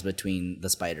interactions between the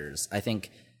spiders. I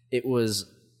think it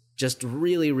was just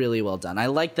really, really well done. I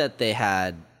like that they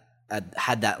had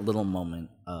that little moment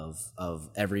of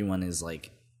everyone is like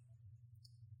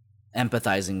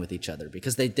empathizing with each other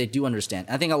because they do understand.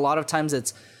 I think a lot of times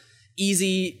it's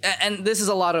easy, and this is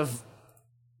a lot of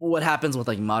what happens with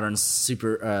like modern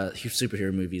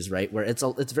superhero movies, right? Where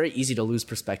it's very easy to lose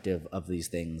perspective of these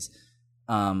things.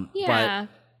 But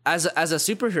as a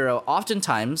superhero,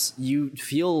 oftentimes you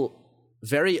feel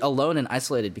very alone and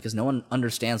isolated because no one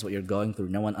understands what you're going through.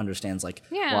 No one understands like,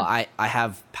 well, I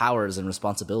have powers and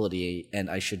responsibility and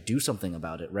I should do something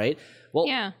about it, right? Well,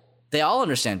 they all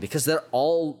understand because they're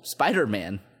all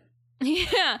Spider-Man.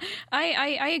 Yeah,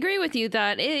 I agree with you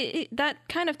that that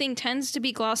kind of thing tends to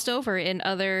be glossed over in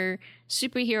other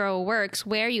superhero works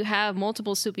where you have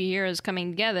multiple superheroes coming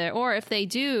together, or if they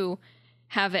do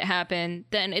have it happen,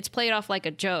 then it's played off like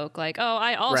a joke. Like, oh,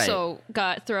 I also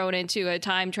got thrown into a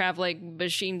time traveling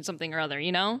machine, something or other,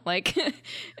 you know? Like,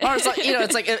 or it's like,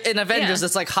 it's like in Avengers,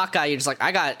 it's like Hawkeye. You're just like,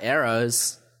 I got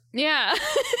arrows. Yeah,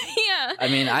 yeah. I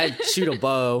mean, I shoot a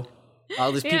bow.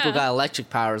 All these people got electric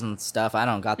powers and stuff. I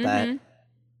don't got that.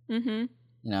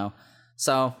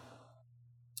 So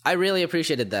I really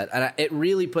appreciated that, and it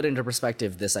really put into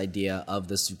perspective this idea of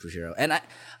the superhero. And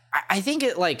I think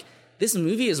it like. This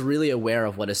movie is really aware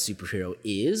of what a superhero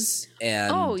is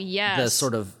and the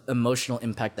sort of emotional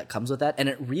impact that comes with that. And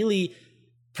it really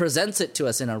presents it to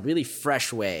us in a really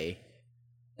fresh way.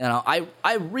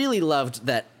 I really loved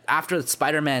that after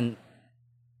Spider-Man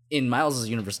in Miles'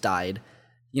 universe died,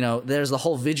 there's the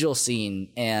whole vigil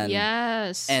scene and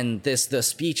the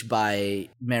speech by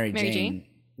Mary Jane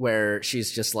where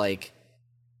she's just like,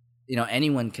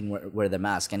 anyone can wear the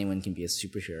mask. Anyone can be a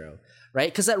superhero. Right?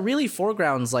 Because that really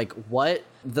foregrounds like what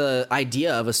the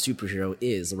idea of a superhero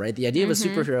is, right? The idea of a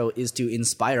superhero is to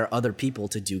inspire other people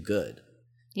to do good.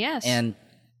 Yes. And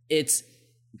it's,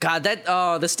 God,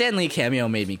 the Stan Lee cameo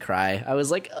made me cry. I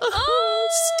was like, oh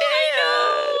Stan!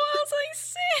 I was like,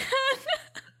 Stan!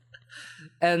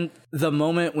 And the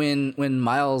moment when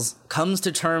Miles comes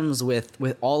to terms with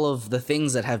all of the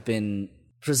things that have been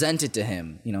presented to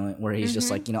him, where he's just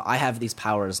like, I have these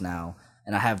powers now.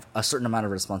 And I have a certain amount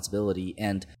of responsibility.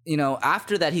 And,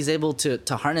 after that, he's able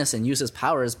to harness and use his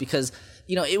powers because,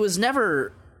 it was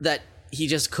never that he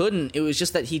just couldn't. It was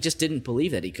just that he just didn't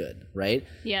believe that he could, right?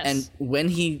 Yes. And when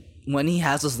he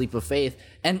has this leap of faith,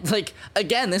 and like,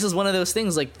 again, this is one of those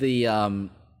things like the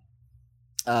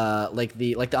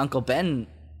Uncle Ben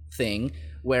thing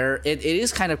where it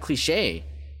is kind of cliche,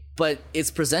 but it's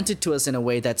presented to us in a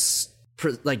way that's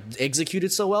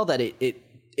executed so well that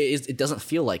it doesn't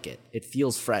feel like it. It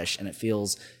feels fresh and it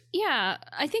feels... Yeah,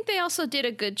 I think they also did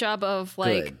a good job of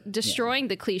destroying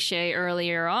the cliche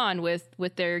earlier on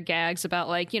with their gags about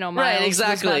Miles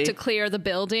was about to clear the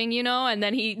building, and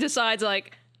then he decides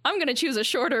like, I'm going to choose a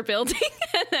shorter building,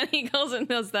 and then he goes and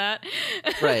does that.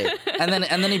 Right, and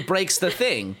then he breaks the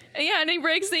thing. Yeah, and he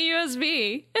breaks the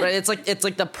USB. Right, it's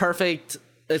like the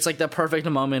perfect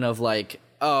moment of like,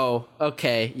 oh,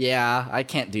 okay, yeah, I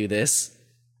can't do this.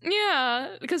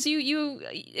 Yeah, because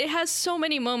it has so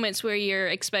many moments where you're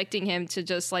expecting him to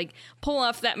just like pull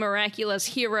off that miraculous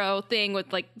hero thing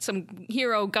with like some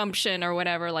hero gumption or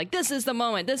whatever. Like, this is the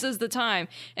moment, this is the time.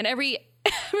 And every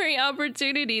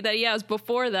opportunity that he has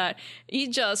before that, he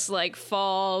just like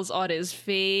falls on his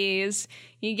face.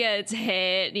 He gets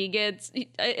hit.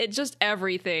 It's just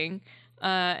everything.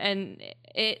 And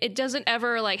it doesn't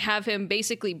ever like have him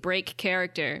basically break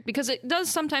character, because it does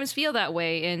sometimes feel that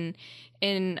way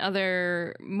in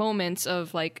other moments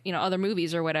of like, other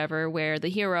movies or whatever, where the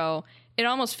hero, it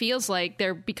almost feels like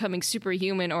they're becoming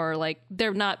superhuman or like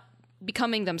they're not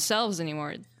becoming themselves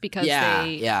anymore because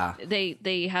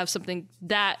they have something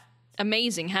that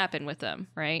amazing happen with them,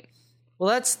 right? Well,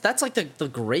 that's like the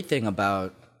great thing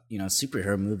about,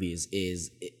 superhero movies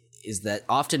is that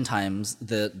oftentimes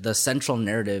the central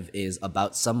narrative is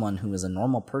about someone who is a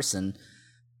normal person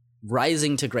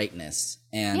rising to greatness,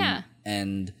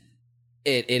 and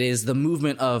it is the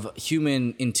movement of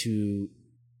human into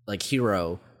like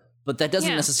hero, but that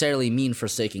doesn't necessarily mean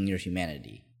forsaking your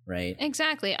humanity, right?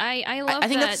 Exactly. I love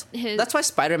think that. That's why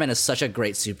Spider-Man is such a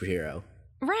great superhero.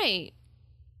 Right.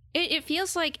 It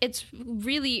feels like it's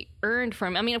really earned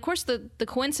from... I mean, of course, the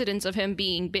coincidence of him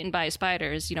being bitten by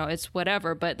spiders, it's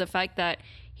whatever, but the fact that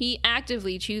he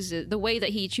actively chooses... The way that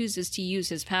he chooses to use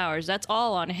his powers, that's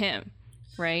all on him,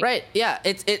 right? Right, yeah.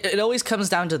 It always comes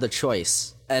down to the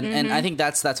choice. And I think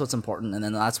that's what's important, and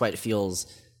then that's why it feels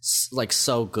like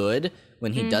so good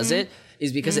when he does it,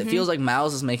 is because it feels like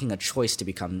Miles is making a choice to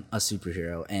become a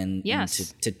superhero and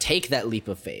to take that leap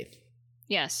of faith.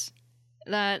 Yes.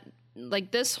 That...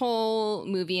 Like, this whole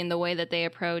movie and the way that they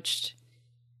approached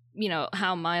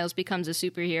how Miles becomes a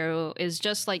superhero is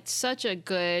just like such a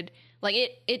good, like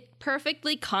it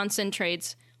perfectly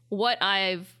concentrates what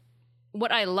I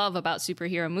love about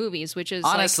superhero movies, which is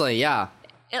honestly, yeah.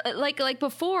 Like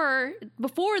before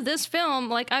this film,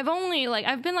 like I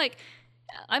like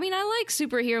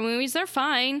superhero movies, they're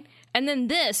fine. And then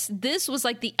this was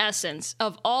like the essence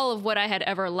of all of what I had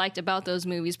ever liked about those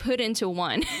movies put into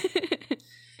one.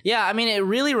 Yeah, I mean, it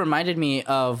really reminded me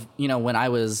of, when I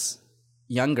was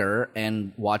younger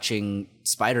and watching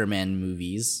Spider-Man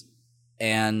movies,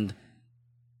 and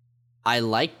I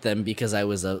liked them because I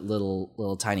was a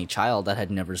little tiny child that had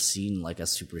never seen like a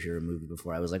superhero movie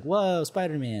before. I was like, whoa,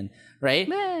 Spider-Man, right?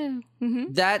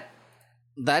 Mm-hmm.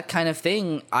 That kind of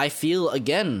thing I feel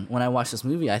again when I watch this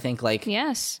movie. I think like,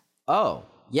 yes. Oh,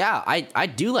 yeah, I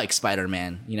do like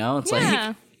Spider-Man, It's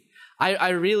Yeah. like I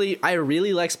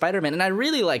really like Spider-Man, and I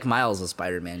really like Miles as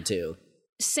Spider-Man too.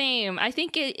 Same. I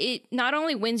think it not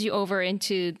only wins you over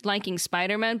into liking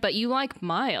Spider-Man, but you like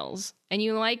Miles and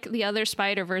you like the other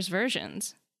Spider-Verse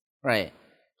versions. Right.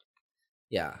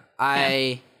 Yeah.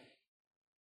 I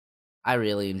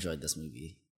really enjoyed this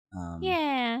movie.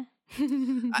 Yeah.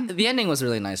 The ending was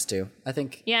really nice too. I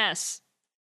think. Yes.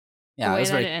 Yeah, it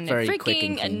was very freaking quick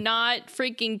and clean. Not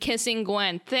freaking kissing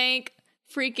Gwen. Thank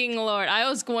freaking Lord. I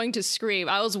was going to scream.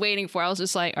 I was waiting for it. I was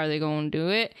just like, are they going to do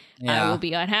it? Yeah. I will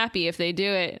be unhappy if they do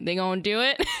it. They going to do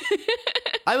it?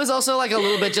 I was also like a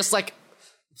little bit just like,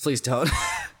 please don't.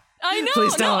 I know.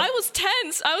 Please don't. No, I was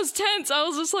tense. I was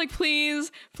just like,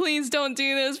 please don't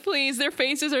do this. Please. Their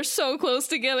faces are so close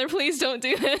together. Please don't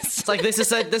do this. It's like, this is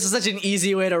such an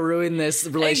easy way to ruin this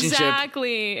relationship.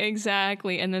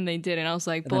 Exactly. And then they did it. I was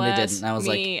like, bless I was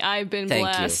me. like, I've been thank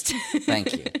blessed. You.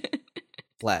 Thank you.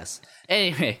 Bless.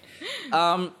 Anyway.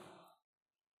 Also.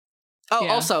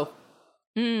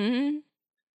 Mm-hmm.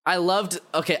 I loved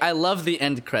the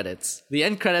end credits. The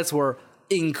end credits were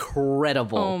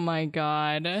incredible. Oh my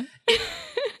god.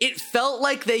 It felt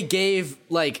like they gave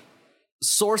like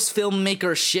source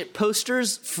filmmaker shit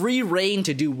posters free reign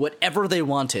to do whatever they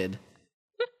wanted.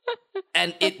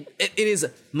 And it is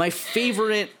my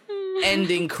favorite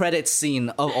ending credits scene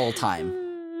of all time.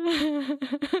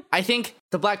 I think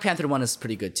the Black Panther one is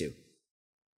pretty good too.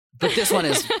 But this one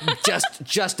is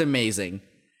just amazing.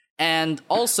 And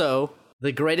also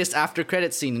the greatest after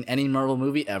credit scene in any Marvel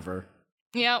movie ever.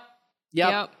 Yep.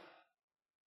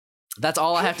 That's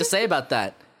all I have to say about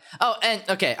that. Oh, and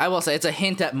okay, I will say it's a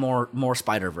hint at more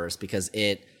Spider-Verse because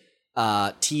it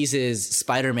teases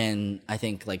Spider-Man, I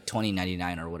think like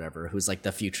 2099 or whatever, who's like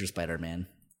the future Spider-Man.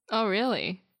 Oh,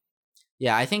 really?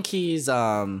 Yeah, I think he's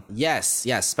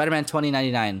yes, Spider-Man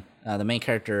 2099. The main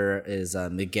character is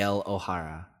Miguel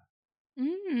O'Hara.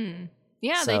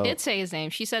 Yeah, they did say his name.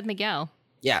 She said Miguel.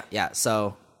 Yeah.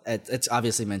 So it's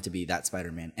obviously meant to be that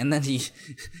Spider-Man, and then he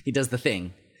does the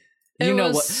thing. You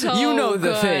know what? So you know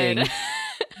the good. thing.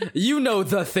 You know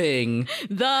the thing.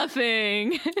 The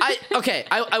thing.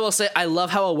 I will say I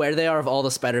love how aware they are of all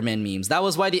the Spider-Man memes. That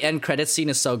was why the end credits scene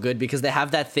is so good, because they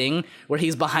have that thing where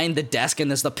he's behind the desk and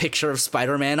there's the picture of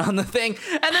Spider-Man on the thing,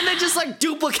 and then they just like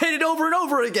duplicate it over and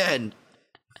over again.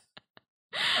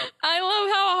 I love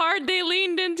how hard they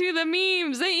leaned into the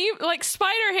memes. They like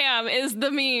Spider-Ham is the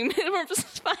meme from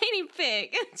Spidey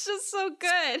Pig. It's just so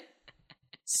good.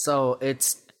 So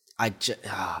it's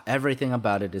everything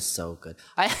about it is so good.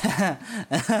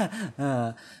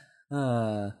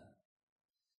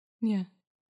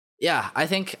 Yeah, I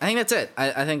think that's it.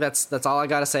 I think that's all I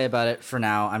gotta say about it for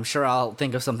now. I'm sure I'll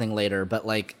think of something later, but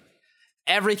like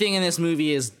everything in this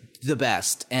movie is the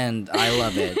best, and I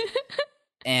love it.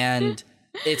 And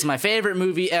it's my favorite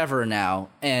movie ever now,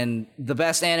 and the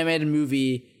best animated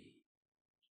movie.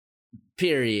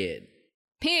 Period.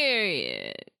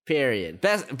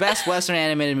 Best Western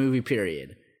animated movie.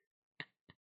 Period.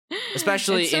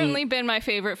 Especially, it's certainly been my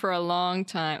favorite for a long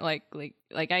time. Like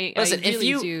I listen. I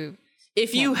really do.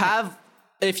 If you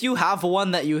have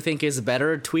one that you think is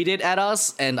better, tweet it at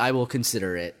us, and I will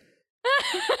consider it.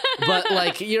 But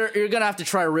like you're gonna have to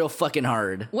try real fucking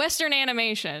hard. Western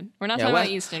animation. We're not talking about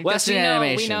Eastern. Western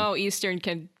animation. We know Eastern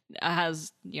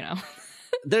has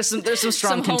There's some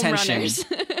strong some contention.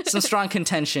 Some strong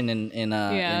contention in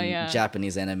Yeah.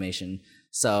 Japanese animation.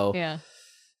 So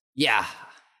yeah,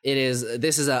 it is.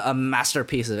 This is a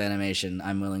masterpiece of animation,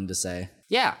 I'm willing to say.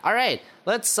 Yeah. All right.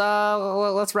 Let's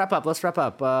wrap up.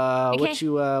 Okay.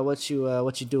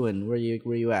 What you doing? Where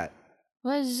you at?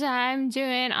 What I'm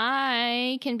doing,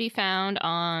 I can be found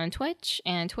on Twitch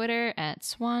and Twitter at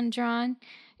SwanDrawn,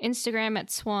 Instagram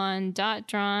at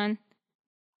swan.drawn.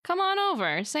 Come on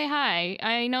over, say hi.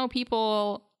 I know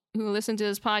people who listen to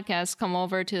this podcast come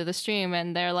over to the stream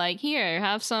and they're like, here,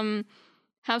 have some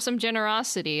have some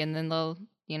generosity, and then they'll,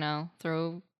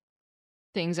 throw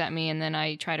things at me, and then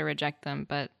I try to reject them,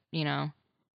 but,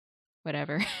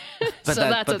 whatever. But So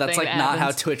that's a that's thing like that not how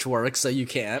happens. Twitch works, so you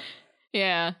can't.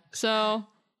 Yeah. So,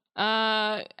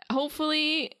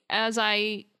 hopefully, as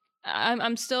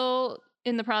I'm still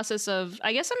in the process of,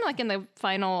 I guess I'm like in the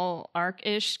final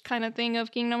arc-ish kind of thing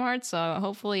of Kingdom Hearts. So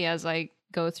hopefully, as I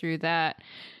go through that,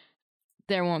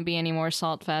 there won't be any more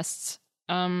salt fests.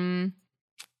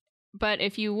 But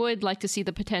if you would like to see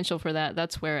the potential for that,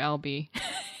 that's where I'll be.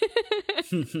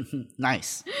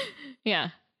 Nice. Yeah.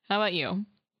 How about you?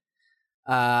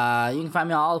 You can find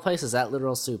me all the places at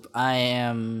Literal Soup. I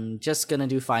am just gonna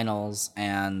do finals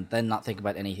and then not think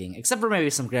about anything except for maybe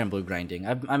some Grand Blue grinding.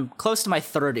 I'm close to my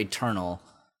third Eternal,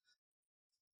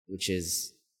 which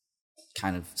is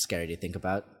kind of scary to think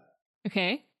about.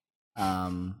 Okay.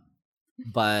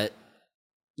 But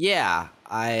yeah,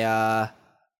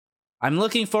 I'm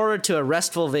looking forward to a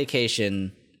restful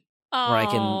vacation where I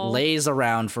can laze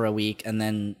around for a week and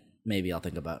then maybe I'll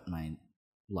think about my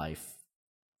life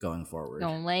going forward.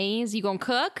 Gonna laze? You gonna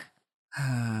cook?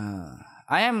 I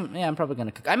am. Yeah, I'm probably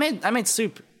gonna cook. I made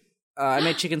soup. I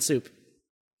made chicken soup,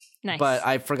 Nice. but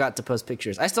I forgot to post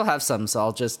pictures. I still have some, so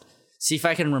I'll just see if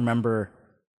I can remember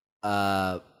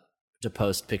to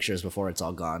post pictures before it's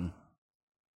all gone.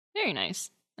 Very nice.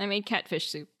 I made catfish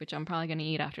soup, which I'm probably gonna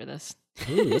eat after this.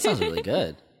 Ooh, that sounds really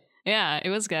good. Yeah, it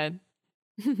was good.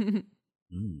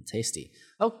 Tasty.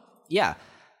 Oh yeah.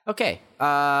 Okay.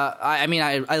 I mean,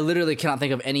 I literally cannot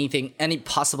think of any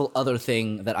possible other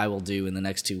thing that I will do in the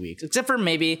next 2 weeks, except for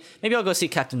maybe I'll go see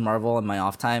Captain Marvel in my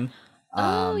off time.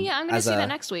 Oh yeah, I'm gonna see that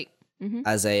next week.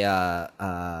 As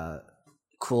a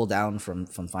cool down from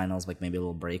finals, like maybe a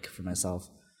little break for myself.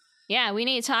 Yeah, we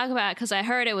need to talk about it because I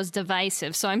heard it was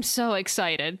divisive, so I'm so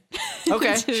excited.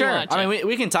 Okay, to sure. watch I it. mean,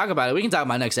 we can talk about it. We can talk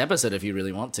about next episode if you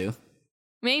really want to.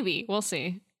 Maybe we'll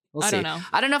see. We'll see. I don't know.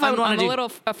 I don't know if I would want I'm to a do.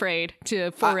 little afraid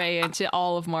to foray into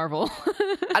all of Marvel.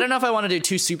 I don't know if I want to do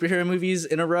 2 superhero movies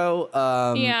in a row.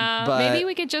 Yeah, but maybe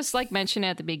we could just like mention it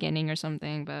at the beginning or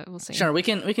something, but we'll see. Sure, we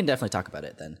can definitely talk about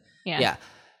it then. Yeah.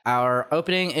 Our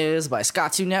opening is by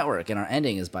Skatsu Network, and our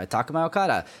ending is by Takuma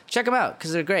Okada. Check them out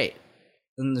because they're great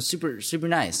and they're super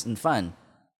nice and fun.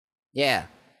 Yeah.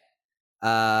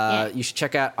 You should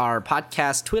check out our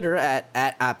podcast Twitter at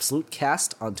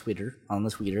AbsoluteCast on Twitter, on the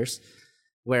tweeters,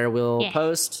 where we'll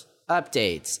post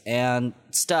updates and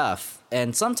stuff.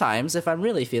 And sometimes, if I'm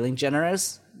really feeling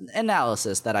generous,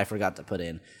 analysis that I forgot to put in.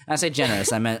 And I say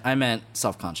generous, I meant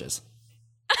self-conscious.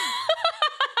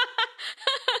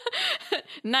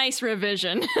 Nice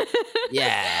revision.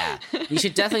 Yeah. You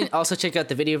should definitely also check out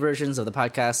the video versions of the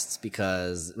podcasts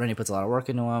because Rennie puts a lot of work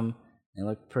into them. They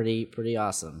look pretty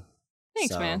awesome.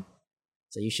 Thanks, man.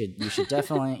 So you should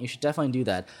definitely do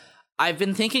that. I've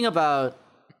been thinking about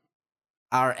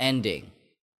our ending.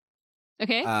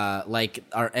 Okay. Like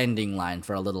our ending line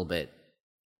for a little bit.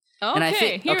 Okay, And I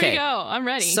think, here we go. I'm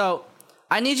ready. So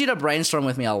I need you to brainstorm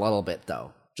with me a little bit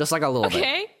though. Just like a little bit.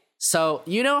 Okay. So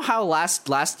you know how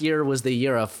last year was the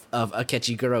year of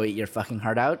Akechi Guro Eat Your Fucking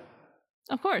Heart Out?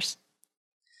 Of course.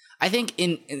 I think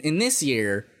in this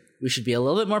year we should be a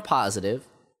little bit more positive.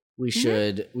 We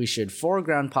should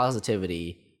foreground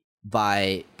positivity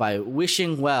by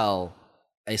wishing well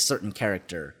a certain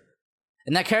character.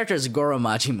 And that character is Goro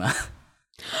Majima.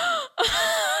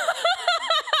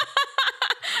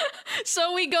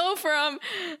 So we go from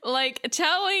like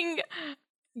telling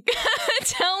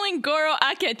Goro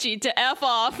Akechi to F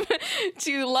off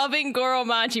to loving Goro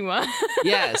Majima.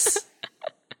 Yes.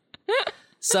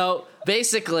 So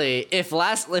basically, if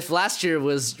last year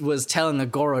was telling the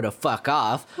Goro to fuck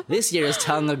off, this year is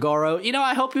telling the Goro,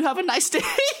 I hope you have a nice day.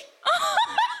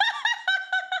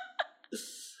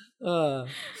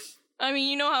 I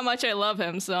mean, you know how much I love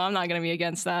him, so I'm not gonna be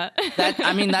against that.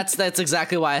 That's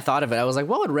exactly why I thought of it. I was like,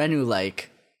 what would Renu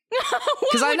like?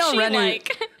 Because I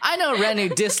know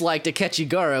Renu disliked Akechi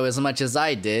Goro as much as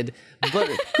I did, but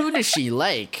who does she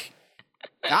like?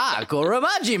 Goro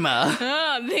Majima.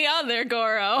 Oh, the other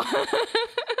Goro.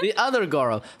 The other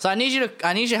Goro. So I need you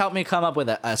to help me come up with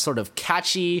a sort of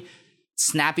catchy,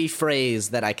 snappy phrase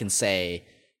that I can say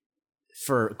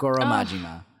for Goro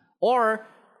Majima. Or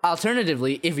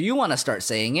alternatively, if you want to start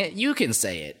saying it, you can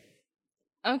say it.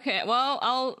 Okay, well,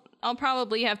 I'll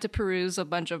probably have to peruse a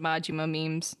bunch of Majima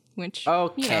memes, which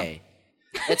Okay.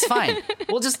 It's fine.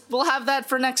 We'll have that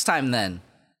for next time then.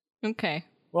 Okay.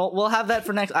 We'll have that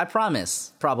for next. I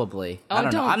promise. Probably. Oh, I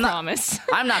don't know. I'm promise.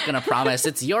 I'm not gonna promise.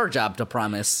 It's your job to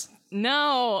promise.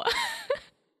 No.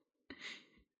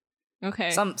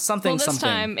 Okay. Something. Well, this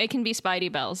time it can be Spidey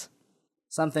Bells.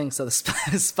 Something. So the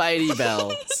Spidey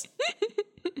bells.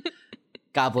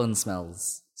 Goblin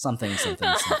smells. Something.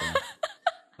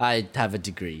 I have a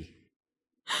degree.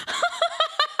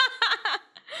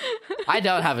 I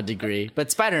don't have a degree,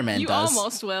 but Spider-Man does. You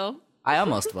almost will. I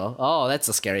almost will. Oh, that's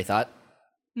a scary thought.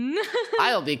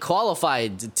 I'll be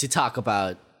qualified to talk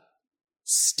about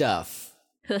stuff.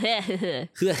 Maybe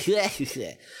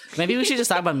we should just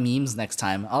talk about memes next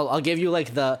time. I'll give you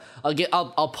like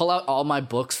I'll pull out all my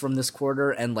books from this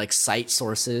quarter and like cite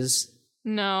sources.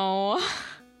 No.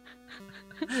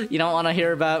 You don't want to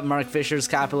hear about Mark Fisher's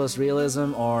Capitalist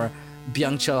Realism or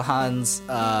Byung-Chul Han's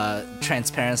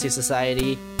Transparency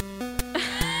Society?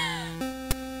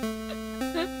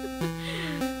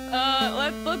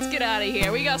 Let's get out of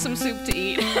here. We got some soup to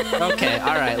eat. Okay,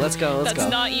 all right, let's go. That's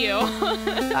not you.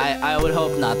 I would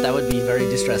hope not. That would be very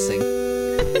distressing.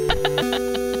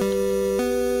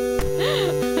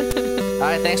 All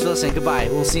right, thanks for listening. Goodbye.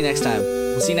 We'll see you next time.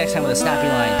 We'll see you next time with a snappy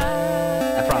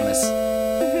line. I promise.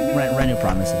 Renu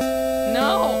promises.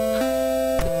 No.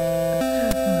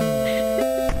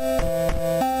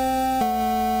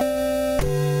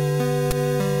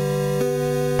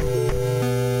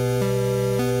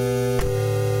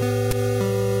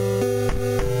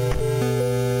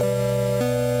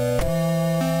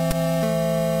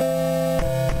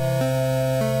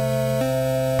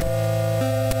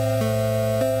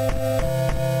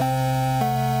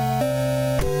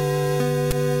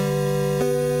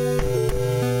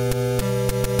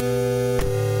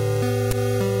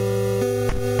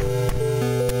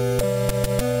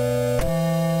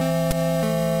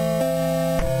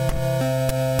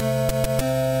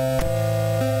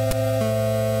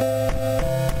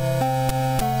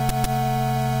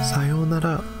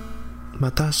 Sayonara.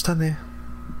 また明日ね。